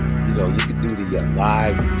 You know, you could do the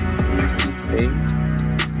live thing.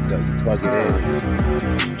 You know, you plug it in.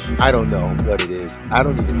 I don't know what it is. I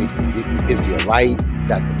don't even think it gives you a light.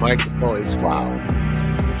 Got the microphone. It's wild.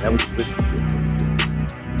 That was a Christmas gift.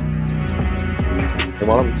 And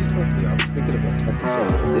while I was just thinking, I was thinking about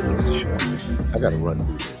episode. I think it was a short. I gotta run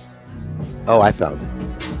through this. Oh, I found it.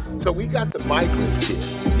 So we got the migrants here,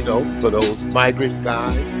 you know, for those migrant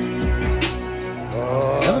guys.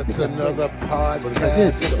 Oh, it's another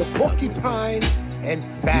podcast of the Porcupine and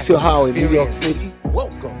Facts You see how in New York Experience. City,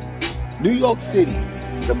 Welcome. New York City,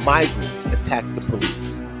 the migrants attacked the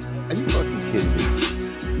police. Are you fucking kidding me?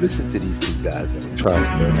 Listen to these two guys that are trying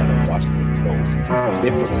to learn how to wash their clothes.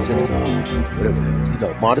 They're from Senegal, whatever, you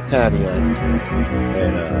know, Mauritania,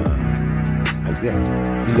 and I guess the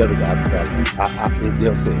other guy,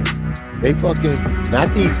 they'll say, they fucking, not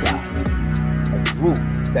these guys, a group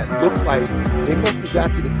that looked like, they must have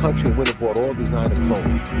got to the country and went and bought all designer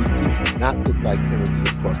clothes. These did not look like images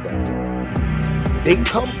across that road. They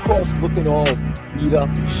come across looking all beat up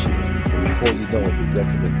and shit. Before you know it, they're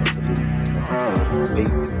dressing in fucking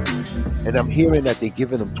amazing. And I'm hearing that they're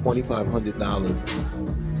giving them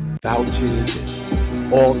 $2,500 vouchers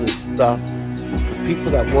and all this stuff. Because people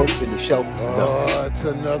that work in the shelters know. Oh, it's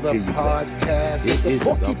another Here you go. podcast It of the is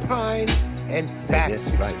another. Porcupine and Facts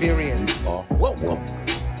Yes, right. Experience. You are Welcome.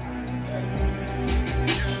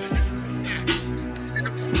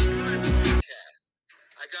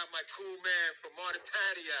 I got my cool man from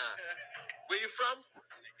Mauritania. Where you from?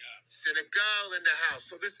 Senegal in the house.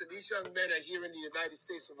 So listen, these young men are here in the United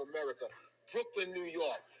States of America, Brooklyn, New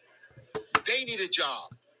York. They need a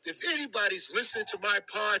job. If anybody's listening to my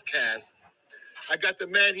podcast, I got the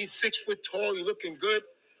man, he's 6 foot tall, he's looking good.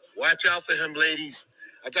 Watch out for him, ladies.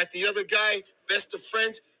 I got the other guy, best of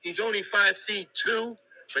friends. He's only 5'2",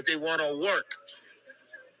 but they want to work.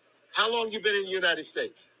 How long you been in the United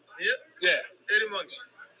States? Yeah. 8 months.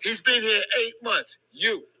 He's been here 8 months.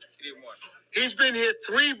 You. 3 months. He's been here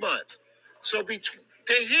 3 months. So they're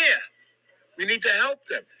here. We need to help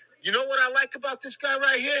them. You know what I like about this guy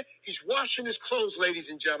right here? He's washing his clothes, ladies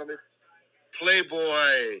and gentlemen.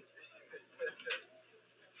 Playboy.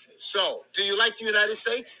 So, do you like the United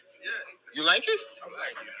States? Yeah. You like it? I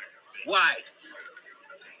like it. Why?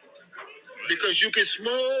 Because you can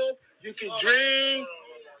smoke, you can drink.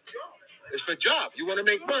 It's for job. You want to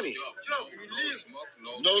make money.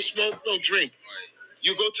 No smoke, no drink.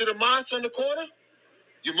 You go to the mosque on the corner?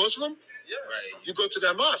 You Muslim? Yeah. Right. You go to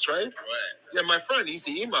that mosque, right? Right. Yeah, my friend, he's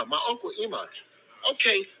the imam, my uncle imam.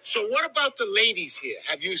 Okay, so what about the ladies here?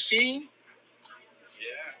 Have you seen?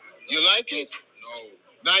 Yeah. You like it? No.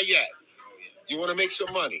 Not yet. You want to make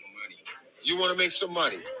some money? You want to make some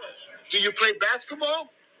money? Do you play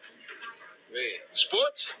basketball? Yeah.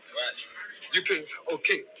 Sports? Right. You can,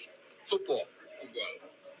 okay. Football.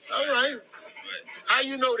 All right. How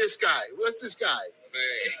you know this guy? What's this guy?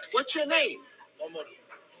 What's your name? Mamoud.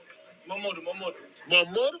 Mamoud?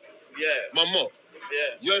 Yeah. Mamoud.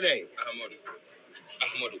 Yeah. Your name?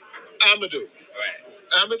 Amadou. Right.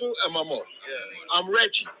 Amadou and Mamoud. Yeah. I'm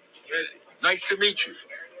Reggie. Nice to meet you.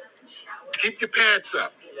 Keep your pants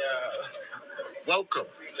up. Yeah. Welcome.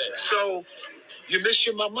 Yeah. So, you miss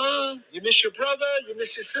your mama? You miss your brother? You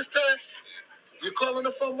miss your sister? You calling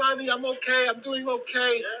the phone, mommy? I'm okay. I'm doing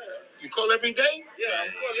okay. Yeah. You call every day? Yeah,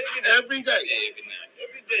 I'm calling every day.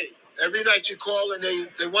 Every day. Every night you call and they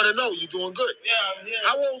want to know you're doing good. Yeah, I'm here.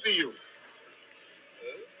 How old are you?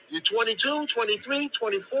 You 22, 23,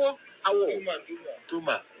 24? How old?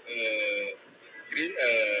 Duma.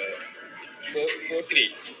 43.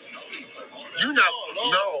 You not?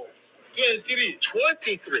 No. 23.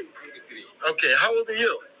 23. Okay, how old are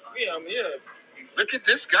you? Me, I'm here. Look at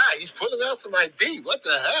this guy. He's pulling out some ID. What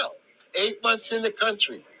the hell? 8 months in the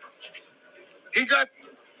country. He got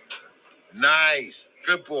nice.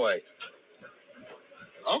 Good boy.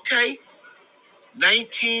 Okay.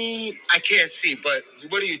 19. I can't see, but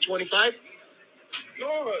what are you, 25?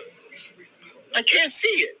 No. I can't see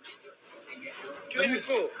it.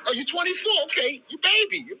 24. Oh, you're 24. Okay. You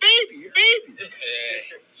baby.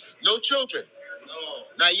 No children. No.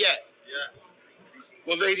 Not yet. Yeah.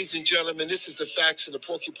 Well, ladies and gentlemen, this is the Facts in the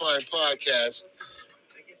Porcupine Podcast.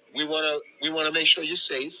 We wanna make sure you're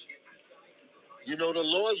safe. You know the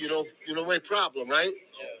law. You don't make problem, right?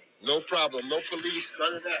 Yeah. No problem. No police.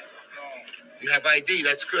 None of that. No. You have ID.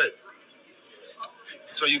 That's good.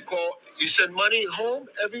 So you send money home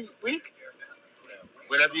every week.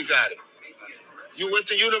 Whenever you got it. You went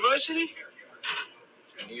to university?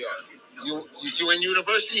 New York. You in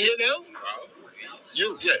university here now?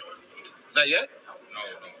 You, yeah. Not yet? No.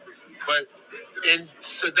 But in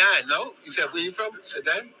Sudan, no? You said where you from?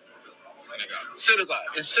 Sudan? Senegal.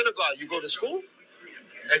 In Senegal, you go to school?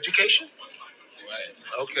 Education? Right.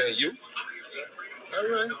 Okay, you? All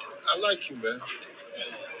right. I like you, man.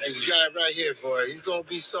 This guy right here, boy, he's going to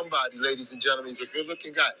be somebody, ladies and gentlemen. He's a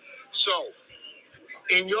good-looking guy. So,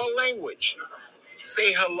 in your language,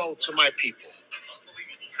 say hello to my people.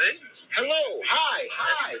 Say? Hello.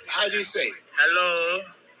 Hi. How do you say? Hello.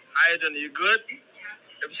 How you doing? You good?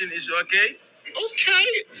 Everything is okay? Okay.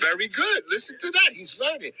 Very good. Listen to that. He's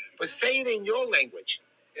learning. But say it in your language,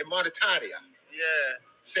 in Mauritania. Yeah.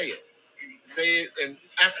 Say it. Say it in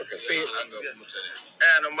Africa. Say it.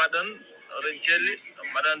 No, Madan, Orencheli,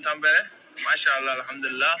 Madan Tambere, Mashallah,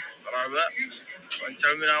 Alhamdulillah, Baraba, on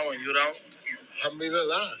Terminal, on Yurau.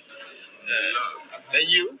 Alhamdulillah. And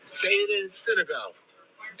you say it in Senegal.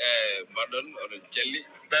 Madan, Orencheli,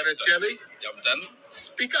 Baracelli. Jamtan.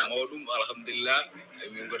 Speak up. Modum, Alhamdulillah,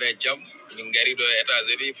 Mingore Jam, Mingarido,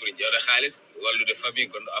 Etazeri, for the Khalis, Walu the Fabi,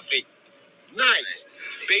 Gondo Afri.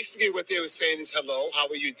 Nice. Basically, what they were saying is, hello, how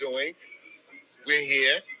are you doing? We're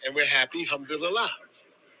here and we're happy, alhamdulillah.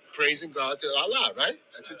 Praising God to Allah, right?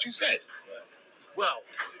 That's what you said. Well,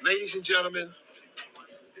 ladies and gentlemen,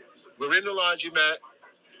 we're in the laundromat.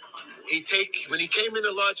 When he came in the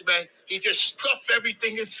laundromat, he just stuffed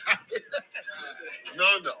everything inside.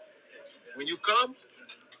 No. When you come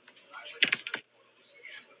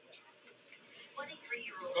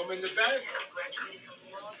in the back.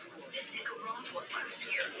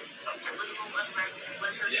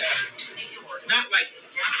 Yeah. Not like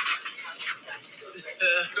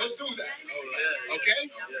don't do that. Okay?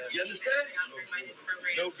 You understand?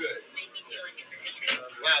 No good.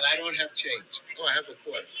 Wow, I don't have change. Oh, I have a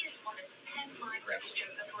quarter.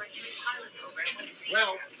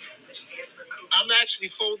 Well, I'm actually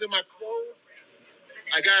folding my clothes.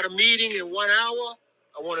 I got a meeting in 1 hour.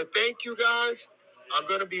 I want to thank you guys. I'm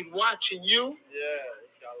going to be watching you. Yeah,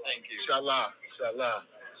 inshallah. Thank you. Inshallah.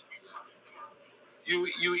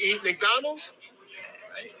 You eat McDonald's?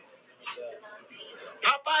 Right.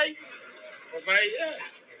 Popeye? Popeye, yeah.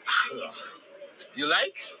 You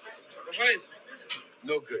like? Popeye.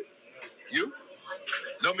 No good. You?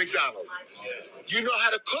 No McDonald's. You know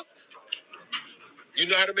how to cook? You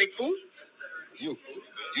know how to make food? You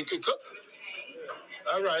can cook?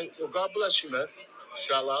 All right. Well, God bless you, man.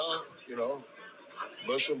 Inshallah,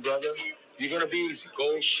 Muslim brother. You're going to be easy.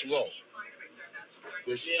 Go slow.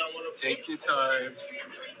 Just take your time.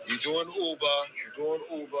 You're doing Uber.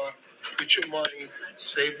 Put your money.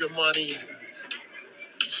 Save your money.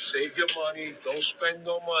 Don't spend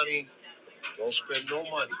no money.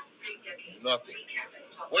 Nothing.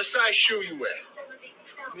 What size shoe you wear?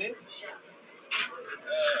 Me?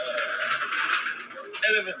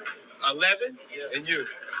 11? Yeah. And you?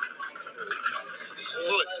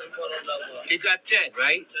 Foot. He got 10,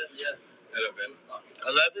 right? 10, yeah.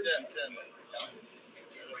 11? 10.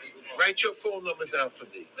 Write your phone number down for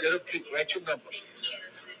me. Write your number.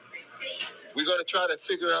 We're going to try to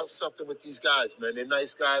figure out something with these guys, man. They're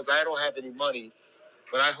nice guys. I don't have any money,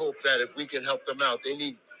 but I hope that if we can help them out,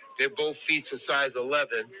 they're both feet a size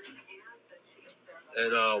 11.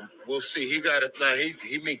 And we'll see. He got it. Now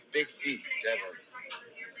he make big feet, Devin.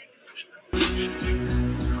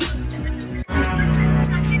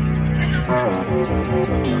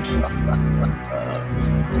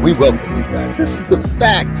 We welcome you guys. This is the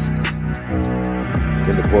Facts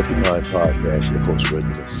in the Porcupine Podcast. Your host,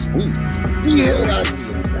 Regular Sweet. We hail out of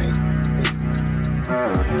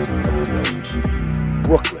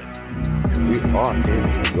Brooklyn, and we are in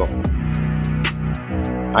New York.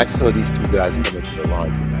 I saw these two guys come into the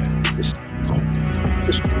laundromat.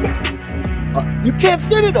 You can't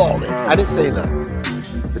fit it all in. I didn't say nothing.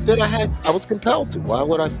 But then I was compelled to. Why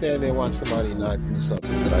would I stand there and watch somebody not do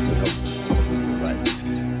something that I could help them? Right.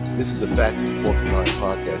 This is the Facts of the Porcupine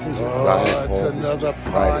Podcast. This is Oh, Ryan it's Holmes. This is another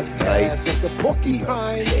Friday night. podcast of the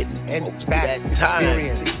Porcupine and Folks, Facts that time,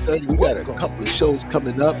 Experience. 6:30. We got a Welcome. couple of shows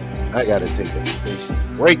coming up. I got to take a station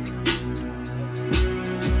break.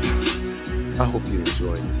 I hope you're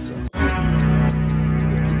enjoying yourself.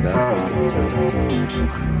 If you're not,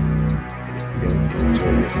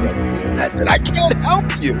 enjoy yourself. That's it. I can't help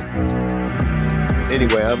you.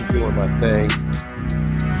 Anyway, I'm doing my thing.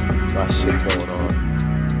 My shit going on.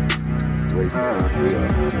 Grateful. We are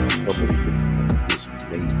somebody this was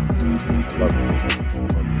amazing. I love it.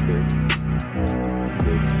 I'm good.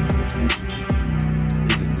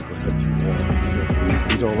 You can do whatever you want.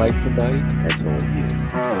 If you don't like somebody, that's on you.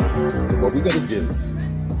 So what we're gonna do,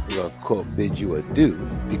 we're gonna bid you adieu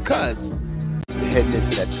because we're heading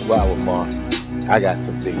into that 2-hour mark. I got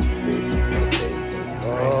some things to do.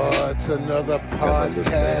 Oh, it's another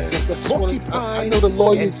podcast of the I Porcupine know the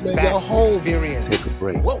lawyers, and man, they're Facts home. Experience. Take a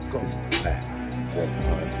break. Welcome. This is the Facts of the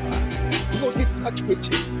Porcupine Podcast. We're gonna get in touch with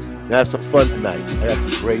you and have some fun tonight. I got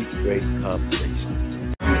some great conversation.